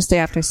 oh, you have to stay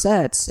after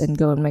sets and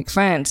go and make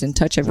friends and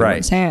touch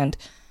everyone's hand,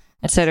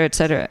 et cetera, et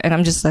cetera. And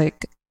I'm just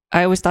like,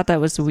 I always thought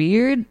that was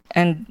weird,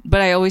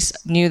 but I always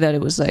knew that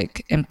it was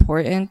like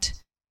important,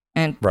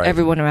 and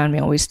everyone around me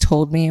always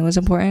told me it was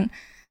important.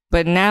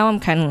 But now I'm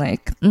kind of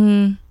like,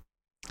 I'm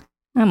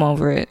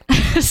over it.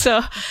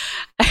 So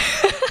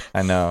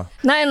I know,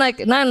 not in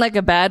like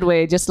a bad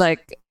way, just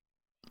like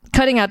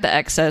cutting out the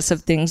excess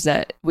of things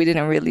that we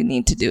didn't really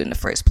need to do in the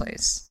first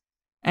place,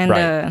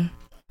 and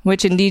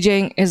which in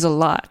DJing is a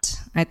lot.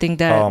 I think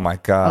that oh my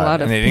god, a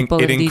lot of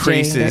people it in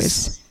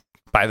increases. DJing,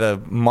 by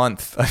the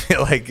month, I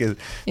feel like the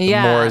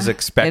more is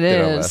expected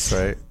of us,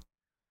 right?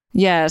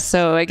 Yeah,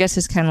 so I guess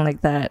it's kind of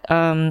like that.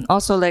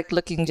 Also, like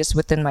looking just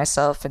within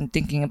myself and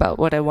thinking about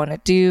what I want to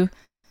do,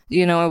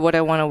 or what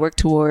I want to work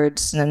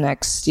towards in the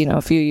next,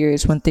 few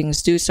years when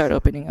things do start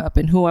opening up,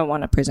 and who I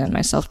want to present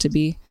myself to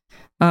be,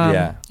 as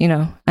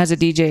a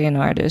DJ and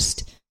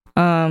artist.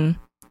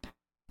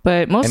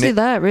 But mostly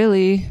that,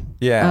 really.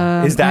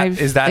 Yeah. Is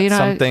that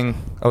something?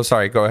 Oh,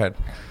 sorry. Go ahead.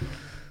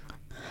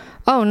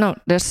 Oh no,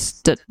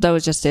 that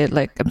was just it.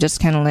 Like I'm just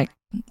kind of like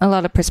a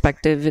lot of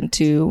perspective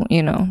into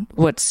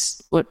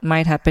what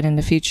might happen in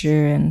the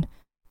future, and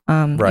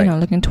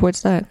looking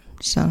towards that.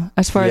 So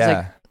as far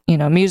as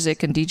like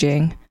music and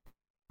DJing.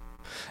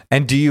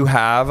 And do you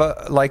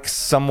have like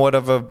somewhat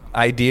of a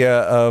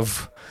idea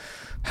of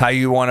how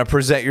you want to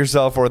present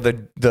yourself or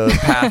the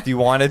path you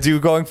want to do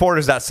going forward?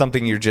 Is that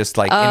something you're just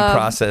like in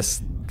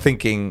process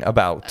thinking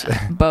about?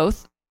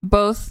 Both.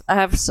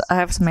 I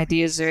have some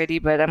ideas already,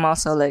 but I'm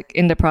also like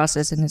in the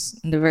process and it's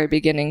in the very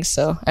beginning,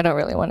 so I don't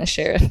really want to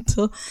share it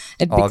until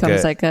it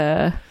becomes like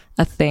a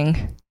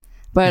thing.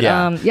 But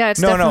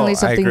it's definitely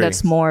something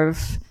that's more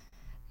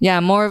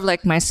of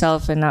like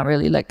myself, and not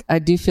really like, I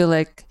do feel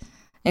like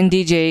in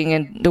DJing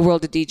and the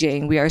world of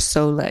DJing, we are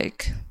so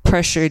like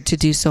pressured to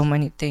do so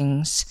many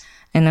things,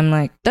 and I'm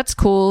like, that's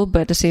cool,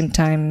 but at the same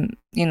time,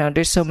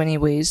 there's so many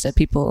ways that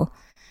people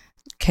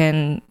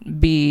can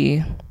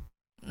be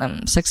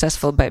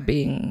successful by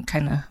being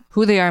kind of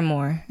who they are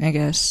more, I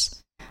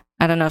guess.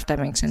 I don't know if that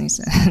makes any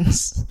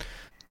sense.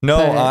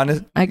 No,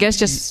 honest. I guess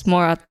just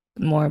more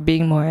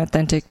being more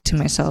authentic to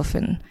myself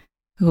and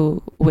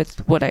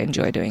with what I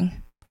enjoy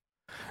doing.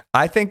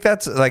 I think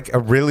that's like a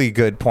really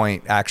good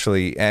point,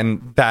 actually,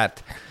 and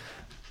that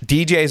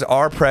DJs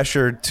are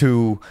pressured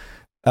to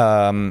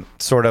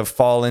sort of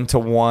fall into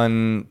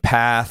one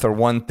path or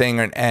one thing,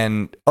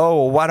 and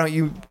why don't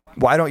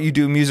you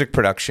do music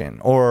production,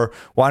 or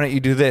why don't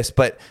you do this?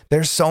 But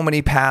there's so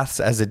many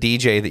paths as a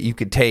DJ that you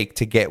could take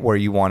to get where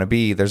you want to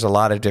be. There's a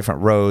lot of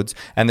different roads,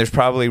 and there's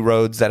probably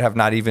roads that have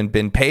not even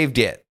been paved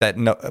yet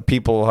that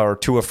people are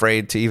too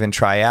afraid to even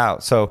try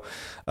out. So,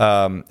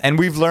 and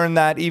we've learned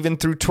that even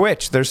through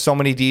Twitch. There's so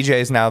many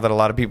DJs now that a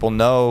lot of people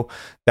know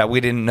that we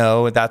didn't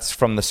know. That's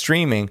from the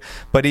streaming.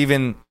 But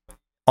even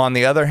on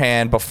the other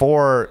hand,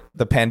 before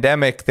the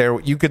pandemic,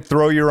 you could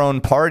throw your own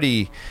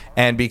party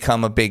and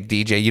become a big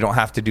DJ. You don't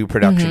have to do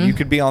production. Mm-hmm. You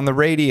could be on the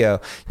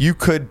radio. You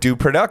could do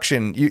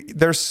production.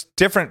 There's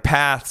different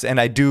paths, and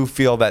I do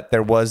feel that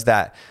there was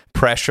that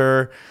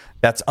pressure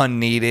that's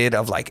unneeded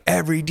of like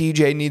every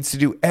DJ needs to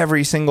do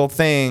every single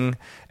thing.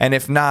 And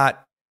if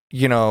not,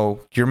 you know,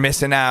 you're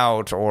missing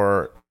out,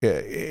 or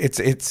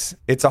it's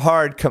a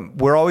hard,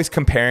 we're always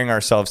comparing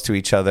ourselves to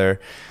each other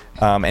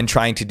and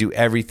trying to do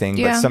everything.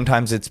 Yeah. But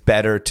sometimes it's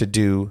better to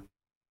do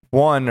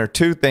one or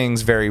two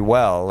things very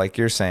well. Like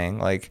you're saying,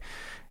 like,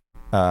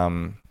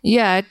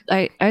 yeah,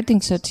 I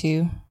think so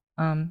too.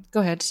 Go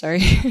ahead. Sorry.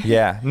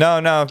 Yeah.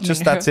 No.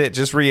 Just that's it.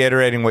 Just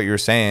reiterating what you're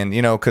saying,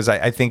 you know, because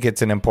I think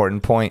it's an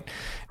important point.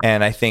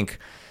 And I think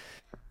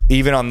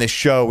even on this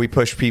show, we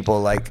push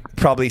people, like,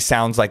 probably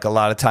sounds like a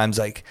lot of times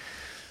like,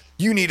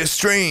 you need to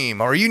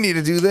stream, or you need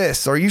to do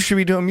this, or you should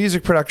be doing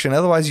music production.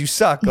 Otherwise you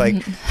suck. Like,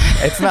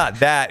 it's not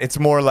that. It's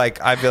more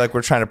like, I feel like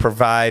we're trying to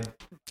provide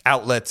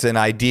outlets and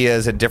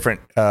ideas and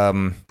different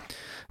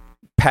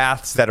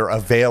paths that are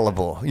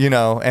available, you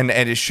know, and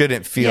it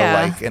shouldn't feel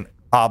like an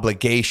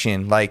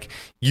obligation. Like,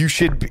 you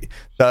should be,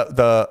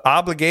 the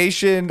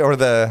obligation or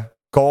the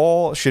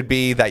goal should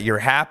be that you're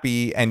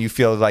happy and you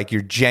feel like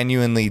you're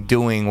genuinely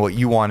doing what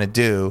you want to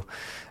do.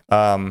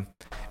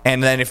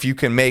 And then if you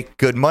can make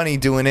good money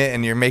doing it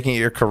and you're making it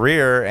your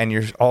career and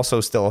you're also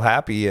still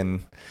happy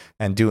and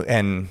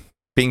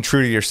being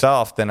true to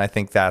yourself, then I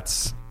think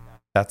that's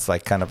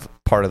like kind of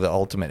part of the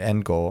ultimate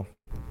end goal.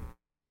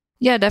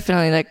 Yeah,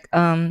 definitely. Like,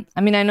 I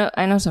mean,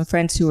 I know some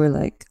friends who were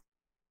like,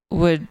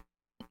 would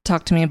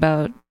talk to me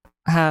about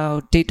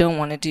how they don't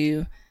want to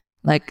do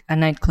like a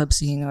nightclub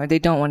scene, or they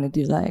don't want to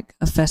do like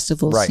a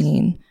festival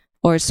scene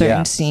or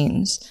certain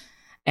scenes.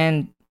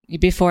 And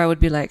before I would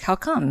be like, how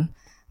come?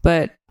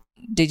 But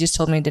they just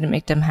told me it didn't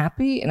make them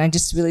happy. And I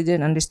just really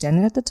didn't understand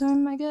it at the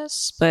time, I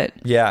guess. But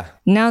yeah,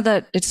 now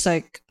that it's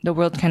like the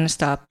world kind of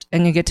stopped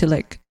and you get to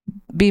like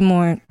be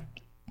more,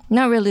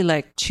 not really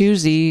like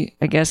choosy,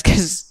 I guess,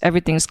 because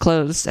everything's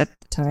closed at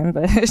the time,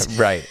 but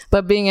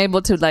but being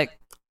able to like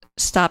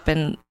stop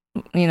and,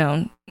 you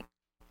know,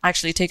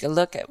 actually take a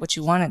look at what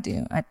you want to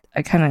do,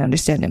 I kind of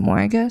understand it more,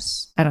 I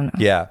guess. I don't know.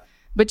 Yeah.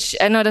 Which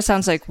I know that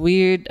sounds like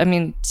weird. I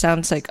mean,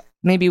 sounds like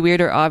maybe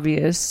weird or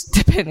obvious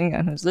depending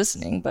on who's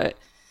listening, but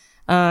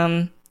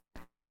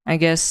I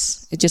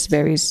guess it just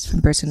varies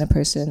from person to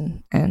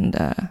person, and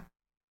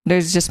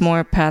there's just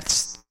more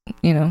paths,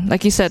 you know,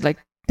 like you said, like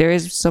there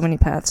is so many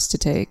paths to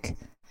take.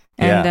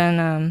 And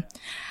then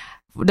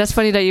that's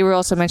funny that you were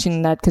also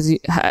mentioning that, because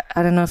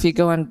I don't know if you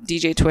go on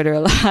DJ Twitter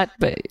a lot,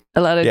 but a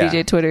lot of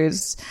DJ Twitter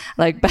is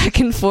like back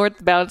and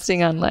forth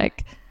bouncing on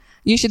like,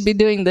 you should be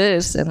doing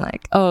this, and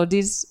like, oh,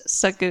 these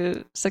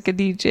sucker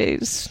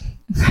DJs.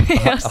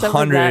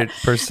 100%.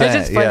 It's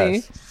just funny.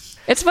 Yes.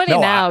 It's funny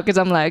now because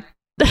I'm like,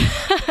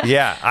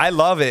 yeah, I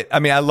love it. I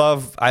mean, I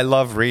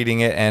love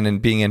reading it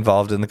and being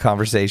involved in the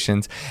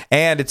conversations.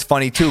 And it's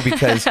funny too,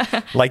 because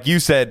like you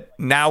said,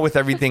 now with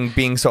everything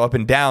being so up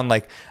and down,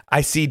 like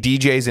I see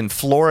DJs in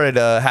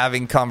Florida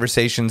having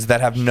conversations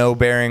that have no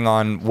bearing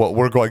on what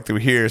we're going through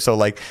here. So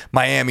like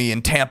Miami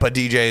and Tampa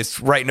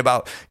DJs writing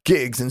about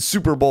gigs and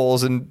Super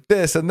Bowls and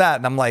this and that.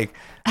 And I'm like,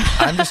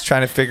 I'm just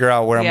trying to figure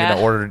out where I'm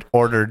going to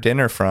order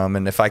dinner from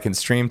and if I can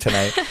stream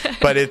tonight.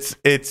 But it's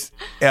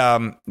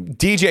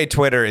DJ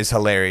Twitter is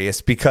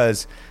hilarious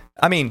because,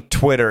 I mean,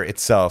 Twitter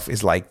itself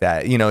is like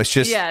that. You know, it's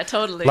just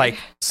totally like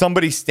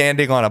somebody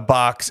standing on a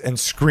box and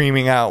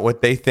screaming out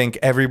what they think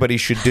everybody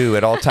should do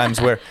at all times,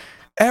 where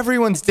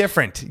everyone's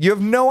different. You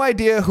have no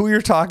idea who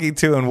you're talking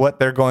to and what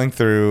they're going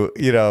through,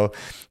 you know.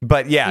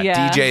 But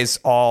DJs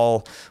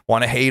all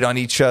want to hate on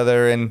each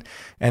other and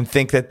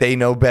think that they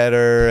know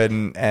better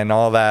and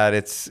all that.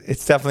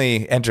 It's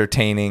definitely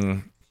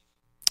entertaining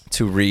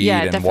to read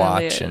and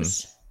watch. And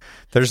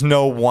there's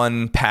no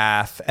one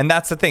path. And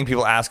that's the thing.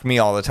 People ask me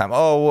all the time,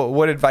 oh,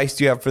 what advice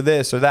do you have for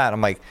this or that?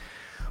 I'm like,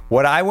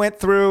 what I went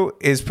through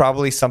is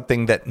probably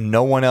something that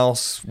no one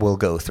else will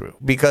go through,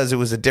 because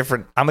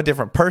I'm a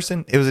different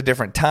person. It was a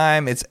different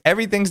time.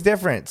 Everything's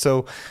different.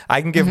 So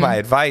I can give my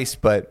advice,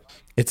 but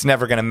it's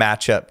never going to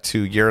match up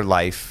to your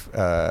life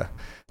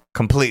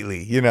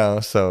completely, you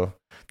know? So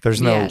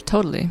there's no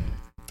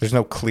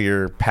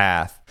clear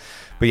path.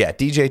 But yeah,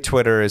 DJ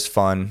Twitter is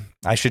fun.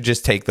 I should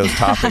just take those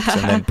topics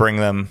and then bring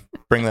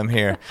them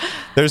here.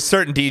 There's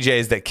certain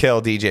DJs that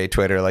kill DJ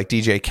Twitter, like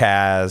DJ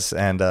Kaz,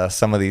 and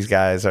some of these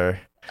guys are...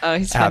 Oh,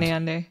 he's funny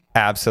on there.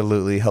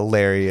 Absolutely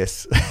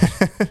hilarious.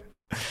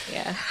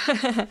 Yeah.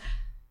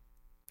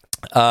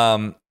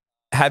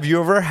 Have you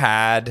ever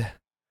had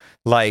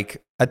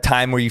like a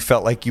time where you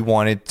felt like you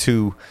wanted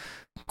to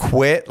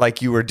quit,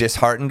 like you were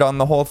disheartened on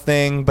the whole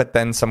thing, but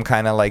then some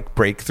kind of like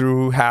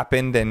breakthrough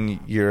happened and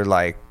you're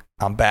like,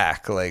 I'm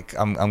back, like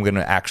I'm going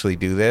to actually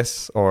do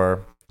this?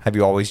 Or have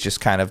you always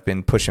just kind of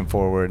been pushing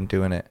forward and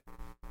doing it?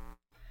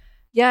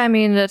 Yeah, I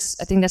mean, I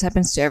think that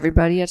happens to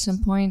everybody at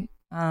some point.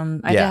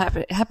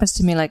 It happens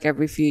to me like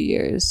every few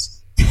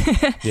years.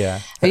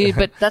 Yeah.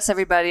 But that's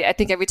everybody. I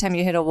think every time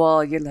you hit a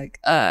wall, you're like,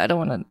 I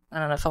don't know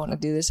if I want to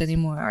do this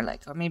anymore, or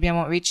maybe I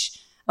won't reach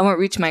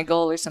my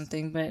goal or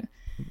something. But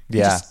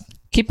just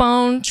keep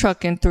on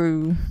trucking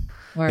through,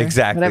 or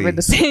exactly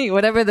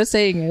whatever the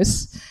saying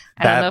is.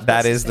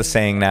 That is the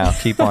saying now.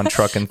 Keep on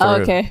trucking through. Oh,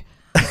 okay.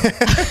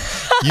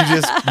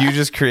 You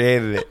just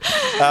created it.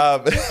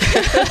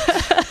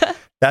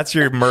 That's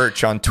your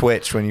merch on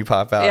Twitch when you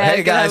pop out.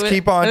 Hey guys,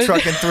 keep on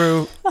trucking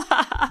through.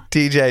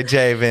 DJ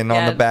Javin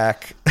on the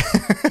back.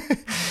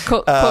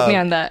 Quote me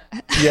on that.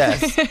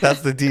 Yes,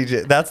 that's the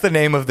DJ. That's the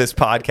name of this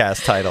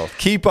podcast title.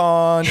 Keep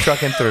on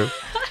trucking through.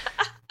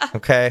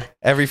 Okay,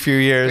 every few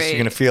years you're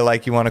gonna feel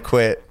like you want to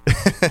quit.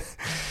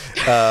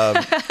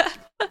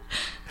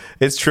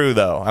 It's true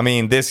though. I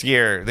mean, this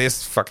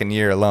fucking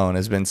year alone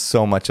has been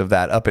so much of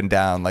that up and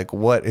down. Like,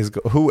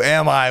 who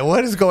am I?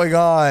 What is going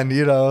on?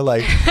 You know,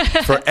 like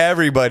for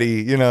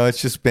everybody, you know,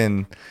 it's just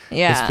been,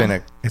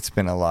 it's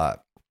been a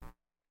lot.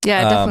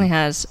 Yeah, it definitely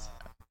has.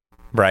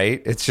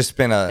 Right. It's just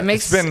been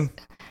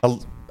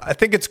I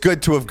think it's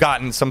good to have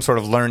gotten some sort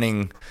of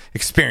learning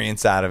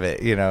experience out of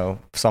it, you know,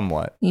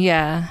 somewhat.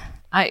 Yeah.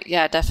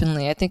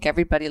 Definitely. I think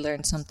everybody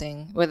learned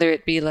something, whether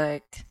it be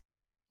like,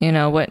 you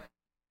know, what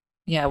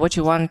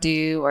you want to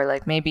do, or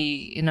like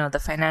maybe, you know, the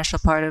financial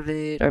part of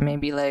it, or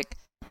maybe like,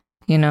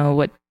 you know,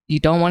 what you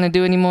don't want to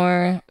do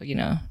anymore, you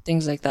know,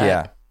 things like that.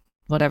 Yeah.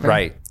 Whatever.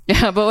 Right.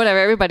 Yeah, but whatever.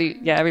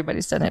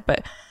 Everybody's done it.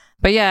 But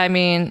yeah, I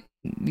mean,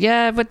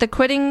 yeah, but the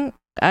quitting,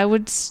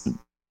 that's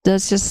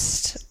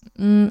just,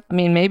 I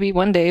mean, maybe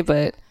one day,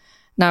 but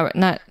not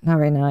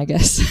right now, I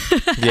guess.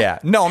 Yeah.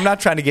 No, I'm not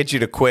trying to get you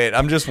to quit.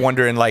 I'm just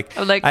wondering, like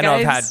I know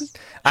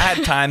I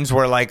had times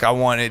where like I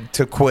wanted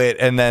to quit,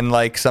 and then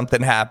like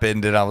something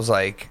happened and I was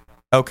like,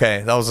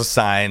 okay, that was a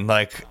sign.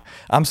 Like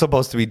I'm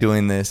supposed to be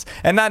doing this,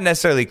 and not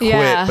necessarily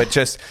quit, but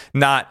just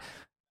I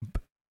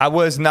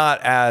was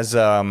not as,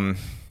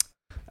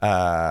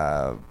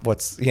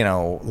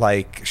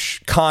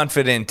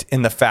 confident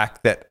in the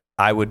fact that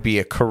I would be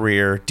a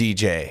career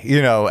DJ,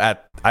 you know,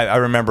 I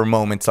remember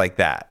moments like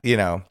that, you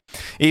know,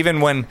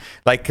 even when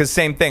like, cause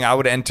same thing, I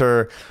would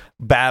enter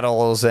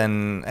battles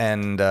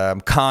and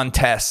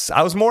contests.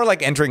 I was more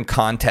like entering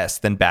contests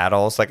than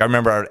battles. Like I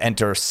remember I would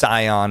enter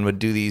Scion would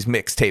do these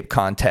mixtape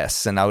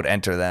contests and I would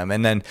enter them,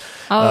 and then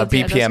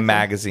BPM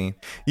magazine.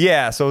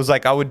 Yeah. So it was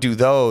like, I would do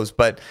those,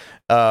 but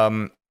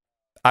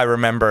I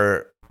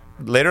remember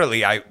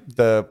literally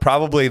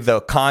probably the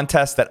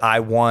contest that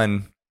I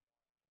won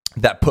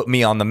that put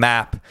me on the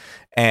map.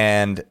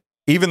 And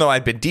even though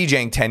I'd been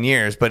DJing 10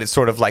 years, but it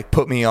sort of like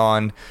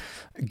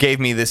gave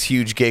me this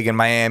huge gig in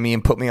Miami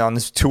and put me on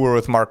this tour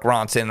with Mark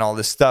Ronson and all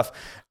this stuff.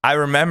 I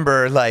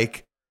remember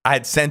like I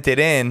had sent it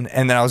in,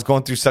 and then I was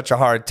going through such a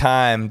hard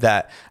time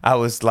that I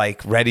was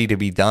like ready to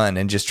be done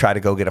and just try to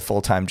go get a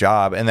full-time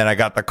job. And then I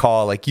got the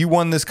call, like, you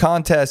won this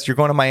contest, you're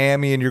going to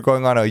Miami and you're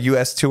going on a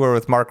US tour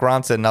with Mark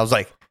Ronson. And I was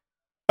like,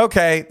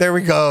 okay, there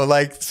we go.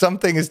 Like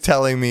something is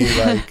telling me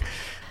like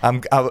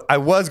I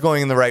was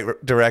going in the right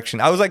direction.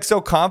 I was like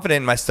so confident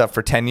in my stuff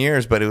for 10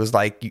 years, but it was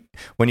like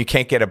when you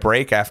can't get a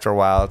break after a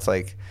while, it's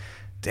like,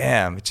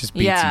 damn, it just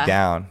beats you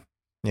down,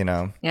 you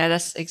know? Yeah,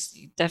 that's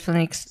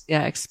definitely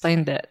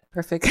explained it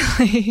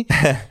perfectly.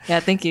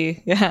 Yeah, thank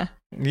you. Yeah.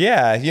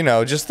 Yeah, you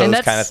know, just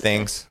those kind of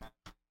things.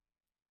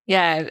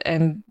 Yeah,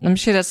 and I'm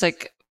sure that's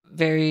like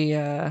very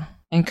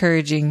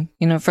encouraging,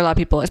 you know, for a lot of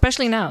people,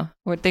 especially now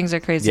where things are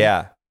crazy.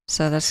 Yeah.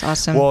 So that's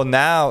awesome. Well,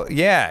 now,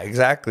 yeah,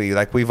 exactly.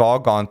 Like we've all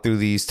gone through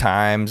these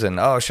times and,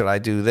 oh, should I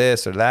do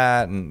this or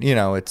that? And, you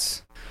know,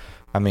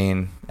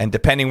 and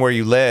depending where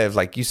you live,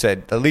 like you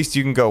said, at least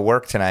you can go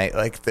work tonight.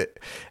 Like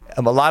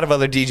a lot of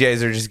other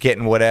DJs are just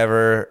getting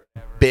whatever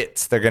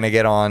bits they're going to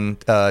get on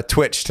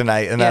Twitch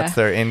tonight, and that's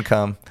their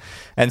income.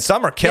 And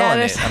some are killing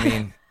it. I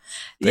mean,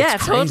 yeah,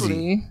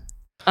 totally.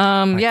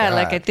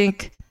 Like I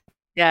think,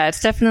 yeah,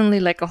 it's definitely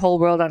like a whole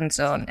world on its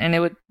own. And it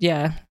would,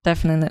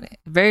 definitely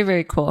very,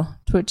 very cool.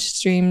 Twitch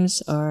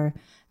streams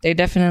they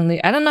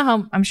definitely, I don't know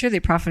how, I'm sure they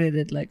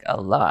profited like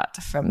a lot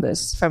from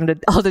this,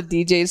 all the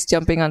DJs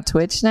jumping on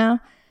Twitch now.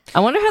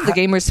 I wonder how the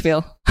gamers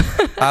feel.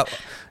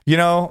 You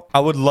know, I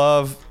would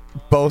love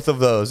both of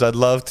those. I'd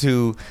love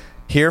to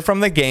hear from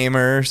the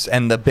gamers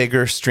and the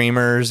bigger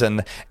streamers,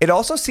 and it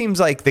also seems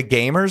like the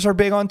gamers are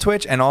big on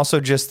Twitch, and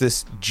also just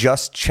this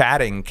just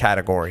chatting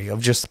category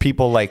of just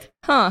people like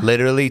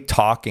literally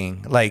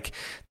talking. Like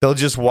they'll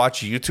just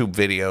watch YouTube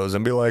videos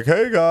and be like,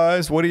 hey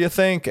guys, what do you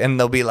think? And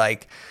they'll be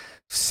like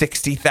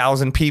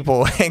 60,000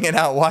 people hanging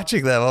out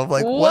watching them. I'm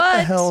like, what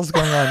the hell is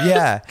going on?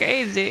 Yeah.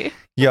 Crazy.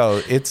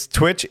 Yo,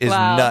 Twitch is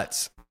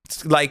nuts.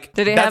 It's like,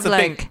 do they have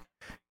like thing.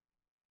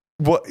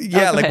 Well,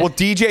 yeah, well,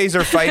 DJs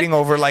are fighting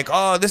over like,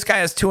 oh, this guy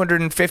has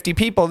 250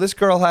 people, this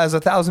girl has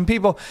 1,000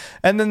 people,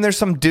 and then there's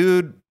some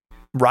dude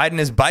riding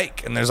his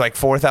bike, and there's like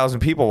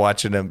 4,000 people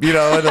watching him. You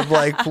know, and I'm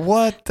like,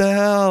 what the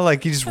hell?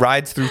 Like he just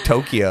rides through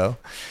Tokyo.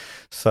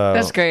 So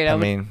that's great. I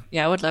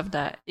would love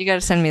that. You got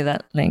to send me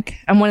that link.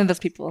 I'm one of those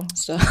people.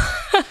 So,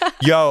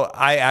 yo,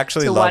 I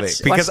actually love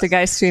it because watch the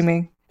guy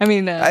streaming. I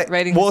mean,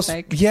 riding his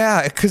bike.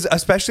 Yeah, because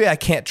especially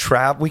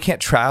we can't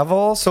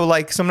travel. So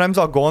like sometimes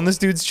I'll go on this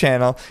dude's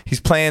channel.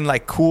 He's playing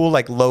like cool,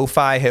 like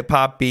lo-fi hip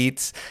hop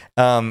beats.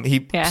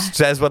 He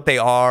says what they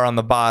are on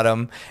the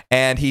bottom.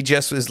 And he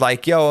just was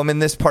like, yo, I'm in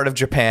this part of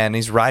Japan.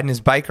 He's riding his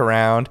bike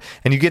around.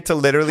 And you get to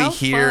literally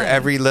hear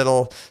every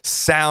little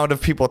sound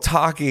of people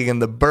talking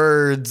and the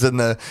birds and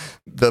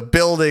the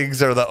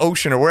buildings or the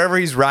ocean or wherever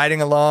he's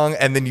riding along.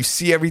 And then you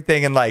see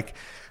everything and like,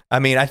 I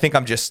mean, I think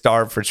I'm just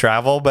starved for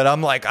travel, but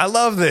I'm like, I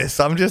love this.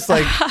 I'm just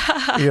like,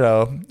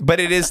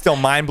 but it is still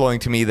mind blowing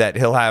to me that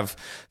he'll have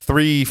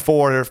 3,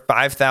 4,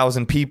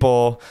 5,000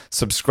 people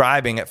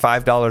subscribing at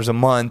 $5 a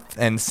month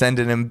and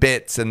sending him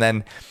bits.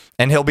 And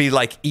he'll be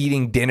like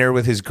eating dinner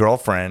with his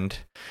girlfriend.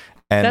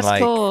 And that's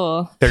like,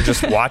 cool. They're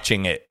just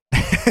watching it.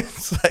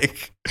 It's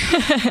like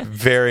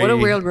very. What a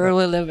weird world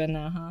we live in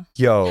now, huh?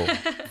 Yo,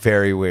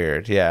 very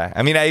weird. Yeah.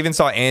 I mean, I even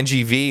saw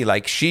Angie V.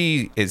 Like,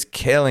 she is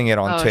killing it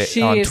on Twitch.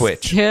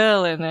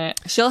 Killing it.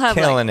 She'll have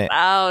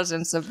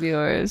thousands of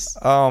viewers.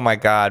 Oh my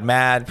God.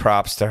 Mad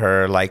props to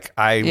her. Like,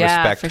 I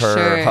respect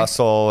her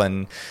hustle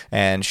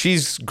and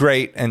she's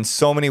great in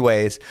so many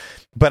ways.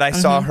 But I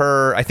saw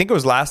her, I think it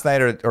was last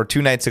night or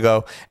 2 nights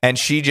ago, and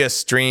she just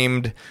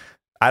streamed.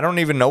 I don't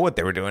even know what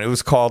they were doing. It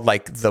was called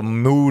like the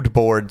mood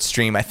board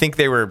stream. I think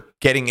they were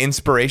getting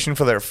inspiration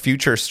for their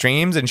future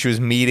streams, and she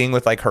was meeting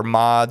with like her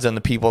mods and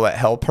the people that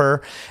help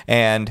her.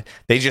 And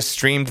they just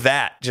streamed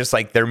that, just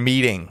like their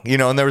meeting,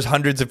 and there was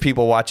hundreds of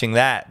people watching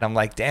that. And I'm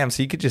like, damn,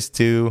 so you could just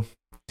do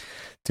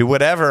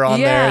whatever on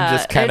there and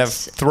just kind of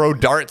throw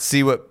darts,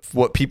 see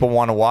what people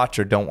want to watch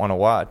or don't want to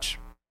watch.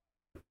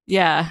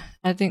 Yeah,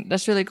 I think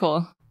that's really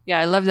cool. Yeah,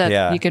 I love that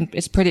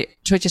it's pretty,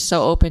 Twitch is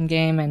so open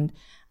game. And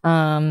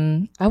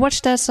I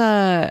watched this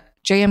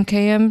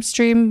JMKM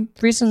stream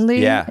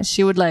recently. Yeah. And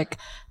she would like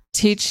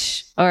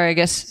teach, or I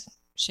guess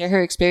share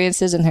her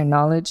experiences and her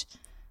knowledge.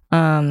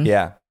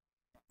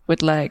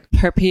 With like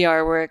her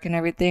PR work and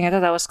everything. I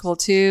thought that was cool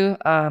too.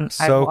 I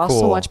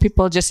also watch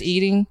people just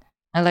eating.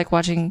 I like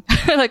watching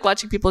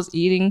people's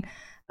eating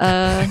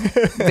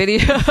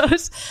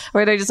videos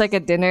where they're just like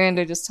at dinner and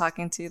they're just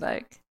talking to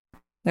like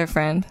their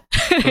friend.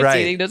 Right.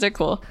 Eating. Those are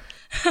cool.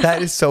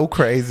 That is so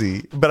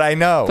crazy. But I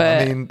know.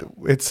 I mean,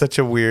 it's such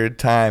a weird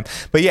time.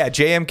 But yeah,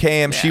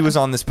 JMKM, she was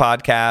on this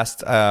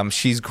podcast.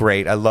 She's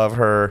great. I love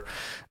her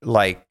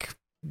like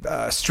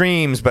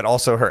streams, but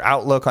also her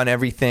outlook on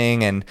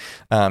everything. And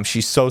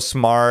she's so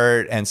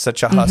smart and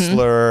such a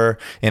hustler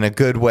in a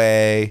good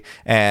way,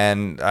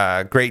 and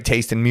great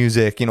taste in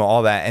music,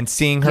 all that. And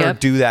seeing her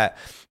do that.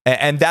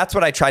 And that's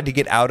what I tried to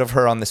get out of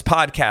her on this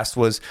podcast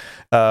was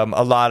a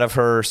lot of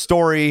her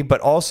story, but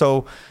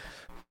also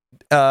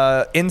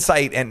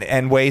insight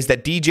and ways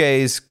that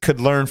DJs could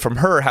learn from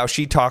her, how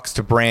she talks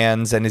to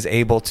brands and is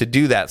able to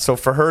do that. So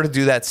for her to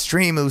do that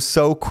stream, it was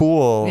so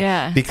cool.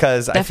 Yeah,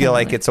 because definitely. I feel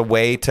like it's a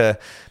way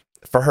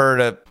for her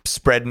to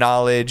spread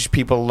knowledge,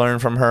 people learn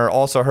from her,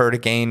 also her to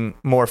gain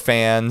more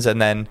fans.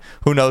 And then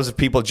who knows if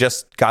people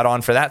just got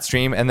on for that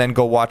stream and then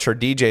go watch her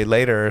DJ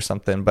later or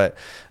something. But,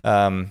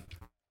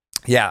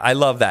 yeah, I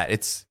love that.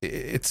 It's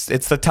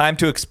the time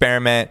to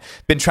experiment.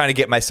 Been trying to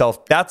get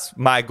myself. That's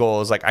my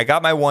goal. Is like I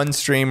got my one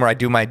stream where I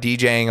do my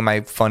DJing and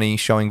my funny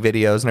showing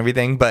videos and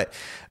everything. But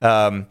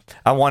I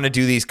want to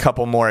do these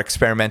couple more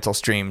experimental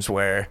streams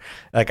where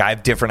like I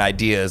have different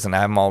ideas and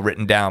I have them all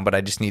written down, but I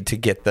just need to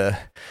get the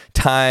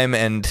time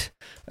and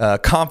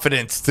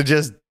confidence to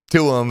just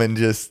do them and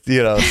just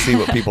see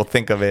what people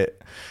think of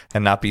it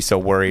and not be so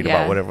worried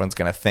about what everyone's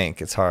gonna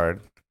think. It's hard.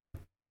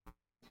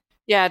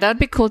 Yeah, that'd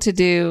be cool to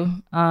do.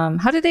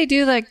 How did they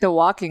do like the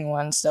walking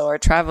ones though, or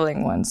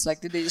traveling ones? Like,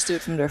 did they just do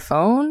it from their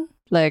phone?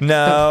 Like,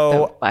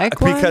 no, the bike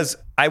because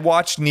I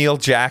watched Neil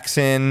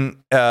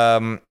Jackson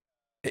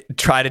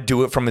try to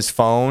do it from his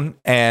phone,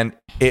 and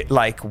it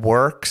like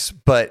works,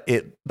 but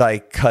it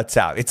like cuts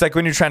out. It's like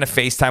when you're trying to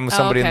FaceTime with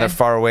somebody and they're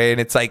far away, and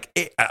it's like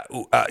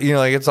like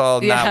it's all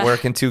not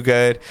working too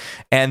good.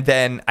 And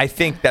then I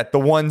think that the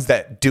ones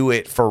that do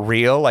it for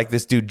real, like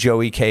this dude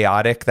Joey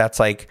Chaotic,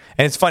 that's like,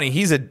 and it's funny,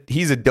 he's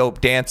a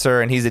dope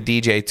dancer and he's a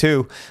DJ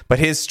too, but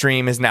his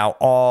stream is now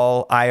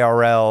all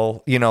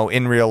IRL,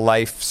 in real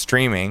life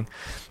streaming.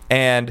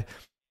 And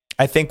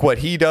I think what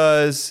he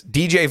does,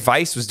 DJ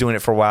Vice was doing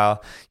it for a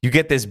while. You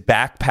get this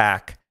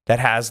backpack that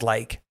has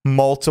like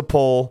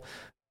multiple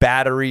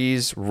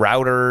batteries,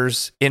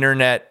 routers,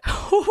 internet,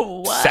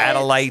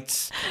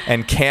 satellites,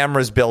 and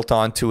cameras built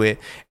onto it.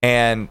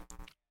 And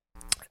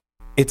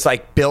it's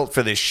like built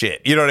for this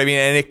shit. You know what I mean?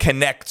 And it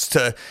connects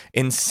to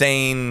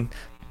insane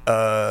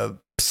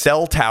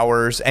cell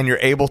towers, and you're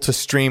able to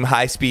stream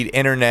high-speed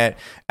internet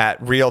at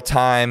real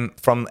time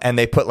and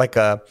they put like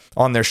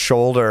on their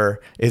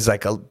shoulder is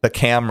like the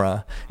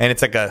camera, and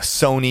it's like a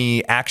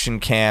Sony action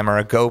cam or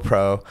a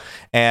GoPro,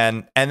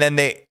 and then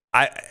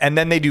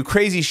they do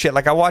crazy shit.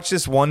 Like I watched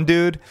this one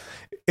dude,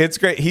 it's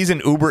great. He's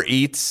an Uber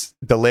Eats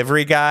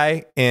delivery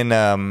guy in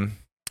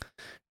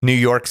New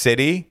York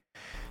City,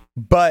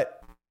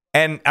 but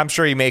And I'm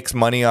sure he makes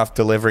money off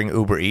delivering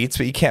Uber Eats,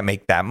 but you can't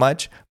make that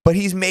much. But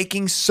he's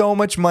making so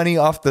much money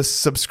off the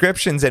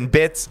subscriptions and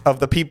bits of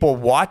the people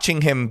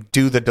watching him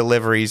do the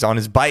deliveries on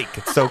his bike.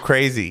 It's so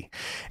crazy.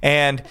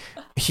 And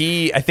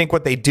I think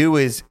what they do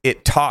is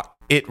it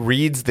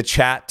reads the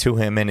chat to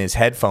him in his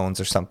headphones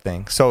or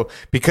something. So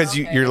because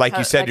you're like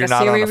you said, like you're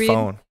not on a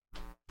phone.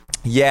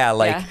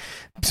 Yeah,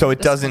 so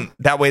it doesn't.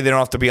 That way they don't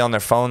have to be on their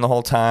phone the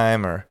whole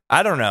time. Or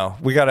I don't know.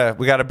 We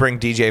gotta bring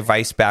DJ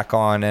Vice back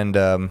on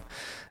and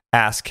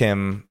ask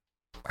him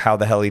how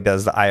the hell he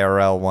does the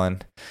IRL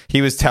one.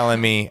 He was telling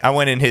me, I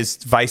went in his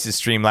Vice's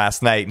stream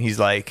last night and he's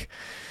like,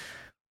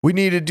 we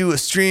need to do a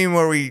stream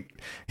where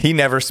he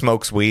never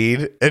smokes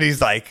weed. And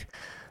he's like,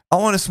 I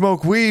want to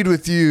smoke weed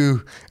with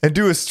you and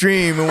do a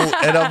stream.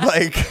 And I'm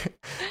like,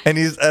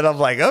 I'm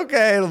like,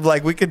 okay. I'm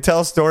like, we could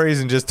tell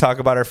stories and just talk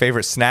about our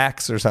favorite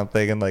snacks or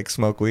something and like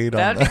smoke weed.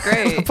 That'd be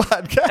great. On the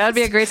podcast. That'd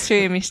be a great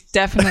stream. You should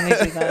definitely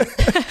do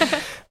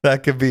that.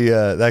 That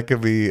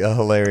could be a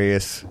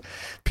hilarious.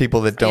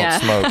 People that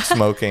don't smoke,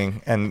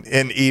 smoking and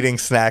eating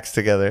snacks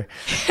together.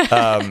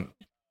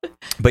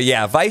 But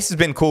yeah, Vice has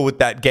been cool with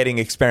that, getting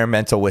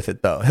experimental with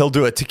it though. He'll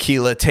do a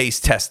tequila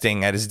taste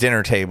testing at his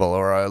dinner table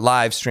or a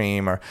live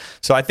stream,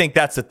 so I think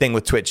that's the thing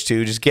with Twitch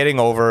too, just getting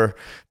over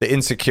the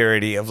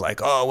insecurity of like,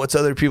 oh, what's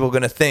other people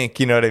gonna think?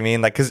 You know what I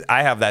mean? Like, cause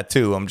I have that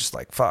too. I'm just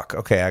like, fuck,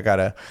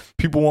 okay,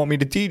 people want me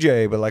to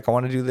DJ, but like I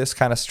want to do this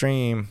kind of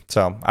stream.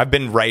 So I've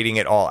been writing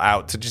it all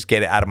out to just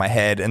get it out of my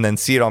head and then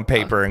see it on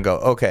paper and go,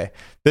 okay,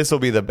 this will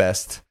be the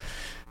best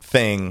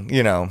thing,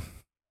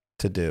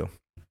 to do.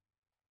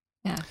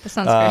 Yeah, that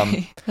sounds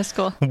great. That's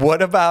cool.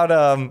 What about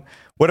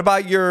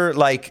your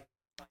like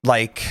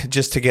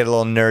just to get a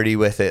little nerdy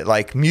with it,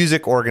 like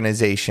music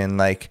organization?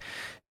 Like,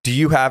 do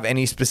you have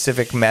any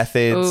specific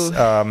methods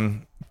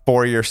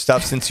for your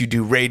stuff since you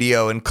do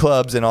radio and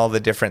clubs and all the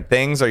different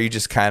things? Or are you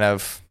just kind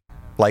of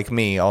like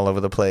me, all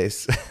over the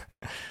place?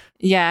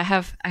 Yeah,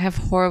 I have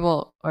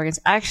horrible organs.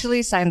 I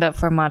actually signed up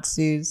for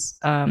Matsu's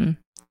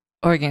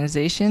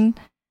organization.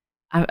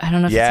 I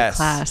don't know if it's a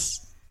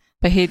class,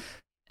 but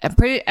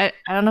I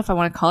don't know if I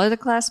want to call it a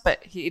class,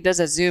 but he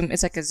does a Zoom.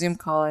 It's like a Zoom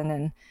call, and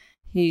then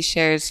he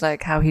shares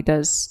like how he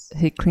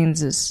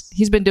cleans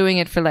he's been doing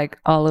it for like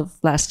all of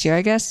last year,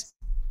 I guess.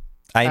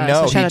 I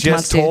know. He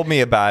just told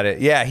me about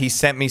it. Yeah, he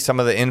sent me some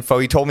of the info.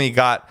 He told me he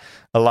got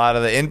a lot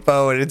of the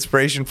info and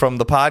inspiration from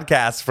the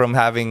podcast, from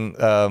having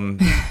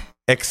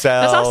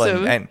Excel. That's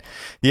awesome.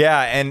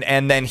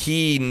 And then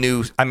he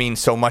knew,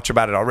 so much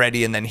about it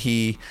already. And then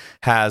he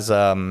has,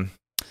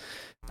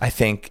 I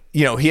think,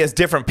 he has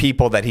different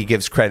people that he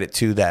gives credit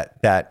to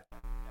that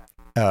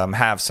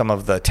have some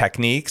of the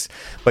techniques.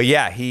 But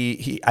yeah,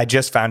 I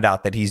just found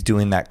out that he's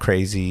doing that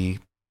crazy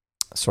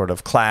sort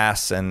of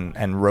class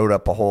and wrote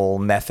up a whole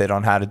method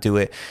on how to do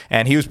it.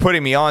 And he was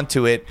putting me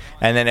onto it.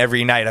 And then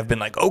every night I've been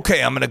like,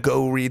 okay, I'm going to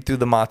go read through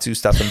the Matsu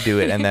stuff and do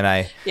it. And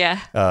then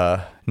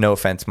no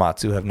offense,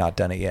 Matsu, have not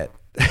done it yet.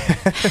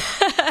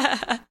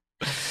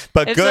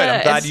 But good.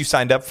 I'm glad you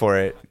signed up for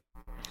it.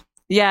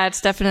 Yeah,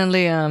 it's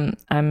definitely,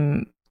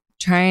 I'm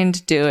trying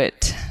to do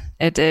it.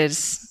 It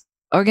is.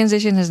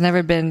 Organization has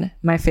never been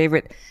my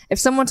favorite. If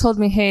someone told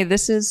me, hey,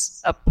 this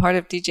is a part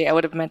of DJ, I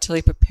would have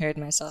mentally prepared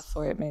myself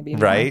for it maybe.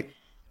 Right.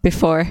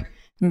 Before.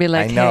 And be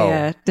like,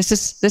 hey, this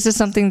is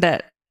something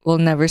that will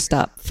never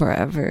stop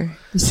forever.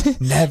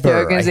 Never.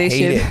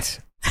 Organization. I hate it.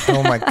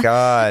 Oh my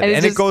God.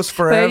 and it goes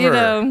forever.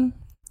 But,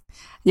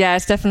 yeah,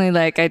 it's definitely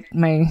like I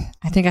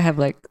think I have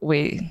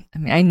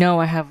I know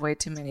I have way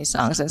too many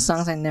songs, and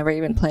songs I never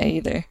even play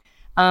either.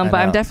 But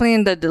I'm definitely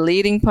in the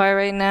deleting part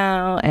right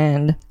now,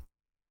 and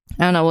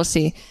I don't know, we'll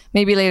see.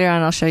 Maybe later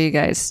on I'll show you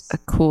guys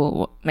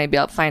maybe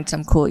I'll find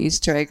some cool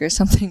Easter egg or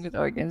something with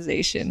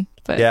organization.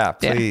 But yeah,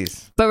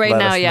 please. Yeah. But right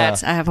now, I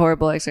have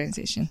horrible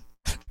organization.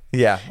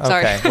 Yeah.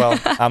 Okay. Well,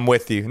 I'm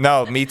with you.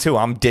 No, me too.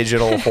 I'm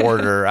digital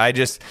hoarder. I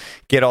just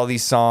get all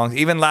these songs.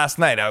 Even last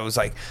night, I was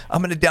like,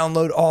 I'm going to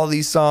download all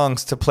these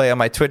songs to play on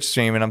my Twitch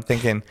stream. And I'm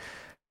thinking,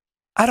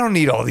 I don't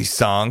need all these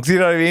songs. You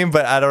know what I mean?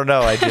 But I don't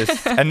know.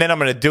 And then I'm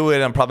going to do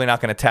it. I'm probably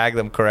not going to tag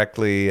them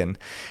correctly. And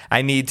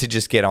I need to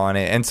just get on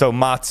it. And so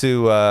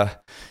Matsu,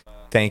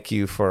 thank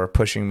you for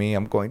pushing me.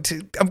 I'm going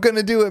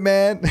to do it,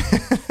 man.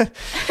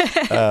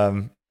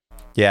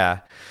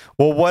 Yeah.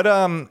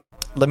 Well,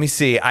 let me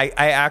see. I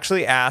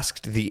actually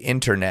asked the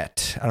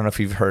internet. I don't know if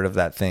you've heard of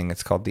that thing.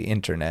 It's called the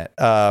internet.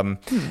 You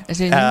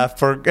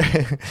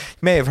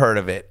may have heard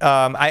of it.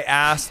 I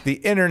asked the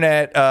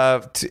internet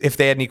if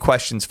they had any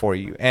questions for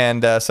you,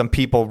 and some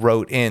people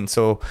wrote in.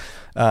 So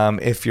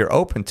if you're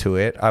open to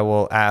it, I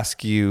will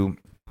ask you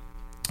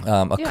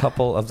a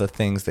couple of the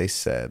things they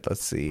said.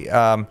 Let's see.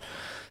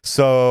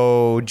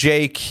 So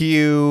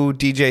JQ,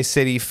 DJ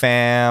City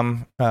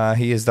fam,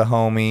 he is the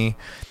homie.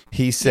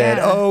 He said,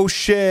 "Oh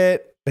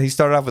shit." He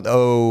started off with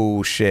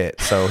 "oh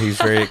shit," so he's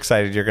very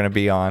excited you're going to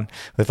be on,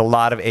 with a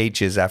lot of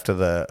H's after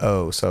the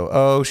O. So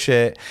 "oh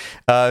shit."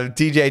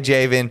 DJ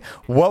Javin,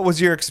 what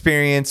was your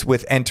experience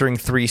with entering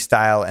 3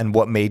 Style, and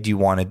what made you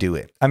want to do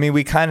it? I mean,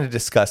 we kind of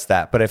discussed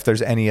that, but if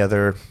there's any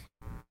other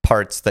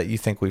parts that you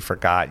think we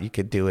forgot, you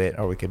could do it,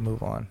 or we could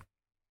move on.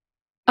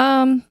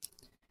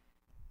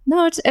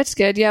 No, it's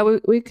good. Yeah,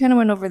 we kind of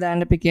went over that in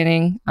the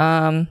beginning.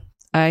 I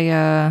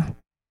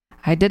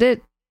did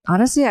it.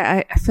 Honestly,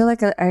 I feel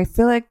like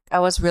I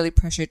was really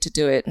pressured to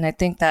do it, and I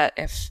think that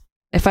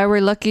if I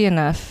were lucky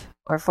enough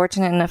or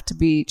fortunate enough to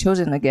be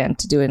chosen again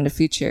to do it in the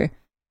future,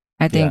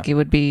 I think it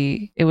would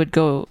be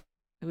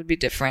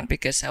different,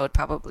 because I would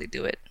probably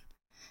do it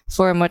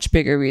for a much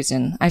bigger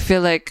reason. I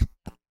feel like,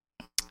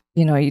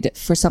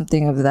 for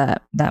something of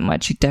that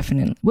much, you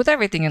definitely, with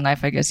everything in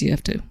life, I guess you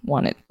have to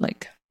want it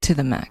like to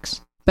the max.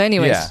 But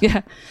anyways,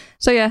 yeah.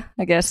 So yeah,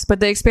 I guess. But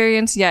the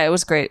experience, it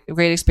was great.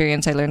 Great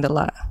experience. I learned a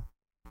lot.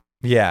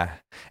 Yeah.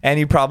 And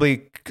you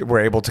probably were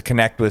able to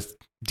connect with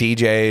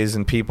DJs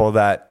and people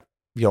that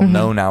you'll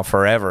know now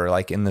forever,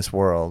 like in this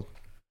world.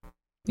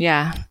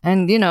 Yeah.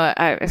 And,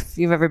 if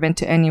you've ever been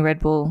to any Red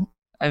Bull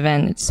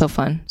event, it's so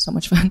fun. So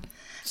much fun.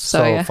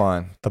 So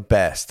fun. The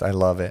best. I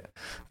love it.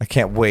 I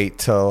can't wait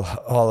till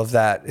all of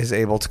that is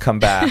able to come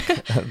back.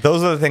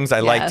 Those are the things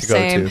I like to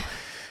go to.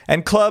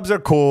 And clubs are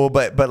cool,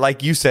 but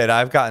like you said,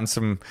 I've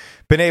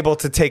been able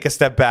to take a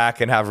step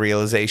back and have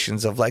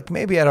realizations of like,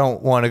 maybe I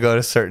don't want to go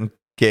to certain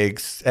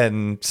gigs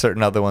and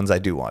certain other ones I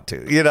do want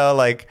to,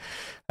 like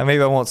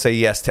maybe I won't say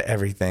yes to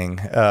everything.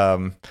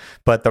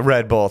 But the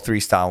Red Bull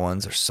 3-style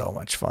ones are so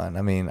much fun.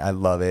 I mean, I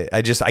love it.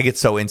 I get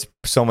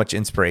so much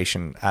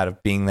inspiration out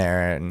of being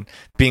there and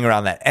being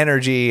around that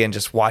energy and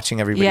just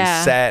watching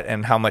everybody's set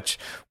and how much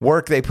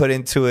work they put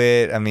into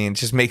it. I mean, it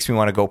just makes me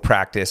want to go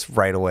practice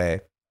right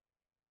away.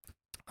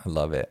 I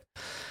love it.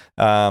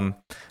 All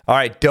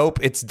right,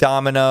 Dope. It's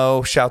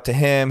Domino. Shout to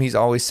him. He's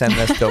always sending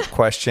us dope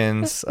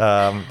questions.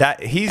 I know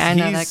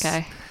that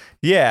guy.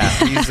 Yeah.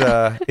 He's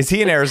is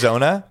he in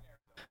Arizona?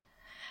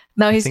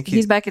 No,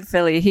 he's back in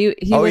Philly. He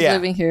was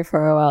living here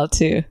for a while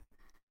too.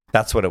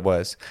 That's what it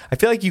was. I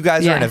feel like you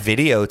guys are in a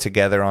video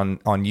together on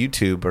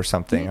YouTube or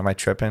something. Am I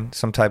tripping?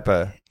 Some type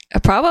of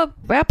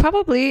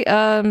probably.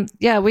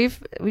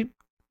 We've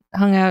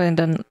hung out and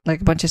done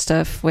like a bunch of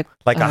stuff with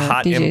like a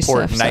hot DJ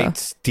import stuff,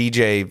 nights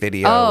DJ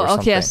video. Oh,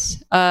 okay,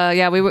 yes.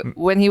 We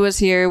when he was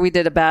here, we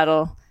did a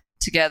battle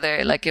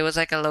together. Like it was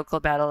like a local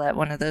battle at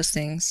one of those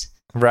things,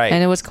 right?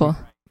 And it was cool.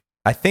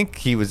 I think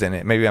he was in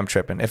it. Maybe I'm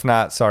tripping. If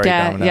not, sorry,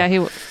 Domino. Yeah, he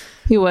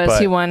was.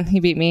 But he won. He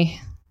beat me.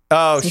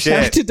 Oh, so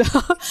shit!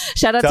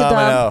 Shout out to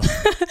Dom.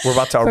 We're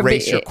about to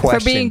erase your question,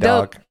 for being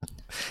dog. Dope.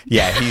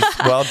 Yeah, he's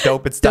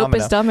dope. It's Domino.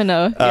 Dope is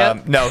Domino.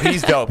 Yep. No,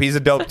 he's dope. He's a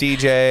dope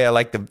DJ. I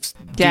like the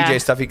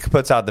DJ stuff he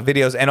puts out, the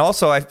videos, and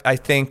also I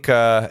think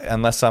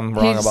unless I'm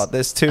wrong about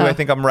this too, I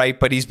think I'm right.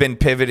 But he's been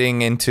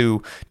pivoting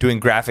into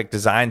doing graphic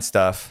design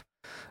stuff.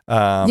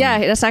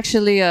 That's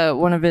actually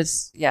one of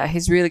his. Yeah,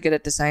 he's really good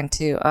at design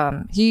too.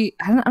 I'm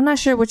not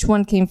sure which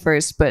one came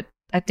first, but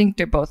I think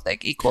they're both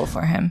like equal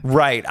for him.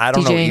 Right. I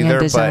don't know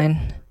either, but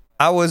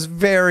I was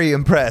very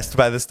impressed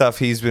by the stuff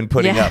he's been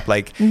putting up.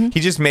 Like he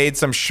just made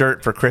some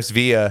shirt for Chris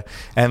Villa,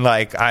 and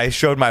like I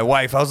showed my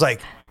wife. I was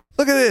like,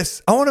 "Look at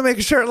this! I want to make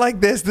a shirt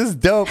like this. This is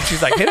dope."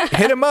 She's like,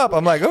 "Hit him up."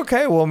 I'm like,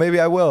 "Okay, well maybe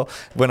I will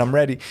when I'm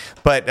ready."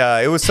 But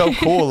it was so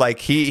cool. Like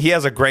he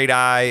has a great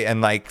eye, and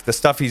like the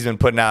stuff he's been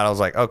putting out, I was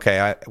like,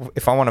 "Okay,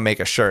 if I want to make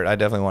a shirt, I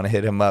definitely want to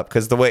hit him up,"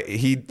 because the way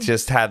he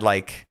just had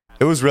like.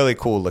 It was really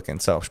cool looking.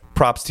 So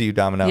props to you,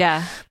 Domino.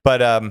 Yeah.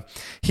 But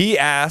he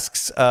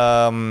asks,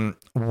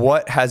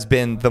 what has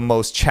been the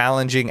most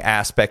challenging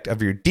aspect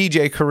of your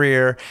DJ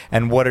career,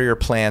 and what are your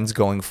plans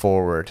going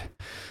forward?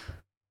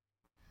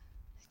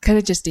 Could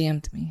have just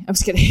DM'd me. I'm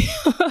just kidding.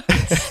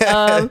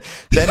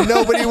 Then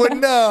nobody would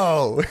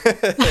know.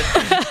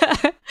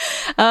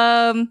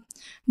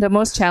 The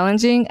most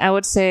challenging, I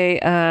would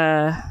say,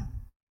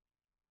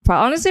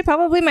 honestly,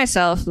 probably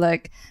myself.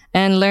 Like,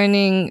 and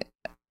learning.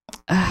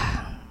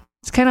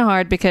 It's kind of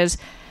hard because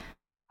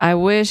but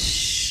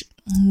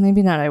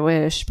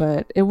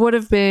it would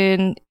have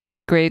been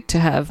great to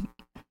have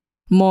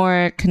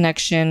more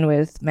connection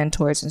with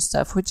mentors and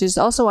stuff, which is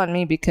also on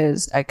me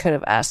because I could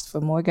have asked for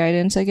more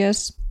guidance, I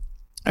guess,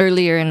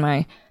 earlier in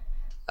my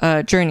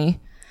journey.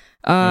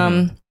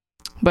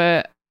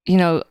 But,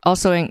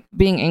 also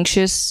being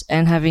anxious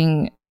and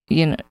having,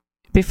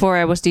 before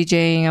I was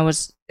DJing, I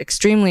was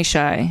extremely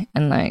shy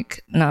and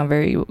like not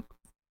very...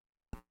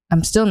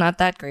 I'm still not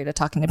that great at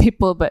talking to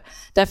people, but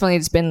definitely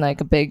it's been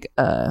like a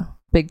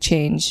big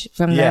change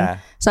from then.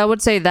 So I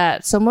would say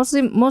that. So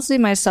mostly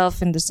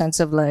myself in the sense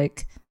of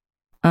like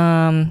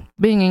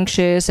being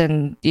anxious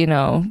and,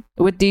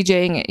 with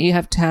DJing, you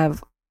have to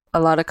have a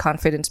lot of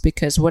confidence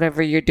because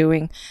whatever you're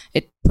doing,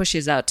 it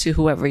pushes out to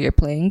whoever you're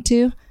playing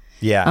to.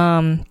 Yeah.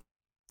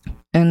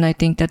 And I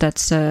think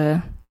that's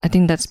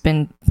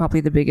been probably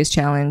the biggest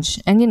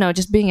challenge. And,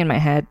 just being in my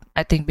head.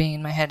 I think being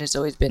in my head has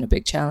always been a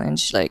big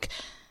challenge. Like,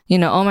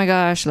 oh my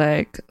gosh,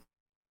 like,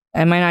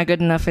 am I not good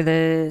enough for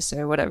this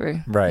or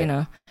whatever? Right.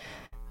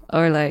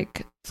 Or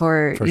like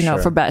for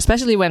sure.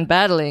 Especially when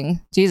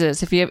battling,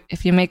 Jesus, if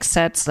you make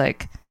sets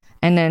like,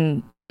 and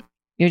then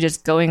you're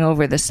just going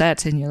over the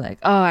sets and you're like,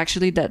 oh,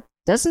 actually that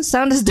doesn't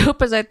sound as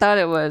dope as I thought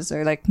it was.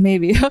 Or like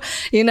maybe,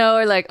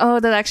 or like,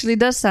 oh, that actually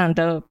does sound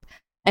dope.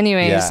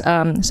 Anyways,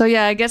 so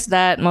yeah, I guess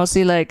that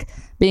mostly like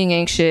being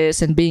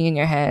anxious and being in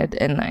your head,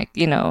 and like,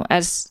 you know,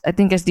 as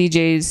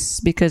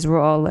DJs, because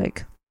we're all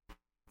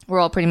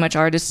pretty much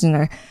artists in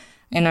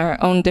our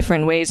own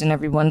different ways and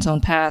everyone's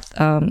own path.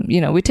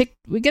 You know,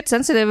 we get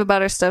sensitive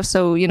about our stuff,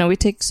 so you know, we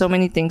take so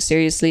many things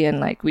seriously, and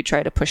like we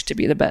try to push to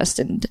be the best,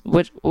 and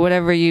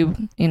whatever you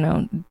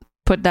know,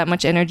 put that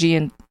much energy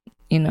and,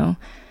 you know,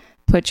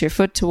 put your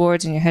foot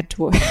towards and your head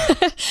towards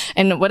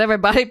and whatever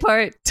body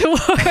part towards.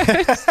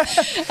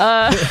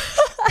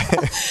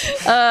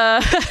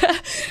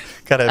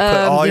 Gotta put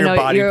all your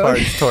body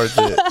parts towards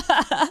it.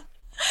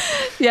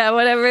 Yeah,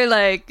 whatever,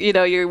 like, you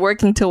know, you're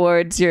working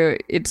towards, you're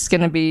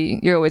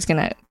always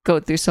gonna go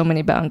through so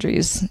many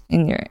boundaries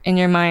in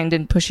your mind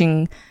and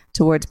pushing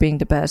towards being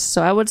the best.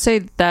 So I would say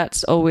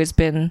that's always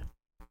been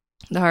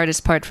the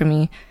hardest part for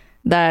me.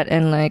 That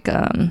and like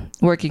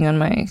working on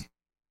my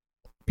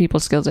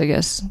people skills, I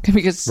guess,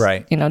 because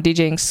you know,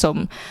 DJing,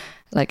 so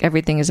like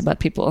everything is about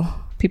people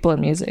and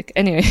music.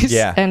 Anyways,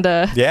 and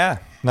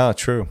no,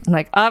 true,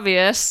 like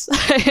obvious.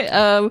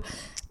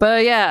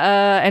 But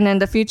yeah, and then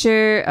the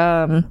future,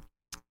 I'll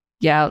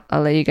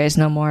let you guys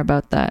know more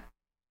about that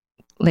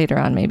later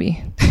on,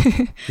 maybe.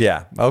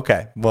 Yeah.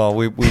 Okay. Well,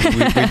 we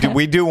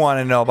do want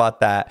to know about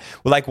that.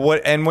 Like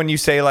what, and when you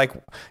say like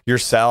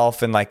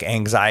yourself and like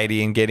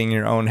anxiety and getting in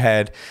your own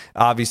head,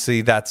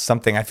 obviously that's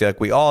something I feel like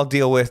we all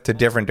deal with to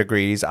different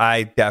degrees.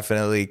 I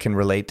definitely can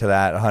relate to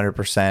that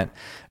 100%.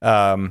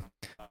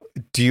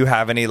 Do you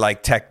have any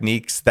like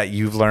techniques that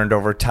you've learned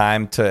over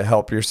time to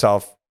help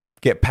yourself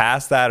get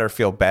past that or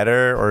feel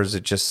better, or is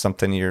it just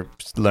something you're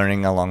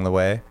learning along the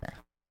way?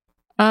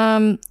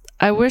 I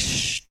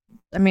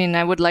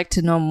would like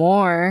to know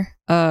more,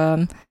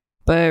 but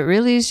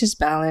really it's just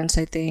balance,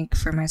 I think,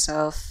 for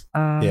myself.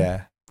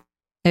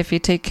 If you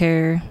take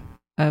care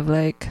of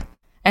like,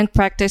 and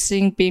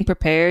practicing being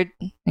prepared,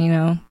 you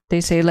know,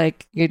 they say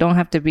like you don't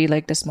have to be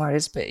like the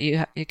smartest, but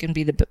you can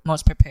be the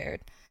most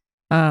prepared.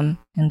 And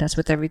that's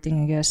with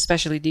everything, I guess,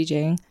 especially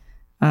DJing.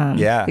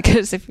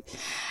 Because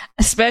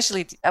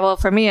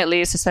for me at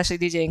least, especially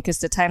DJing, because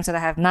the times that I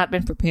have not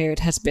been prepared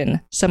has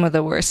been some of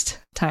the worst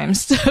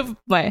times of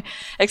my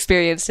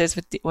experiences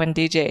when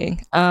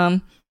DJing.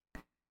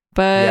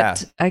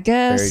 But I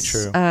guess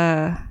very true.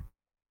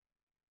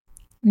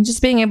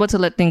 Just being able to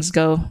let things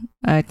go,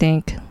 I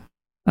think.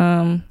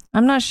 I'm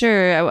not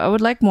sure. I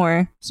would like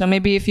more. So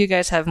maybe if you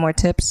guys have more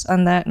tips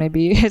on that,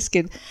 maybe you guys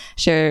could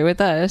share it with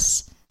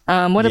us.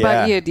 What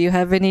about you? Do you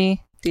have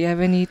any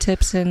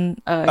tips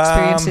and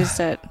experiences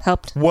that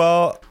helped?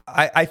 Well,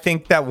 I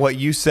think that what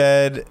you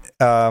said,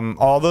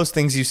 all those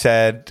things you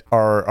said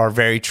are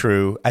very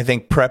true. I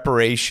think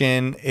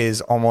preparation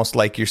is almost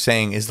like you're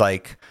saying is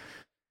like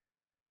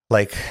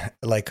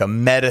a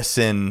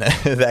medicine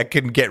that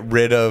can get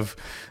rid of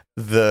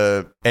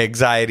the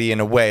anxiety in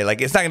a way.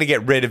 Like it's not going to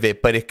get rid of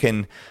it, but it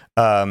can,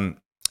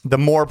 the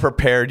more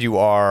prepared you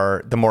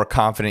are, the more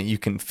confident you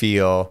can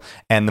feel,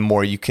 and the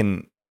more you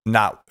can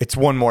it's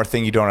one more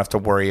thing you don't have to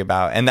worry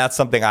about. And that's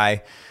something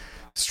I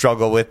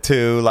struggle with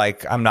too.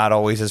 Like I'm not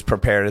always as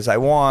prepared as I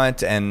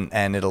want,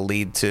 and it'll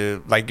lead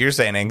to, like you're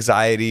saying,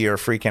 anxiety or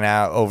freaking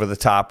out over the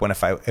top when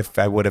if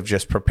I would have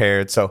just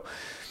prepared. So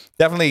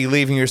definitely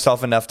leaving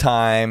yourself enough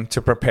time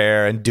to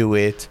prepare and do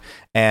it.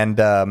 And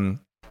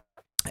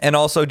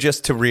also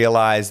just to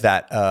realize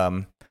that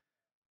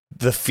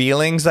the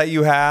feelings that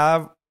you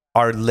have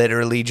are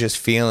literally just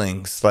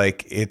feelings.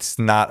 Like it's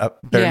not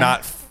they're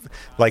not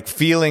like,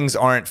 feelings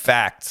aren't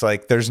facts.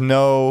 Like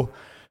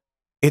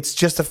it's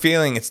just a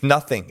feeling. It's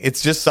nothing.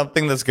 It's just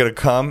something that's going to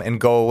come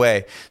and go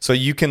away. So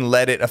you can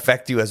let it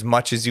affect you as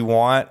much as you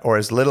want or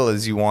as little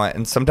as you want.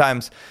 And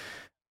sometimes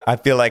I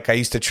feel like I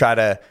used to try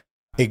to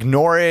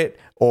ignore it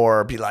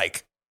or be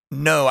like,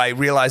 no, I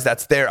realize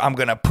that's there, I'm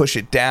going to push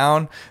it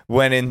down.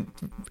 When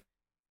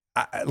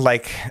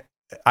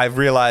I've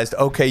realized,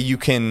 okay, you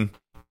can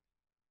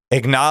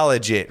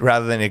acknowledge it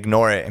rather than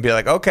ignore it and be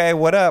like, okay,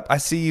 what up? I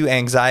see you,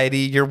 anxiety.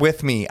 You're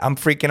with me. I'm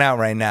freaking out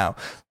right now.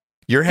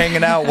 You're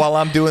hanging out while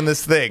I'm doing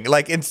this thing.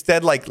 Like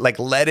instead, like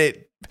let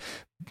it,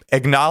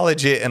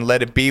 acknowledge it and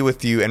let it be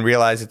with you and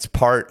realize it's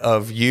part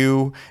of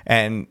you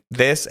and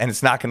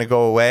it's not going to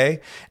go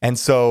away. And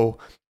so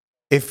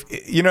if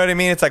you know what I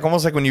mean, it's like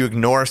almost like when you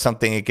ignore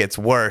something, it gets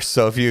worse.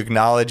 So if you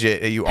acknowledge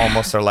it, you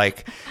almost are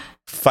like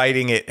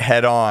fighting it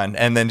head on,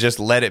 and then just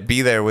let it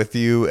be there with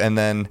you, and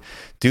then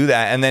do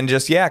that. And then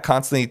just,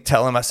 constantly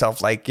telling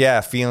myself like,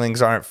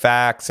 feelings aren't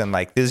facts. And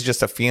like, this is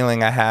just a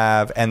feeling I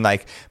have. And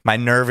like my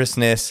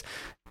nervousness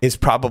is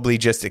probably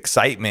just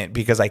excitement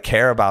because I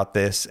care about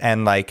this.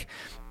 And like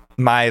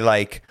my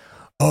like,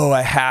 oh,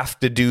 I have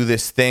to do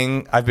this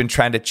thing. I've been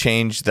trying to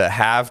change the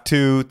have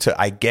to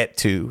I get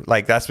to.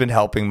 Like that's been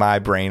helping my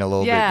brain a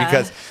little bit,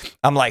 because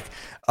I'm like,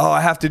 oh,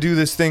 I have to do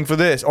this thing for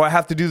this. Oh, I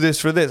have to do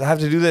this for this. I have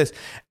to do this.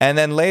 And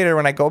then later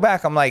when I go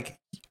back, I'm like,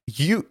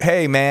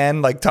 hey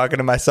man, like talking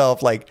to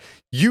myself, like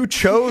you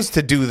chose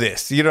to do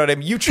this. You know what I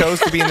mean? You chose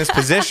to be in this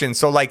position.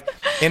 So like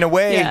in a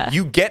way,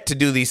 you get to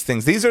do these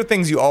things. These are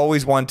things you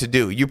always want to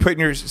do. You put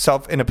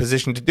yourself in a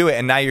position to do it,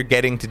 and now you're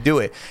getting to do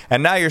it.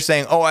 And now you're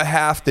saying, oh, I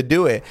have to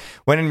do it.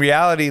 When in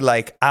reality,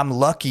 like I'm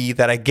lucky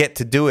that I get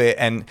to do it.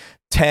 And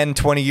 10,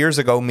 20 years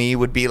ago, me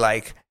would be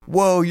like,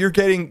 whoa,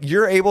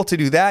 you're able to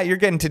do that. You're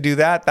getting to do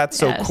that. That's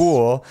so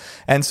cool.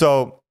 And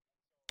so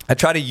I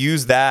try to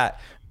use that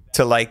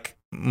to like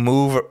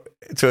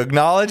to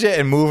acknowledge it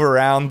and move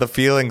around the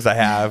feelings I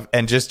have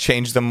and just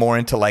change them more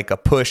into like a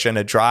push and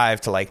a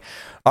drive to like,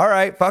 all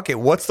right, fuck it.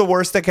 What's the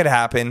worst that could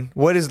happen?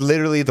 What is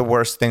literally the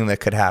worst thing that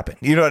could happen?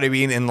 You know what I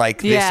mean? In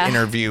like this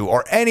interview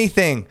or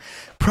anything,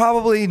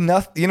 probably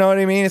nothing. You know what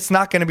I mean? It's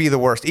not going to be the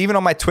worst. Even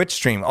on my Twitch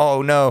stream.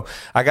 Oh no,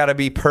 I got to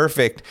be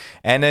perfect.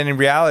 And then in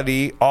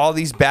reality, all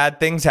these bad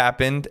things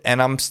happened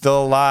and I'm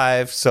still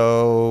alive.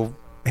 So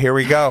here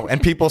we go.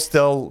 And people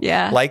still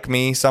like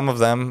me. Some of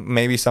them,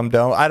 maybe some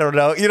don't. I don't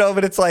know. You know,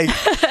 but it's like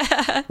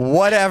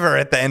whatever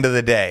at the end of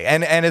the day.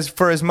 And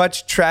as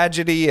much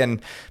tragedy and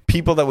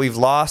people that we've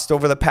lost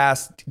over the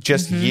past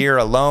just year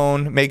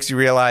alone makes you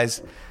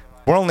realize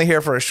we're only here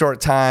for a short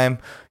time.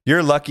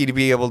 You're lucky to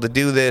be able to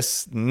do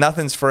this.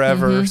 Nothing's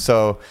forever.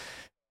 So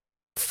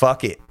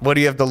fuck it. What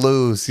do you have to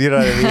lose? You know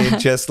what I mean?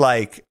 Just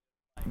like,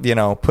 you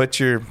know, put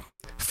your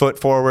foot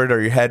forward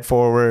or your head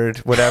forward,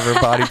 whatever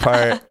body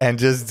part, and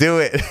just do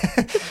it.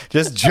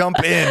 Just jump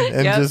in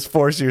and just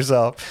force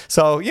yourself.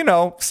 So, you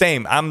know,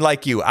 same. I'm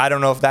like you. I don't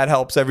know if that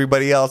helps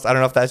everybody else. I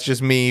don't know if that's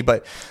just me,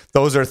 but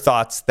those are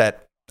thoughts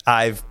that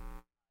I've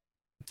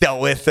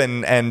dealt with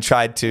and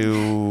tried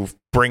to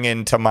bring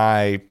into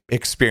my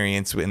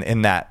experience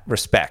in that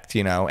respect,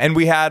 you know. And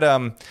we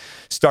had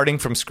Starting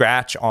From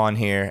Scratch on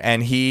here,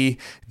 and he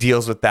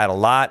deals with that a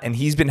lot, and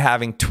he's been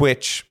having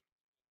Twitch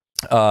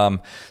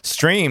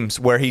streams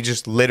where he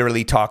just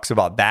literally talks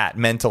about that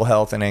mental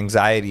health and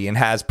anxiety, and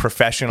has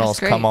professionals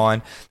come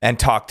on and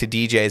talk to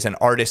DJs, and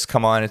artists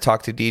come on and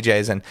talk to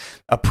DJs, and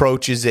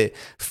approaches it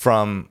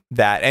from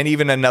that. And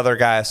even another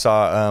guy I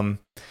saw,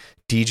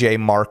 DJ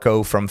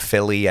Marco from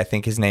Philly, I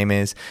think his name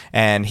is,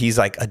 and he's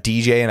like a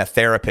DJ and a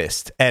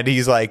therapist, and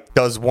he's like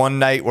does one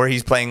night where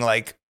he's playing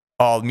like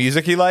all the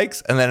music he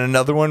likes, and then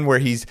another one where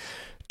he's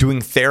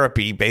doing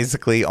therapy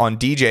basically on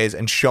DJs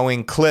and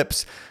showing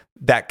clips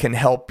that can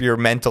help your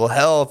mental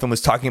health, and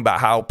was talking about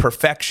how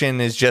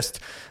perfection is just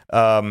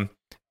a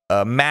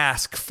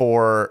mask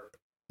for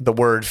the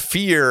word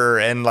fear.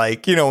 And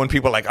like, you know, when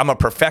people are like, I'm a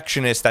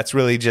perfectionist, that's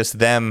really just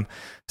them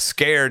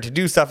scared to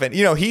do stuff. And,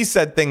 you know, he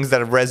said things that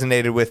have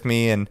resonated with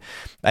me. And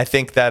I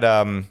think that,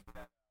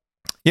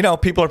 you know,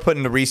 people are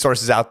putting the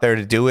resources out there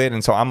to do it.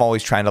 And so I'm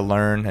always trying to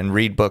learn and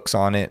read books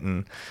on it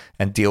and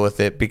deal with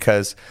it,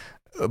 because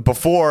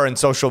before in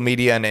social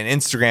media and in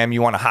Instagram,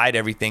 you want to hide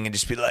everything and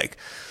just be like,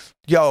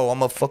 yo,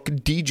 I'm a fucking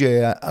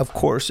DJ. Of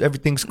course,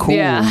 everything's cool.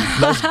 Yeah.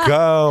 Let's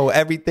go.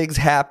 Everything's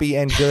happy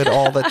and good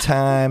all the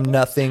time.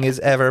 Nothing is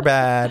ever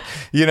bad,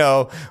 you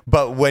know.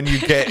 But when you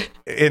get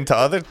into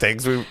other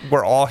things,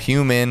 we're all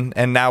human.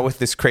 And now with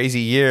this crazy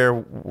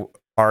year,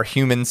 our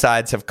human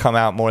sides have come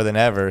out more than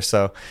ever.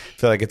 So I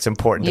feel like it's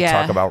important to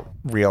talk about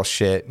real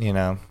shit, you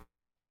know.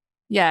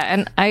 Yeah,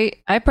 and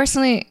I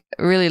personally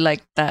really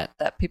like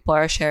that people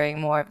are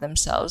sharing more of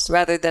themselves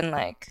rather than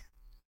like,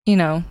 you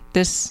know,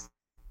 this...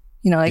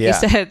 You know, like you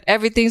said,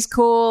 everything's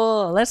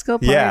cool. Let's go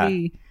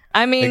party. Yeah,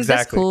 I mean,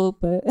 that's cool,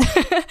 but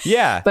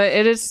but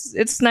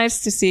it's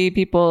nice to see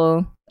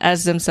people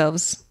as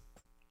themselves.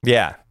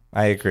 Yeah,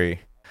 I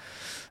agree.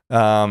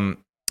 All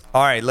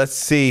right, let's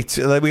see.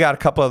 We got a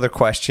couple other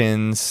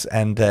questions,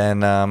 and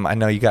then I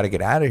know you got to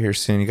get out of here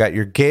soon. You got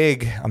your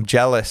gig. I'm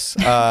jealous.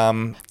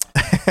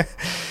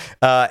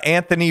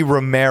 Anthony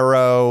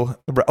Romero.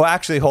 Oh,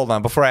 actually, hold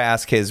on. Before I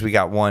ask his, we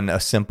got a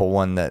simple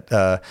one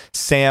that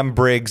Sam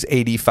Briggs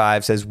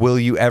 85 says, will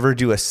you ever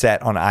do a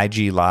set on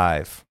IG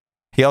Live?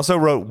 He also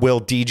wrote,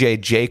 will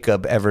DJ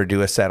Jacob ever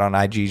do a set on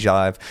IG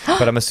Live?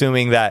 But I'm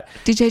assuming that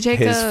DJ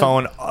Jacob,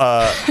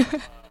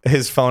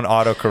 his phone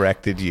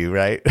auto-corrected you,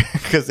 right?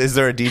 Because is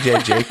there a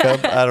DJ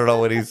Jacob? I don't know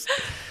what he's...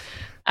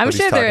 I'm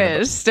sure there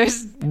is.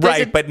 There's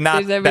right, but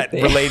not that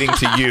relating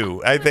to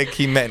you. I think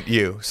he meant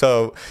you.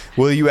 So,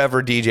 will you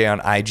ever DJ on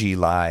IG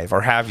Live,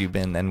 or have you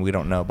been and we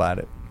don't know about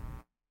it?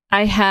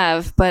 I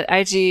have, but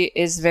IG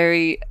is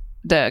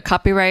the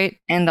copyright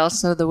and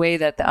also the way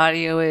that the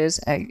audio is,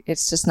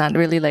 it's just not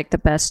really like the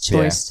best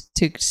choice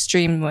to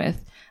stream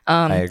with.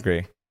 I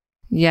agree.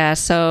 Yeah,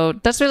 so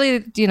that's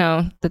really, you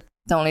know, the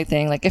only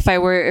thing. Like if I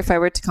were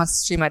to constant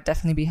stream, I'd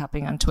definitely be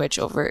hopping on Twitch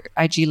over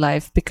IG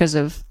Live because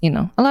of, you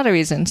know, a lot of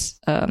reasons.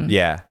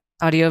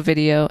 Audio,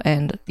 video,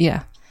 and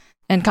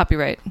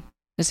copyright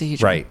is a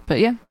huge one. But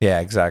yeah,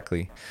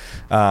 exactly.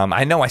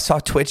 I know I saw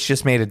Twitch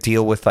just made a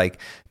deal with like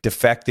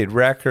Defected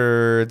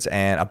Records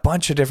and a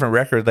bunch of different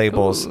record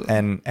labels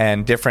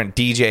and different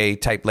DJ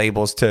type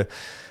labels to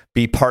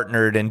be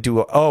partnered and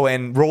do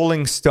and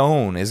Rolling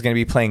Stone is going to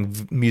be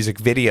playing music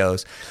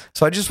videos.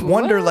 So I just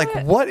wonder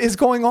what is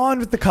going on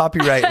with the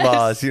copyright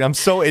laws? I'm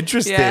so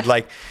interested. Yeah.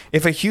 Like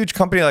if a huge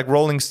company like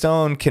Rolling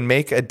Stone can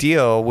make a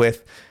deal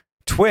with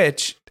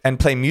Twitch and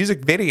play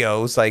music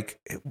videos, like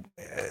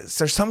is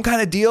there some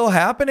kind of deal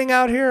happening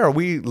out here? Are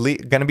we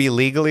going to be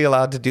legally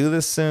allowed to do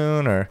this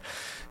soon? Or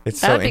it's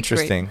so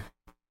interesting. Great.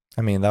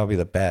 I mean, that would be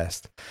the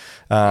best.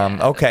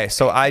 Okay,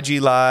 so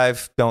IG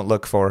Live, don't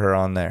look for her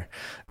on there.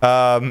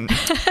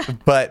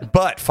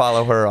 But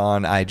follow her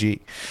on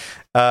IG.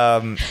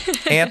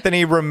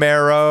 Anthony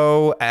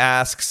Romero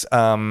asks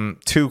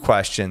 2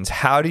 questions.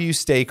 How do you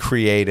stay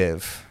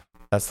creative?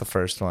 That's the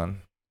first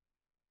one.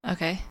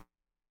 Okay.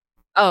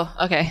 Oh,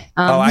 okay.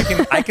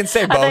 I can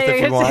say both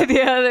if you want.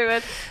 The other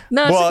one.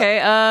 No, it's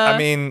okay. I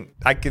mean,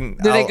 I can.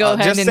 Do they go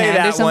hand just in say hand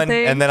that or something?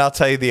 one, and then I'll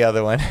tell you the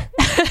other one.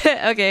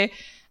 Okay.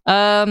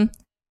 I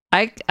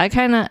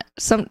kind of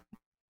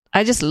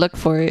I just look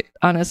for it,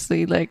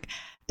 honestly. Like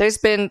there's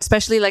been,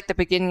 especially like the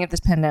beginning of this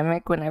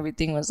pandemic when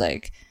everything was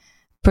like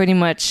pretty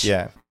much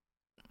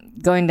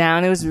going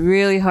down. It was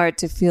really hard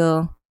to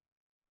feel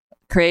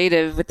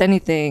creative with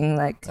anything.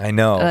 Like I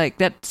know. Like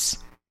that's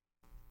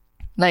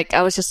like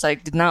I was just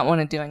like did not want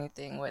to do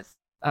anything with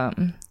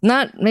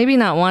not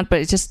want,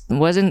 but it just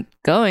wasn't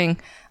going.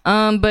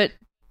 But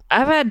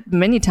I've had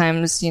many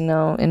times,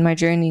 in my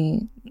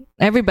journey,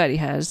 everybody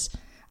has.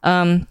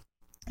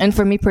 And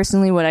for me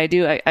personally, what I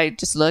do, I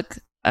just look.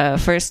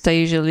 First, I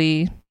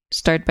usually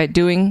start by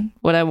doing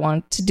what I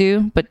want to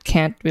do, but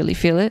can't really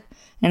feel it.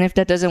 And if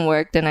that doesn't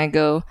work, then I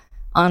go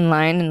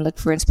online and look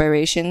for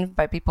inspiration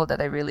by people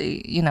that I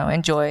really,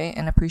 enjoy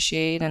and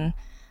appreciate and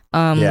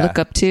look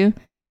up to.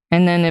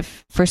 And then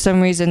if for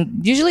some reason,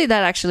 usually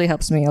that actually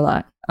helps me a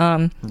lot.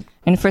 And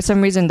for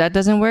some reason that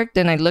doesn't work,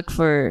 then I look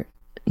for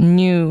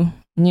new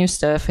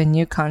stuff and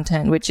new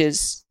content, which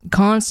is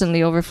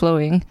constantly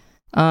overflowing.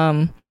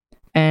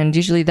 And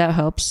usually that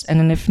helps. And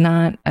then if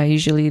not, I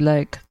usually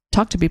like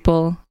talk to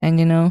people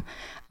and,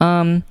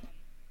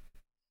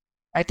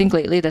 I think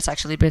lately that's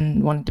actually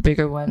been one of the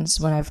bigger ones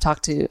when haven't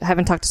talked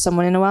to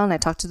someone in a while and I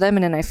talk to them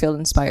and then I feel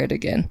inspired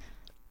again.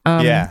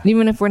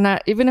 Even if we're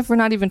not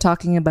even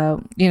talking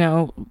about,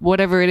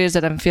 whatever it is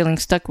that I'm feeling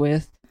stuck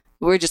with,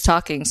 we're just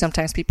talking.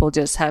 Sometimes people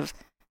just have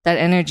that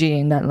energy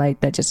and that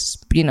light that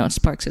just,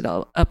 sparks it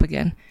all up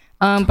again.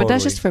 Totally. But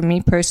that's just for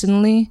me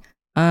personally.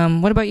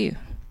 What about you?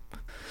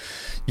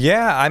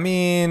 Yeah, I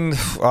mean,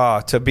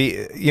 to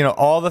be,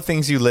 all the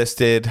things you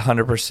listed,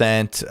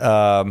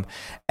 100%.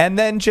 And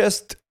then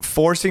just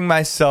forcing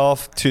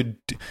myself to,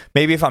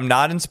 maybe if I'm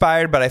not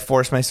inspired, but I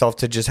force myself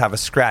to just have a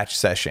scratch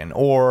session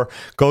or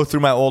go through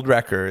my old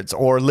records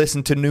or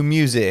listen to new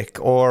music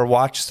or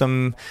watch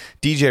some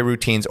DJ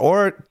routines.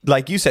 Or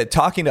like you said,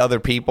 talking to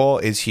other people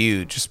is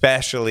huge,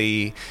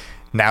 especially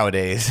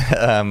nowadays,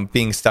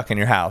 being stuck in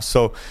your house.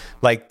 So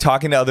like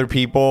talking to other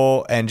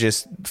people and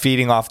just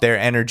feeding off their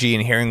energy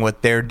and hearing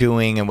what they're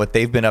doing and what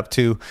they've been up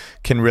to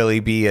can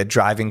really be a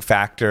driving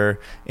factor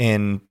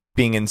in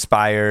being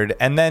inspired.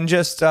 And then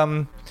just,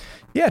 trying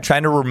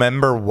to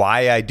remember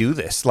why I do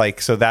this. Like,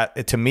 so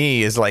that to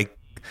me is like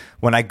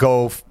when I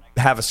go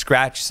have a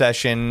scratch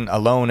session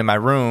alone in my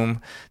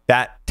room,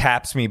 that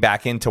taps me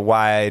back into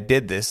why I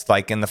did this.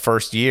 Like in the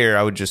first year,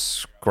 I would just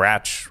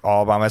scratch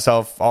all by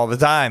myself all the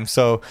time.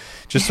 So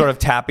just sort of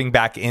tapping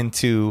back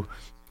into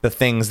the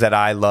things that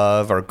I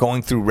love or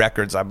going through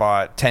records I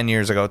bought 10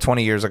 years ago,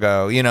 20 years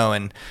ago,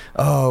 and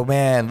oh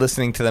man,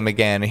 listening to them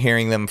again and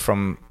hearing them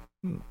from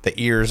the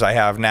ears I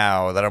have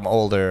now that I'm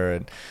older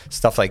and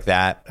stuff like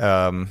that.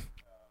 And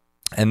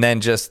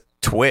then just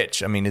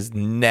Twitch, I mean, is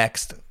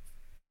next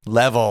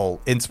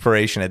level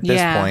inspiration at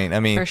this point. I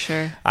mean, for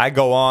sure. I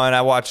go on,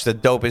 I watch the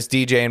dopest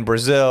DJ in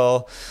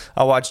Brazil.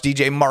 I watch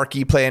DJ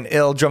Marky play an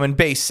ill drum and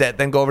bass set,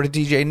 then go over to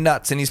DJ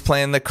Nuts and he's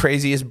playing the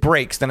craziest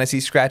breaks. Then I see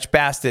Scratch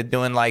Bastard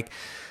doing like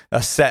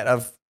a set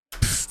of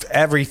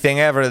everything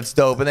ever that's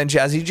dope, and then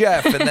Jazzy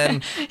Jeff, and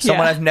then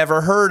someone I've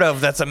never heard of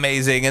that's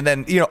amazing, and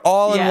then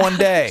all in one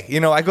day.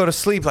 I go to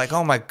sleep like,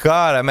 oh my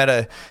god, I'm at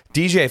a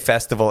DJ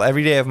festival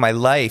every day of my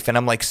life, and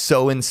I'm like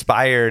so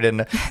inspired,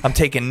 and I'm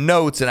taking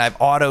notes, and I have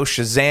auto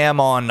Shazam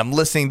on, and I'm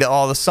listening to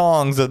all the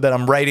songs that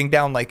I'm writing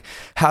down, like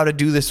how to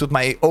do this with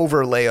my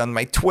overlay on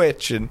my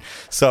Twitch, and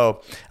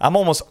so I'm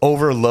almost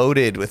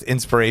overloaded with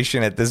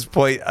inspiration at this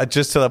point,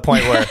 just to the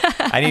point where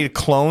I need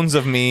clones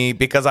of me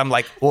because I'm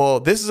like,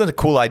 well, this is a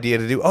cool idea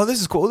to do. Oh,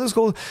 this is cool. This is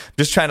cool.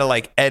 Just trying to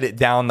like edit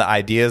down the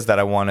ideas that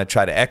I want to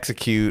try to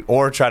execute,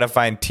 or try to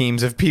find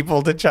teams of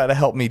people to try to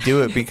help me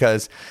do it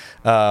because,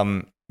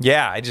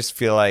 I just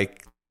feel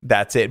like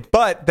that's it.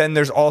 But then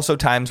there's also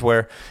times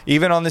where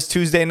even on this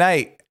Tuesday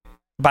night,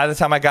 by the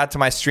time I got to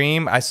my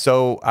stream, I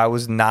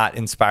was not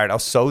inspired. I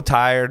was so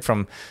tired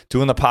from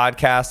doing the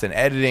podcast and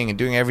editing and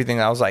doing everything.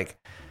 I was like,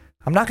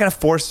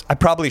 I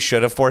probably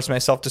should have forced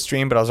myself to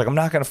stream, but I was like, I'm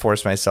not going to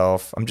force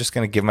myself. I'm just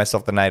going to give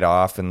myself the night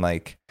off and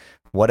like,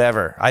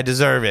 whatever. I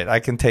deserve it. I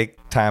can take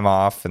time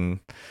off and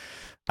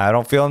I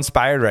don't feel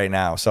inspired right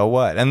now. So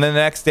what? And then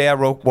the next day I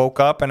woke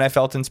up and I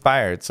felt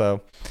inspired.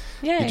 So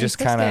you just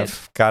kind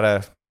of got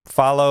to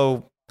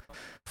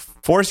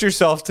force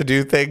yourself to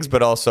do things,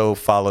 but also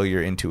follow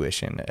your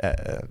intuition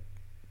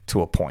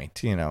to a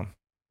point,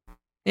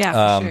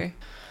 Yeah, for sure.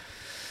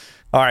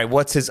 All right,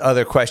 what's his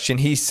other question?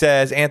 He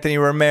says, Anthony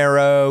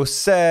Romero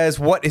says,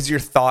 what is your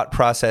thought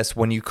process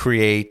when you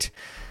create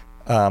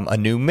a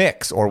new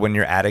mix, or when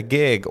you're at a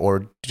gig,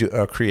 or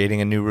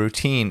creating a new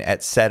routine,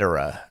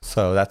 etc.?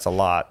 So that's a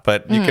lot,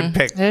 but you can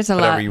pick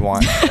whatever you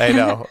want. I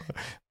know.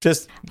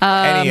 Just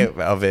any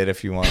of it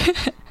if you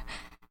want.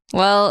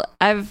 Well,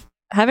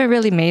 haven't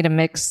really made a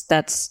mix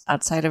that's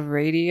outside of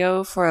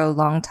radio for a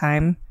long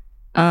time.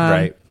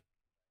 Right.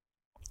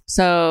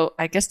 So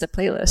I guess the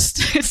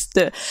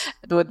playlist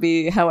would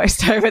be how I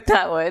start with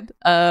that one.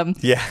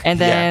 Yeah. And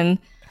then,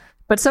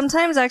 but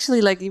sometimes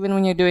actually, like, even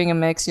when you're doing a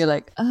mix, you're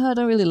like, oh, I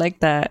don't really like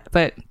that.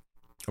 But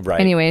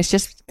anyways,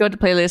 just go to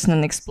playlist and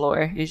then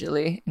explore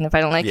usually. And if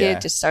I don't like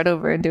it, just start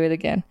over and do it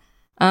again.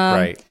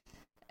 Right.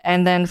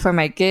 And then for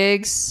my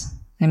gigs,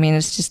 I mean,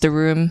 it's just the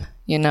room.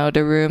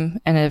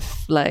 And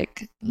if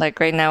like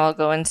right now, I'll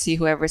go and see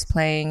whoever's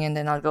playing, and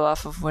then I'll go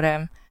off of what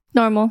I'm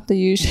normal, the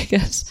usual, I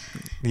guess.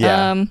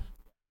 Yeah.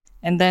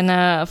 And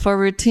then for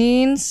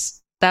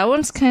routines, that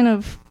one's kind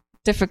of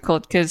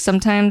difficult because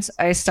sometimes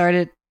I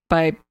started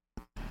by,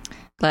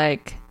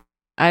 like,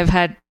 I've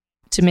had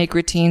to make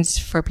routines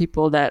for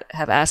people that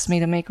have asked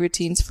me to make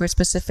routines for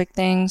specific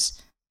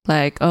things.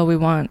 Like, oh, we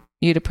want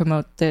you to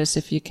promote this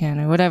if you can,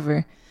 or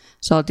whatever.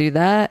 So I'll do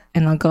that,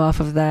 and I'll go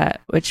off of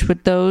that, which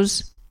with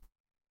those,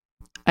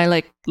 I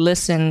like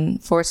listen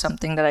for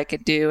something that I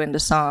could do in the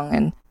song,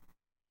 and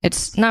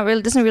it's not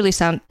really,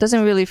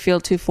 doesn't really feel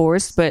too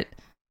forced, but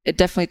it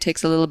definitely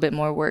takes a little bit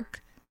more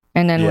work.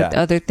 And then with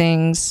other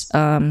things,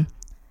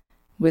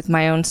 with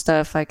my own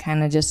stuff, I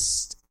kind of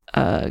just,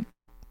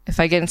 if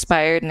I get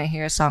inspired and I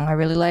hear a song I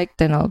really like,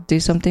 then I'll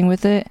do something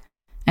with it.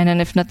 And then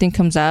if nothing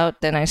comes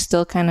out, then I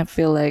still kind of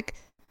feel like,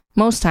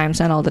 most times,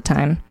 not all the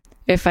time,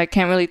 if I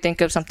can't really think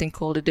of something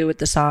cool to do with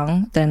the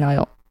song, then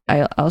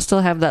I'll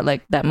still have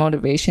that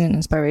motivation and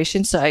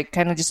inspiration. So I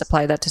kind of just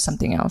apply that to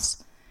something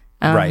else.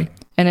 Right.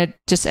 And it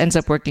just ends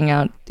up working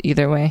out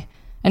either way.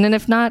 And then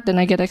if not, then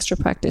I get extra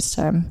practice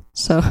time.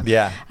 So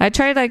yeah, I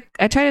try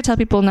to tell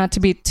people not to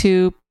be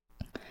too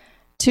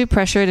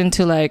pressured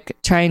into like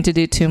trying to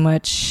do too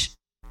much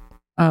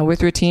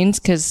with routines,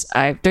 because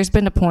there's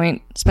been a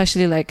point,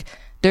 especially like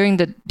during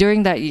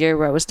that year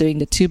where I was doing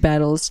the 2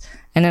 battles,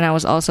 and then I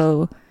was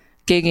also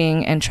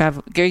gigging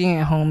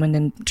at home, and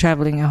then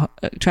traveling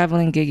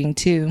gigging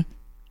too,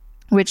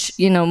 which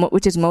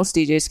is most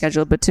DJs'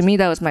 schedule. But to me,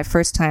 that was my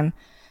first time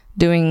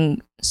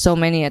doing so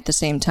many at the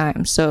same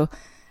time. So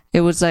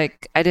it was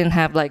like I didn't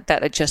have like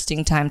that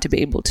adjusting time to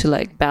be able to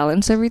like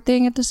balance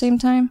everything at the same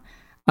time.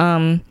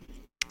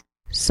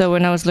 So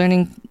when I was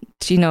learning,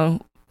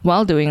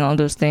 while doing all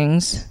those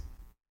things,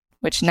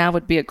 which now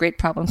would be a great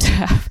problem to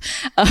have,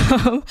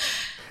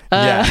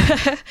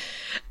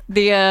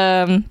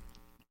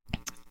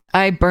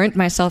 I burnt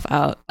myself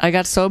out. I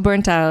got so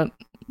burnt out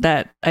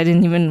that I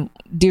didn't even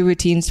do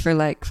routines for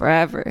like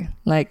forever.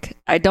 Like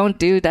I don't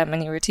do that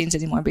many routines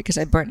anymore because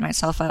I burnt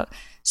myself out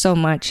so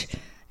much.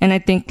 And I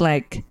think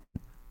like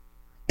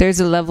there's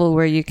a level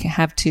where you can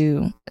have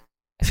to,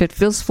 if it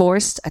feels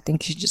forced, I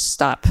think you should just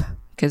stop,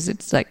 because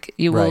it's like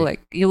you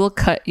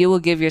will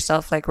give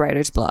yourself like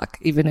writer's block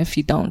even if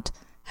you don't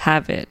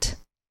have it.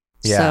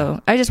 Yeah.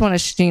 So I just want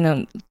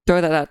to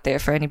throw that out there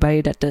for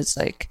anybody that does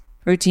like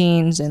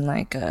routines and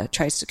like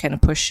tries to kind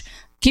of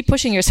keep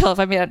pushing yourself.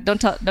 I mean,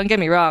 don't get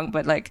me wrong,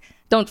 but like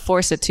don't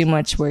force it too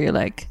much where you're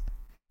like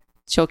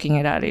choking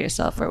it out of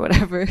yourself or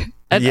whatever.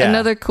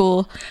 Another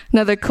cool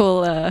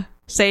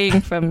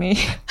saying from me.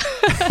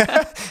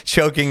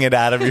 Choking it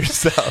out of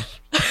yourself.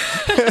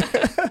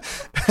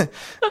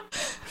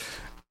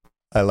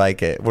 I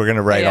like it. We're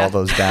gonna write all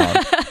those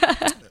down.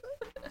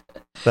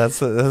 That's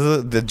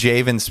the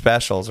Javin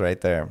specials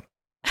right there.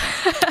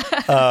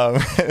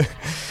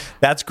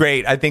 That's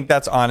great. I think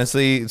that's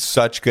honestly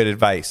such good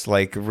advice.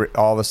 Like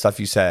all the stuff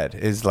you said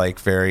is like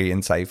very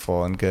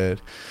insightful and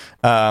good.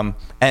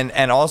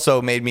 And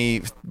also made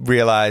me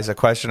realize a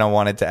question I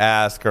wanted to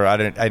ask, or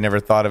I never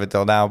thought of it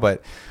till now,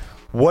 but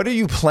what are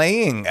you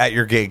playing at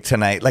your gig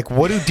tonight? Like,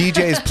 what do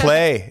DJs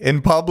play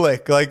in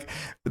public? Like,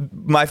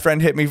 my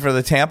friend hit me for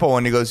the Tampa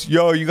one. He goes,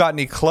 yo, you got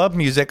any club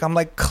music? I'm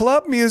like,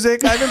 club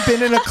music? I haven't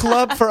been in a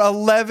club for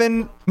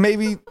 11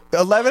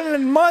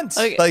 months.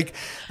 Okay. Like,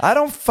 I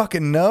don't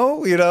fucking know,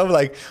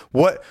 like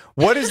what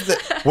are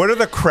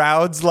the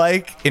crowds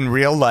like in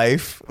real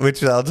life? Which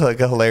sounds like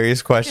a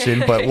hilarious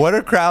question, but what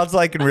are crowds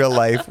like in real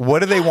life? What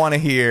do they want to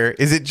hear?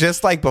 Is it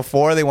just like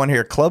before they want to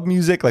hear club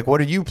music? Like,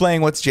 what are you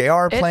playing? What's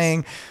JR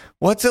playing?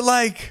 What's it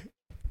like?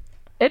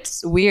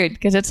 It's weird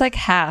because it's like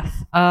half.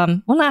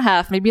 Well, not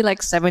half, maybe like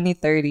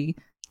 70-30.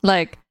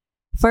 Like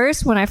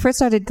when I first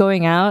started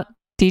going out,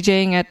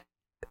 DJing at,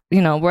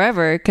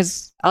 wherever,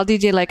 because I'll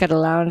DJ like at a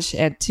lounge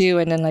at 2,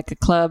 and then like a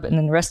club, and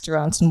then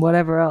restaurants and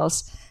whatever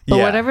else. But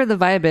whatever the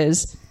vibe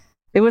is,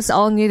 it was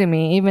all new to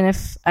me, even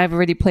if I've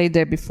already played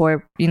there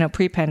before,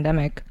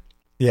 pre-pandemic.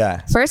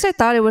 Yeah. First, I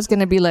thought it was going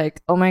to be like,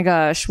 oh my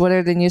gosh, what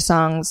are the new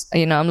songs?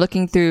 You know, I'm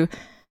looking through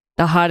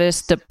the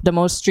hottest, the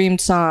most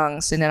streamed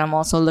songs. And then I'm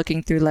also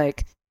looking through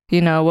like, you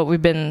know, what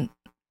we've been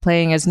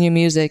playing as new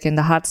music and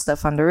the hot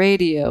stuff on the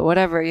radio,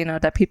 whatever, you know,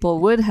 that people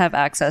would have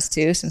access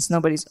to since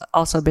nobody's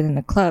also been in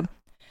the club.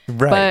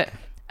 Right. But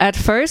at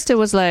first it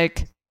was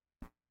like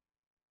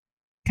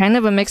kind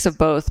of a mix of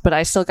both, but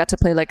I still got to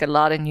play like a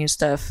lot of new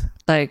stuff.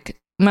 Like,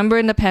 remember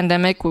in the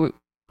pandemic,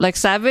 like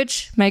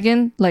Savage,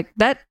 Megan, like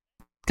that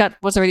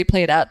was already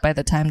played out by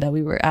the time that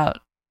we were out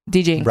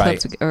DJing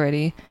clubs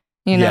already,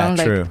 you know? Yeah,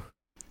 like, true.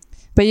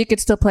 But you could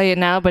still play it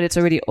now, but it's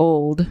already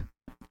old.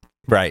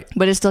 Right.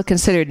 But it's still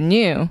considered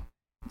new.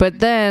 But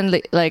then,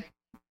 like,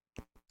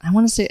 I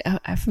want to say,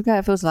 I forgot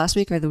if it was last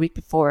week or the week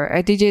before,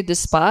 I DJ'd this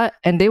spot,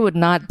 and they would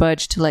not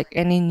budge to, like,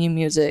 any new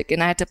music.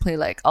 And I had to play,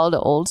 like, all the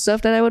old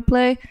stuff that I would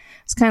play.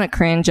 It's kind of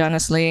cringe,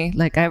 honestly.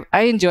 Like,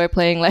 I enjoy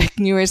playing, like,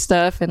 newer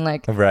stuff and,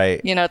 like,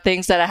 you know,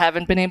 things that I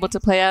haven't been able to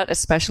play out,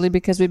 especially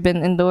because we've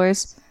been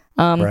indoors.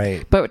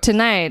 But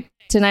tonight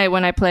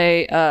when I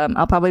play,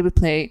 I'll probably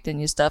play the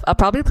new stuff. I'll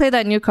probably play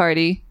that new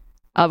Cardi.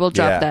 I will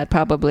drop that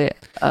probably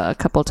a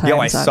couple times. Yo,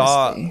 I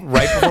saw honestly.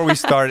 right before we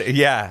started.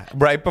 Yeah,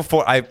 right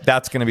before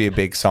that's going to be a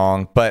big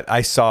song. But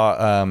I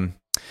saw,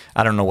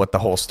 I don't know what the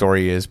whole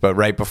story is, but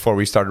right before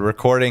we started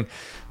recording,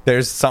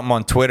 there's something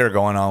on Twitter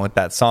going on with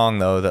that song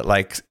though, that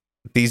like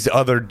these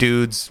other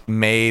dudes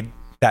made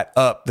that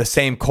up the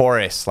same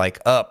chorus, like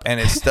up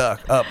and it's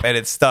stuck, up and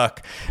it's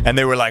stuck, and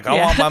they were like, I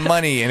want my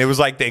money, and it was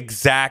like the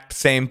exact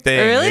same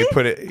thing. Really? They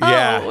put it,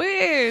 Oh,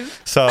 weird.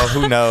 So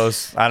who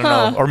knows? I don't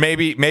know, or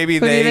maybe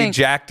they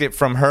jacked it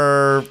from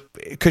her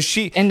because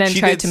she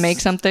tried to make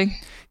something.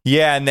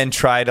 Yeah, and then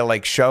try to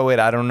like show it.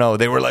 I don't know.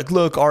 They were like,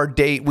 look, our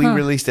date, we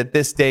released at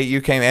this date,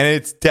 you came, and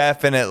it's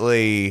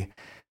definitely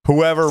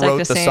whoever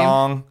wrote the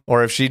song,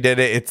 or if she did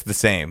it, it's the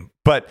same.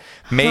 But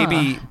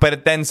maybe,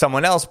 but then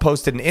someone else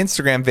posted an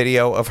Instagram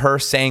video of her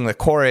saying the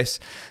chorus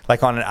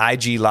like on an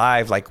IG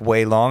live like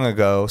way long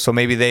ago. So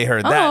maybe they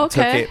heard that and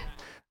took it.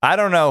 I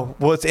don't know.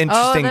 Well, it's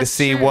interesting to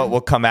see what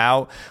will come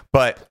out.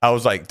 But I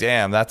was like,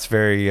 damn, that's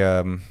very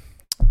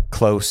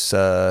close.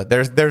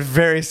 They're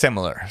very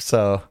similar.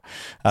 So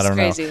I don't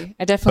know. It's crazy.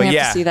 I definitely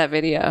have to see that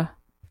video.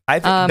 I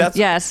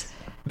think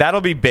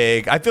that'll be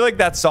big. I feel like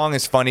that song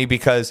is funny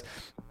because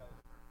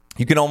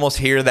you can almost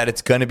hear that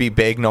it's going to be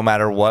big no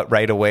matter what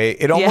right away.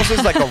 It almost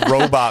is like a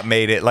robot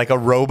made it. Like a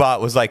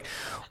robot was like,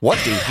 what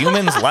do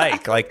humans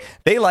like? Like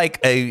they like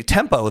a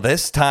tempo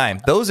this time.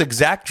 Those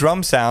exact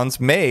drum sounds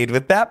made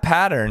with that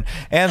pattern.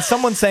 And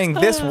someone saying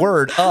this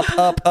word up,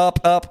 up, up,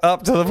 up,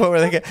 up to the point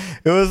where they get,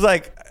 it was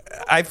like,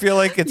 I feel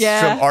like it's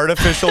some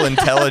artificial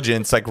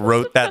intelligence like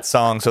wrote that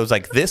song. So it's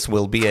like, this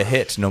will be a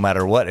hit no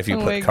matter what if you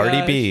put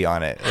Cardi B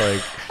on it.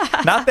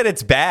 Like, not that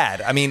it's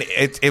bad. I mean,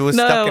 it was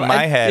stuck in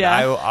my head.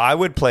 I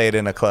would play it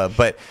in a club,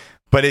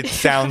 but it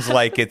sounds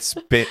like it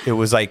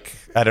was like,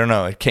 I don't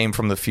know, it came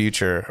from the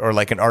future or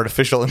like an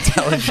artificial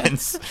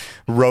intelligence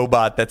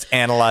robot that's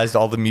analyzed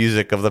all the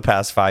music of the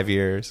past 5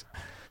 years.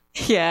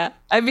 Yeah.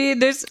 I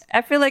mean,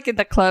 I feel like in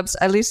the clubs,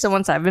 at least the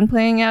ones I've been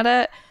playing out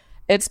at,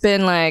 it's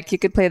been like you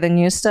could play the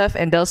new stuff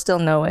and they'll still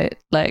know it.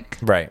 Like,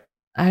 right.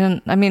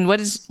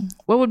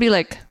 What would be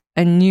like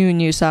a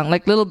new song?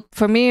 Like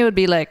for me, it would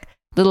be like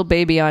Little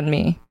Baby on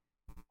Me.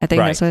 I think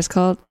that's what it's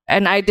called.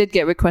 And I did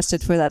get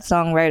requested for that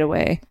song right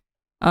away.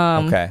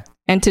 Okay.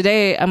 And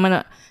today I'm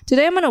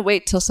gonna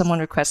wait till someone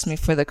requests me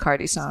for the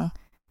Cardi song.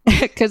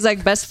 Cause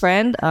like Best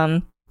Friend,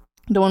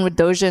 the one with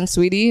Doja and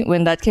Sweetie,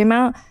 when that came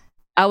out,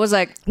 I was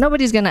like,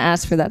 nobody's gonna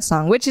ask for that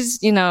song, which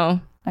is, you know,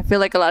 I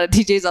feel like a lot of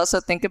DJs also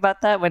think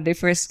about that when they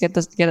first get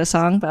a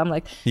song. But I'm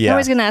like,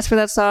 nobody's gonna ask for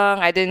that song.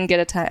 I didn't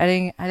get I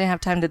didn't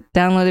have time to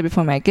download it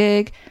before my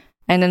gig,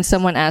 and then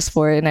someone asked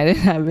for it and I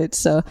didn't have it.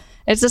 So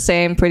it's the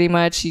same pretty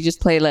much. You just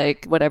play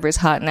like whatever's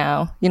hot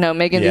now. You know,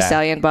 Megan Thee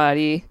Stallion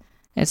Body.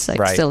 It's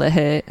like still a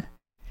hit.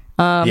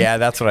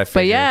 That's what I figured.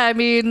 But yeah, I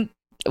mean,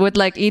 with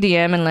like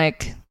EDM and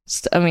like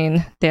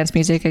dance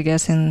music, I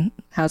guess, and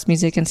house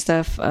music and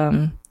stuff. I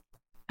don't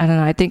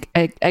know. I think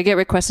I get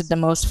requested the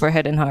most for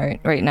Head and Heart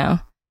right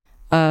now.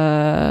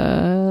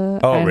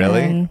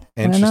 Really?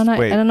 Interesting.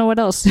 I don't know what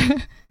else.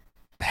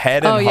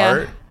 Head and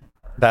Heart?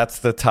 That's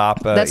the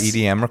top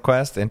EDM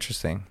request?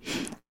 Interesting.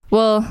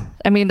 Well,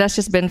 I mean, that's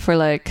just been for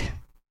like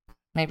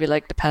maybe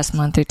like the past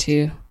month or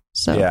two.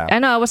 So I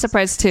know I was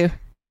surprised too.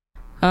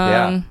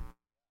 I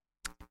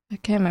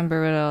can't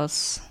remember what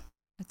else.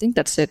 I think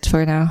that's it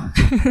for now.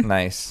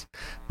 Nice.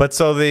 But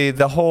so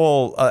the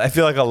whole I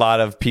feel like a lot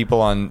of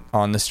people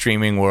on the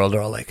streaming world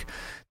are all like,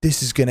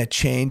 this is going to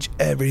change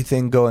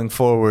everything going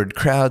forward.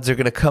 Crowds are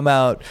going to come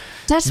out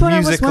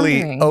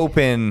musically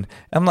open.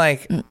 I'm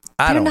like,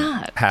 I don't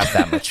have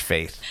that much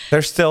faith.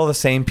 They're still the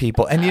same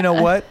people. And you know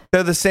what?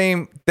 They're the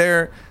same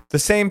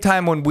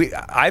time when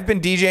I've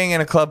been DJing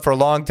in a club for a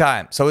long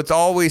time. So it's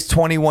always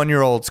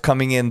 21-year-olds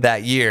coming in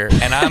that year.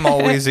 And I'm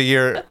always a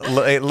year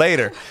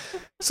later.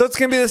 So it's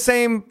going to be the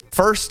same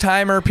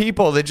first-timer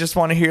people that just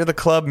want to hear the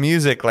club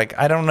music. Like,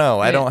 I don't know.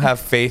 I don't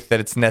have faith that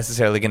it's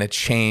necessarily going to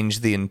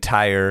change the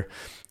entire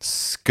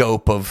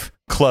scope of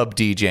club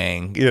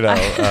DJing, you know.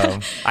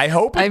 I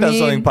hope it does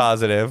something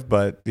positive,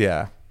 but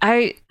yeah.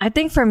 I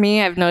think for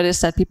me, I've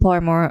noticed that people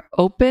are more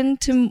open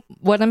to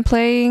what I'm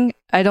playing.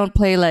 I don't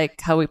play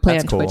like how we play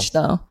on Twitch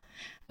though.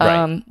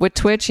 Right. With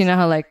Twitch, you know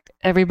how like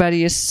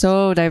everybody is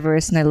so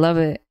diverse and I love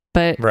it.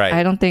 But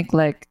I don't think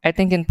I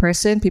think in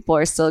person,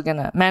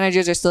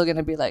 managers are still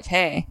gonna be like,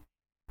 hey,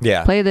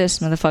 play this,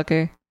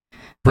 motherfucker.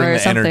 Bring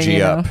the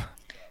energy up.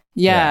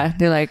 Yeah,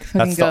 they're like,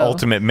 that's the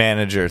ultimate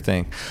manager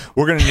thing.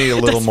 We're gonna need a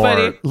little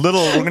more.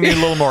 We're gonna need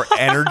a little more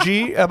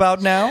energy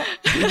about now.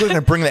 We're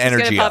gonna bring the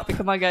energy up.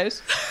 Come on,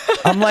 guys.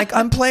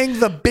 I'm playing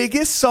the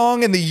biggest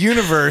song in the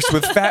universe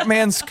with Fat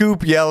Man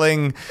Scoop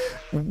yelling,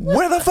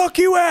 "Where the fuck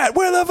you at?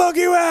 Where the fuck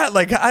you at?"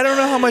 Like, I don't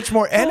know how much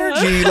more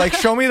energy. Like,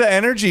 show me the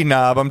energy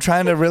knob. I'm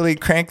trying to really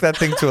crank that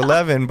thing to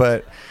 11,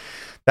 but.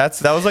 That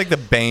was like the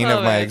bane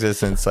of my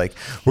existence. Like,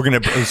 we're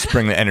going to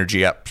bring the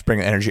energy up. Bring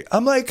the energy.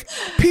 I'm like,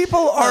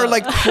 people are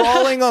like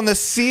crawling on the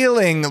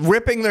ceiling,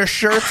 ripping their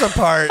shirts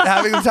apart,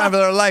 having the time of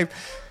their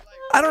life.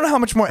 I don't know how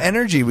much more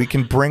energy we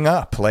can bring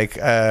up. Like,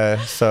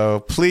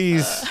 so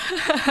please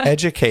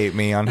educate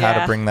me on how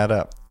to bring that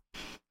up.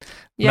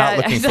 Not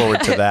looking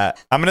forward to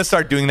that. I'm going to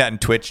start doing that in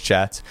Twitch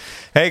chats.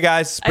 Hey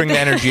guys, bring the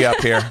energy up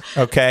here.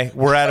 Okay.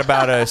 We're at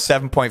about a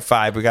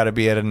 7.5. We got to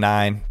be at a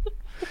 9.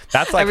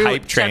 That's like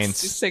hype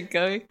trains.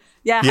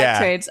 Yeah, hype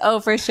trains. Oh,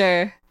 for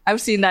sure.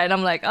 I've seen that and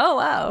I'm like, oh,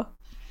 wow.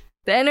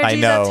 The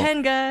energy's at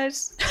 10,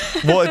 guys.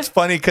 Well, it's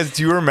funny because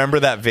do you remember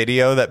that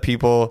video that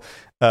people,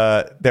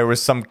 there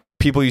was some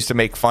people used to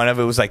make fun of?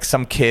 It was like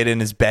some kid in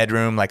his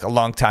bedroom like a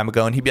long time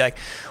ago and he'd be like,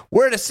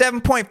 we're at a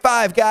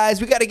 7.5,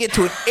 guys. We got to get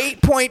to an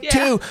 8.2.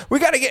 Yeah. We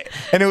got to get,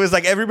 and it was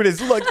like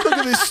everybody's like, look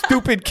at this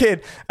stupid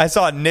kid. I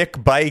saw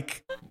Nick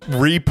Bike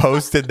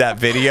reposted that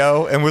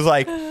video and was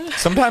like,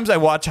 sometimes I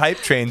watch hype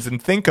trains and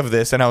think of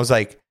this and I was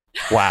like,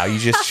 wow, you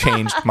just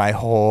changed my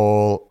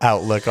whole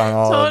outlook on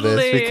all of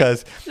this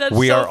because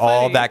we are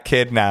all that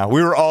kid now.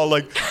 We were all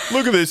like,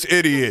 look at this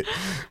idiot.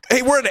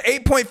 Hey, we're at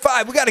an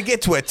 8.5. We got to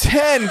get to a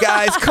 10,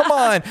 guys. Come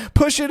on,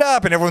 push it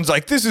up. And everyone's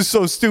like, this is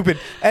so stupid.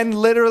 And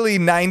literally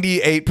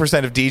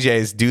 98% of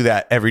DJs do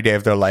that every day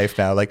of their life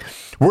now. Like,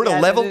 we're at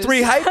a level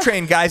 3 hype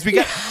train, guys. We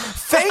got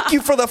thank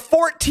you for the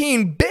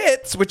 14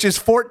 bits, which is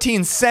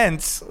 14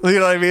 cents. You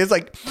know what I mean? It's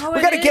like,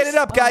 we got to get it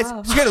up, guys.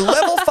 So you get a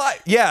level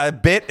 5. Yeah, a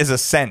bit is a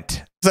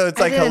cent. So it's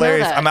like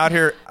hilarious. I'm out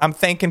here. I'm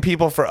thanking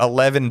people for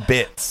 11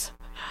 bits.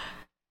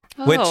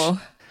 Which,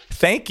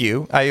 thank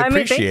you. I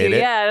appreciate it.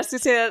 Yeah,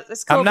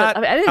 that's cool. I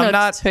didn't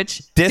know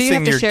Twitch. Do you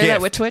have to share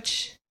that with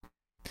Twitch?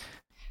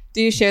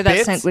 Do you share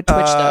that with Twitch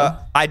though?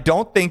 I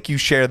don't think you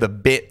share the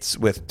bits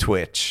with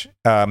Twitch.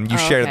 You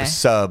share the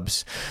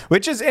subs,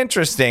 which is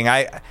interesting.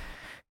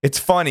 It's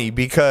funny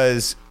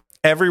because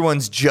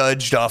everyone's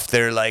judged off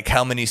their like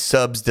how many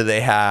subs do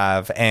they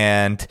have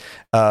and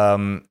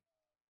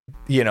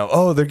you know,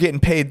 oh, they're getting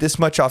paid this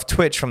much off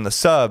Twitch from the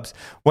subs,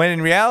 when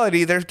in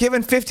reality, they're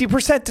giving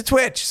 50% to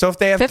Twitch. So if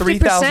they have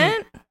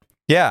 3,000...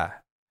 Yeah.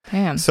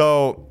 Damn.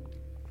 So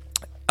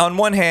on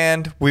one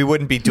hand, we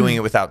wouldn't be doing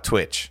it without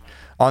Twitch.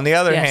 On the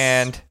other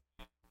hand,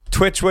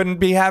 Twitch wouldn't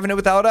be having it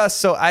without us.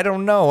 So I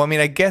don't know. I mean,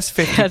 I guess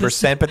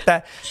 50%, but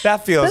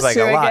that feels like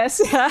a lot. I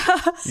guess,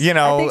 yeah. You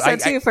know, I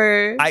think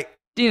so too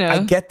I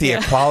get the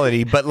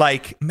equality, but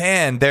like,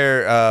 man,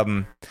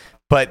 they're...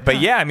 But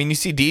yeah, I mean, you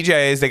see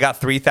DJs, they got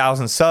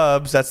 3,000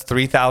 subs. That's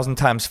 3,000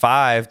 times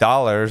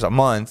 $5 a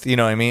month. You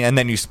know what I mean? And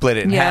then you split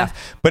it in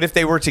half. But if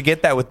they were to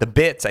get that with the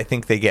bits, I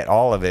think they get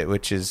all of it,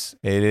 which is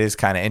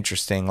kind of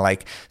interesting.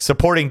 Like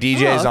supporting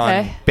DJs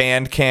on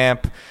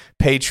Bandcamp,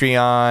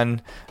 Patreon,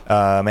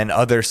 and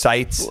other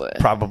sites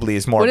probably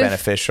is more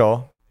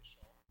beneficial.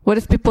 What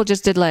if people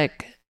just did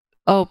like,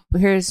 oh,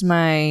 here's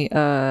my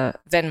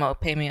Venmo,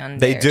 pay me on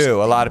They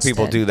do. A lot of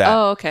people do that.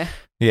 Oh, okay.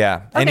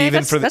 Yeah. Okay, and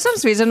even that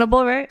sounds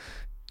reasonable, right?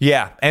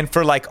 Yeah, and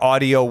for like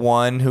Audio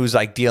One, who's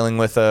like dealing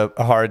with a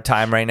hard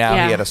time right now,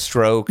 he had a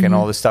stroke and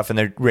all this stuff, and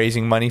they're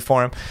raising money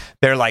for him.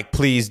 They're like,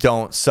 please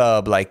don't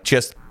sub, like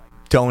just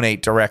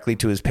donate directly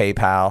to his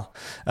PayPal.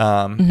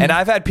 And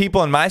I've had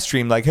people in my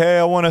stream like, hey,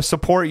 I want to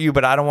support you,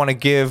 but I don't want to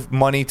give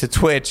money to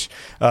Twitch.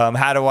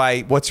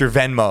 What's your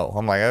Venmo?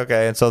 I'm like,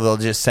 okay. And so they'll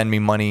just send me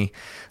money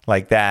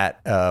like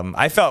that.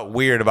 I felt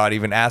weird about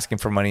even asking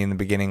for money in the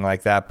beginning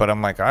like that, but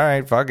I'm like, all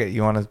right, fuck it.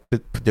 You want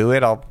to do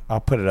it? I'll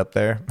put it up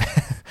there.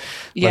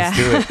 Let's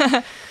do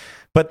it.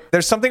 But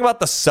there's something about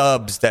the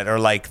subs that are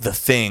like the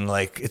thing.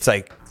 Like it's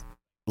like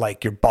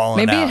you're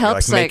balling out. Maybe it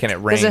helps. You're like making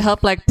it rain. Does it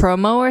help like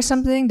promo or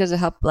something? Does it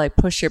help like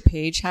push your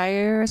page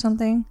higher or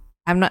something?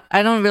 I don't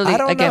know.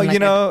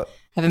 Like,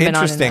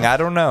 interesting. I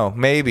don't know.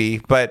 Maybe,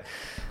 but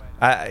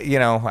I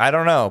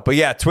don't know. But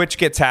yeah, Twitch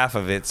gets half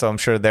of it, so I'm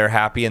sure they're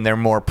happy and they're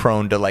more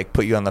prone to like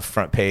put you on the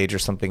front page or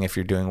something if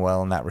you're doing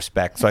well in that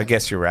respect. So I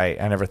guess you're right.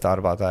 I never thought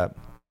about that.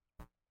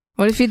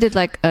 What if you did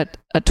like a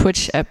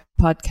Twitch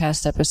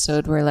podcast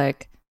episode where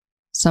like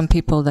some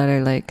people that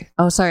are like,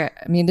 oh, sorry.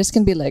 I mean, this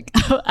can be like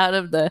out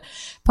of the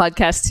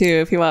podcast too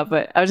if you want,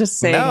 but I was just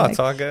saying. No, like, it's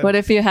all good. What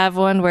if you have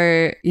one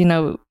where,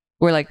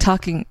 we're like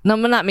talking, no,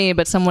 not me,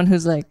 but someone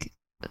who's like,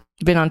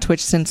 been on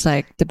Twitch since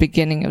like the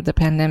beginning of the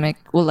pandemic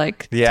will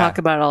like talk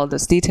about all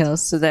those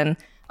details. So then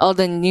all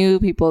the new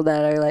people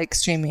that are like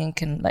streaming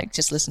can like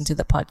just listen to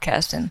the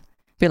podcast and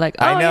be like,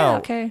 oh, I know. Yeah,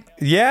 okay.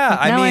 Yeah, like,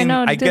 I mean,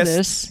 I guess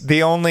this.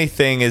 The only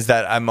thing is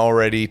that I'm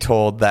already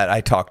told that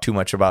I talk too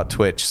much about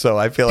Twitch, so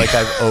I feel like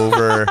I've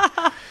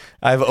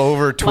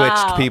over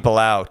Twitched people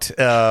out.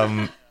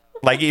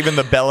 Like even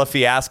the Bella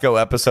Fiasco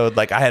episode,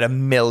 like I had a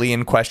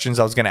million questions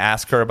I was going to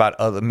ask her about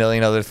a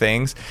million other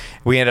things.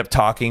 We ended up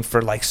talking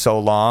for like so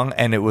long,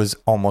 and it was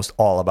almost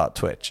all about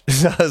Twitch.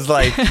 So I was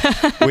like,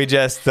 we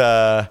just.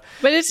 But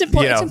it's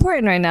important. It's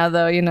important right now,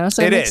 though.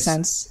 So it makes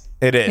sense.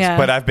 It is,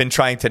 but I've been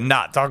trying to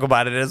not talk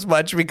about it as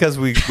much because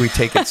we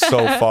take it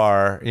so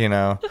far.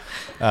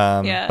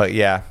 But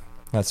yeah,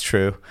 that's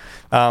true.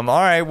 All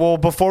right. Well,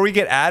 before we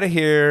get out of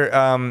here,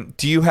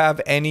 do you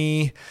have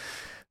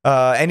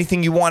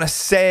anything you want to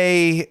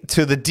say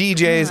to the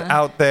DJs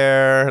out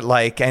there,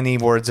 like any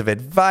words of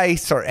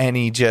advice or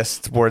any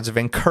just words of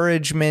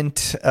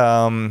encouragement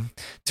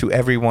to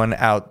everyone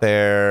out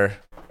there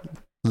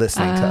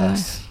listening to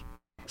us?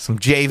 Some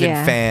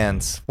Javin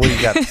fans. What do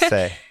you got to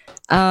say?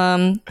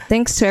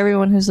 Thanks to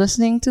everyone who's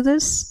listening to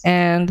this,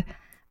 and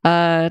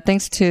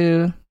thanks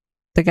to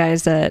the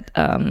guys that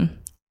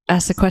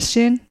asked the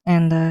question,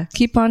 and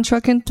keep on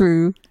trucking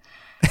through.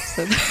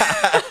 So I'm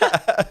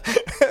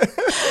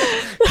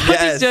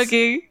just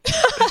joking.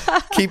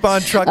 Keep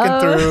on trucking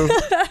through.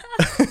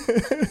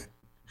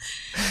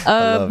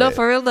 No,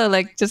 for real though,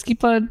 like just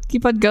keep on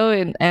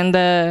going, and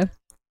I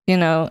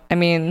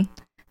mean,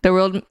 the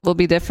world will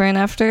be different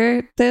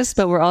after this,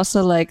 but we're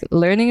also like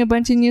learning a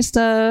bunch of new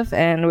stuff,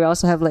 and we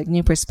also have like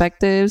new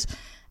perspectives.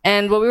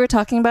 And what we were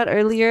talking about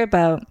earlier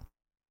about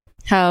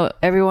how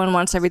everyone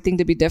wants everything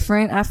to be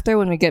different after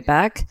when we get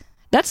back.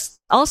 That's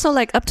also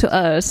like up to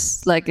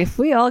us. Like if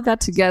we all got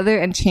together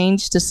and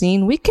changed the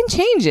scene, we can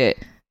change it.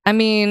 I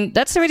mean,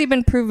 that's already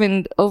been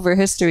proven over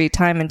history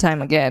time and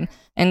time again.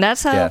 And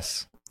that's how,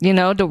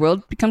 the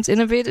world becomes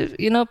innovative.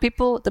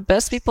 The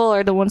best people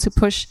are the ones who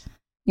push,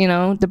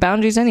 the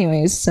boundaries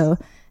anyways. So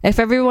if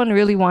everyone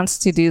really wants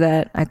to do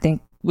that, I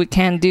think we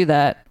can do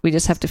that. We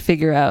just have to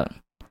figure out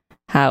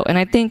how. And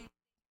I think,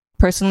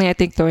 personally,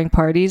 throwing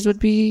parties would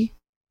be,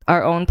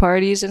 our own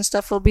parties and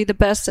stuff will be the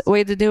best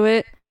way to do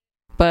it.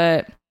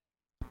 But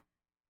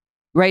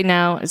right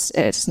now,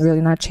 it's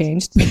really not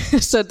changed.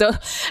 So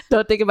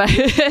don't think about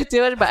it.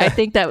 Do it. But I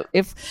think that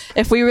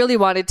if we really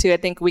wanted to, I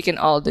think we can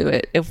all do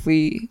it. If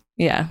we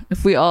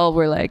all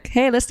were like,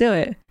 hey, let's do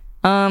it.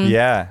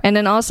 And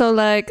then also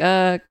like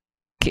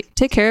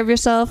take care of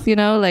yourself.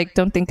 Like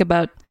don't think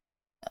about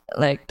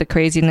like the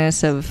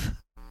craziness of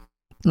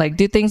like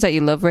do things that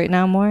you love right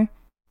now more,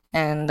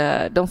 and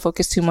don't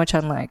focus too much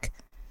on like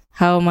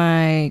how am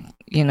I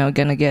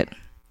gonna get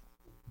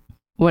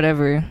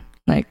whatever,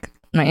 like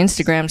my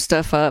Instagram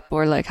stuff up,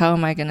 or like how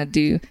am I gonna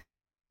do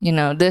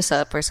this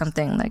up or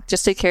something. Like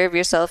just take care of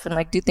yourself and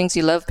like do things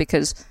you love,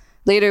 because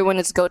later when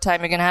it's go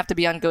time, you're gonna have to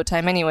be on go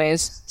time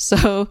anyways.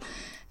 So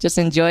just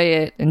enjoy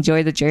it,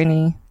 enjoy the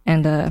journey,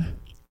 and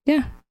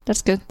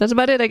that's good. That's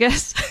about it, I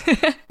guess.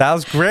 That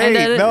was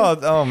great.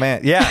 Oh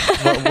man, yeah.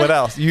 What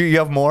else? You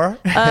have more?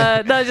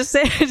 No, just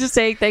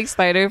saying thanks,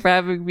 Spider, for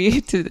having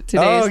me today.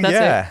 Oh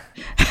yeah.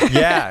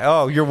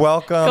 Oh, you're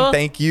welcome. Cool.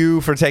 Thank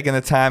you for taking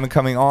the time and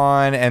coming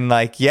on. And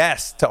like,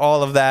 yes, to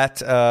all of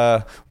that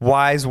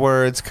wise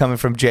words coming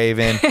from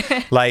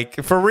Javin.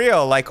 Like for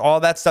real, like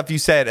all that stuff you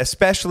said,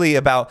 especially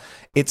about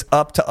it's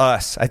up to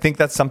us. I think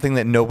that's something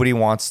that nobody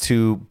wants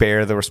to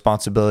bear the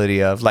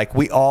responsibility of. Like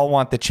we all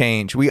want the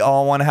change. We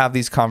all want to have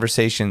these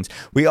conversations.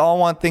 We all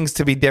want things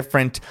to be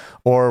different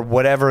or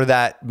whatever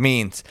that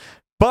means.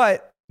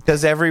 But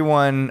does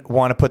everyone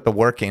want to put the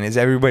work in? Is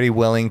everybody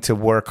willing to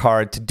work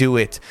hard to do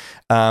it?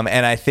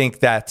 And I think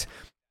that,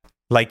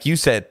 like you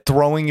said,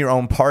 throwing your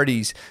own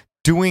parties,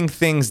 doing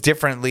things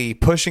differently,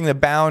 pushing the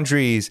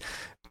boundaries,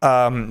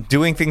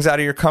 doing things out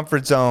of your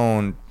comfort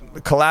zone,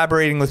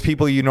 collaborating with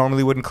people you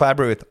normally wouldn't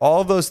collaborate with. All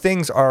of those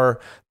things are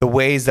the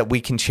ways that we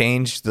can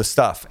change the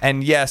stuff.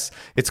 And yes,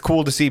 it's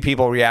cool to see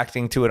people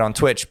reacting to it on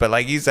Twitch, but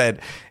like you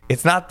said,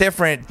 it's not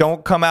different.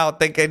 Don't come out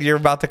thinking you're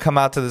about to come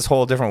out to this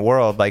whole different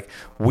world. Like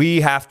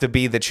we have to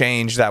be the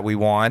change that we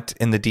want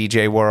in the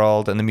DJ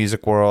world and the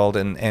music world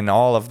and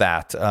all of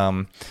that.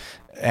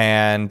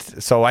 And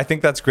so I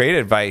think that's great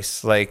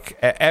advice. Like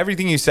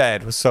everything you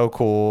said was so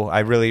cool. I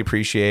really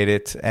appreciate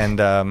it.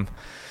 And,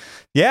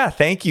 yeah,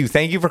 thank you.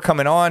 Thank you for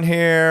coming on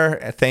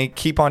here.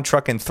 Keep on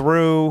trucking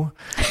through.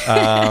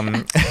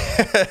 And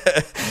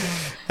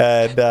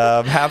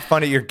have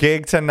fun at your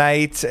gig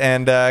tonight.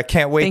 And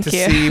can't wait to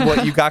see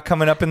what you got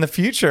coming up in the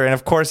future. And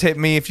of course, hit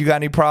me if you got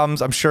any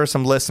problems. I'm sure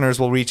some listeners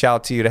will reach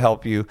out to you to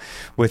help you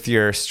with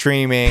your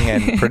streaming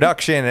and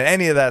production and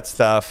any of that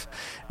stuff.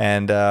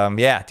 And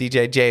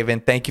DJ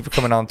Javin, thank you for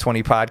coming on the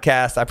 20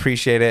 podcast. I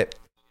appreciate it.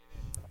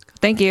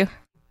 Thank you.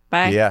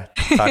 Bye. Yeah.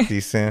 Talk to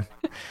you soon.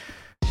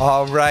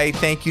 All right.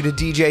 Thank you to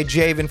DJ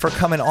Javin for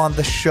coming on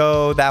the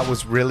show. That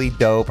was really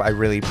dope. I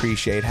really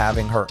appreciate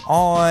having her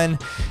on.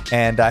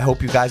 And I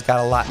hope you guys got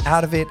a lot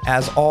out of it.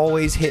 As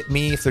always, hit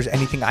me if there's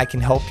anything I can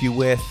help you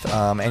with,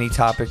 any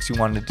topics you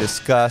want to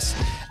discuss.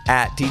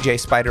 At DJ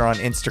Spider on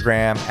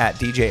Instagram, at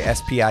DJ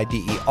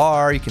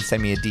SPIDER. You can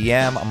send me a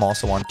DM. I'm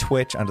also on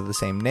Twitch under the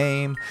same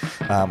name,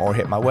 or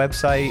hit my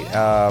website.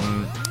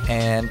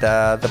 And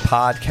the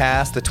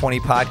podcast, the 20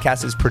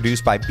 podcast, is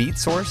produced by Beat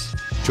Source.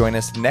 Join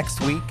us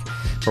next week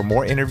for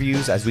more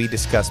interviews as we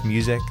discuss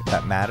music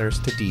that matters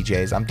to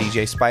DJs. I'm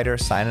DJ Spider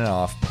signing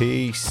off.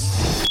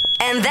 Peace.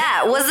 And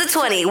that was the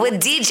 20 with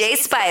DJ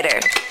Spider.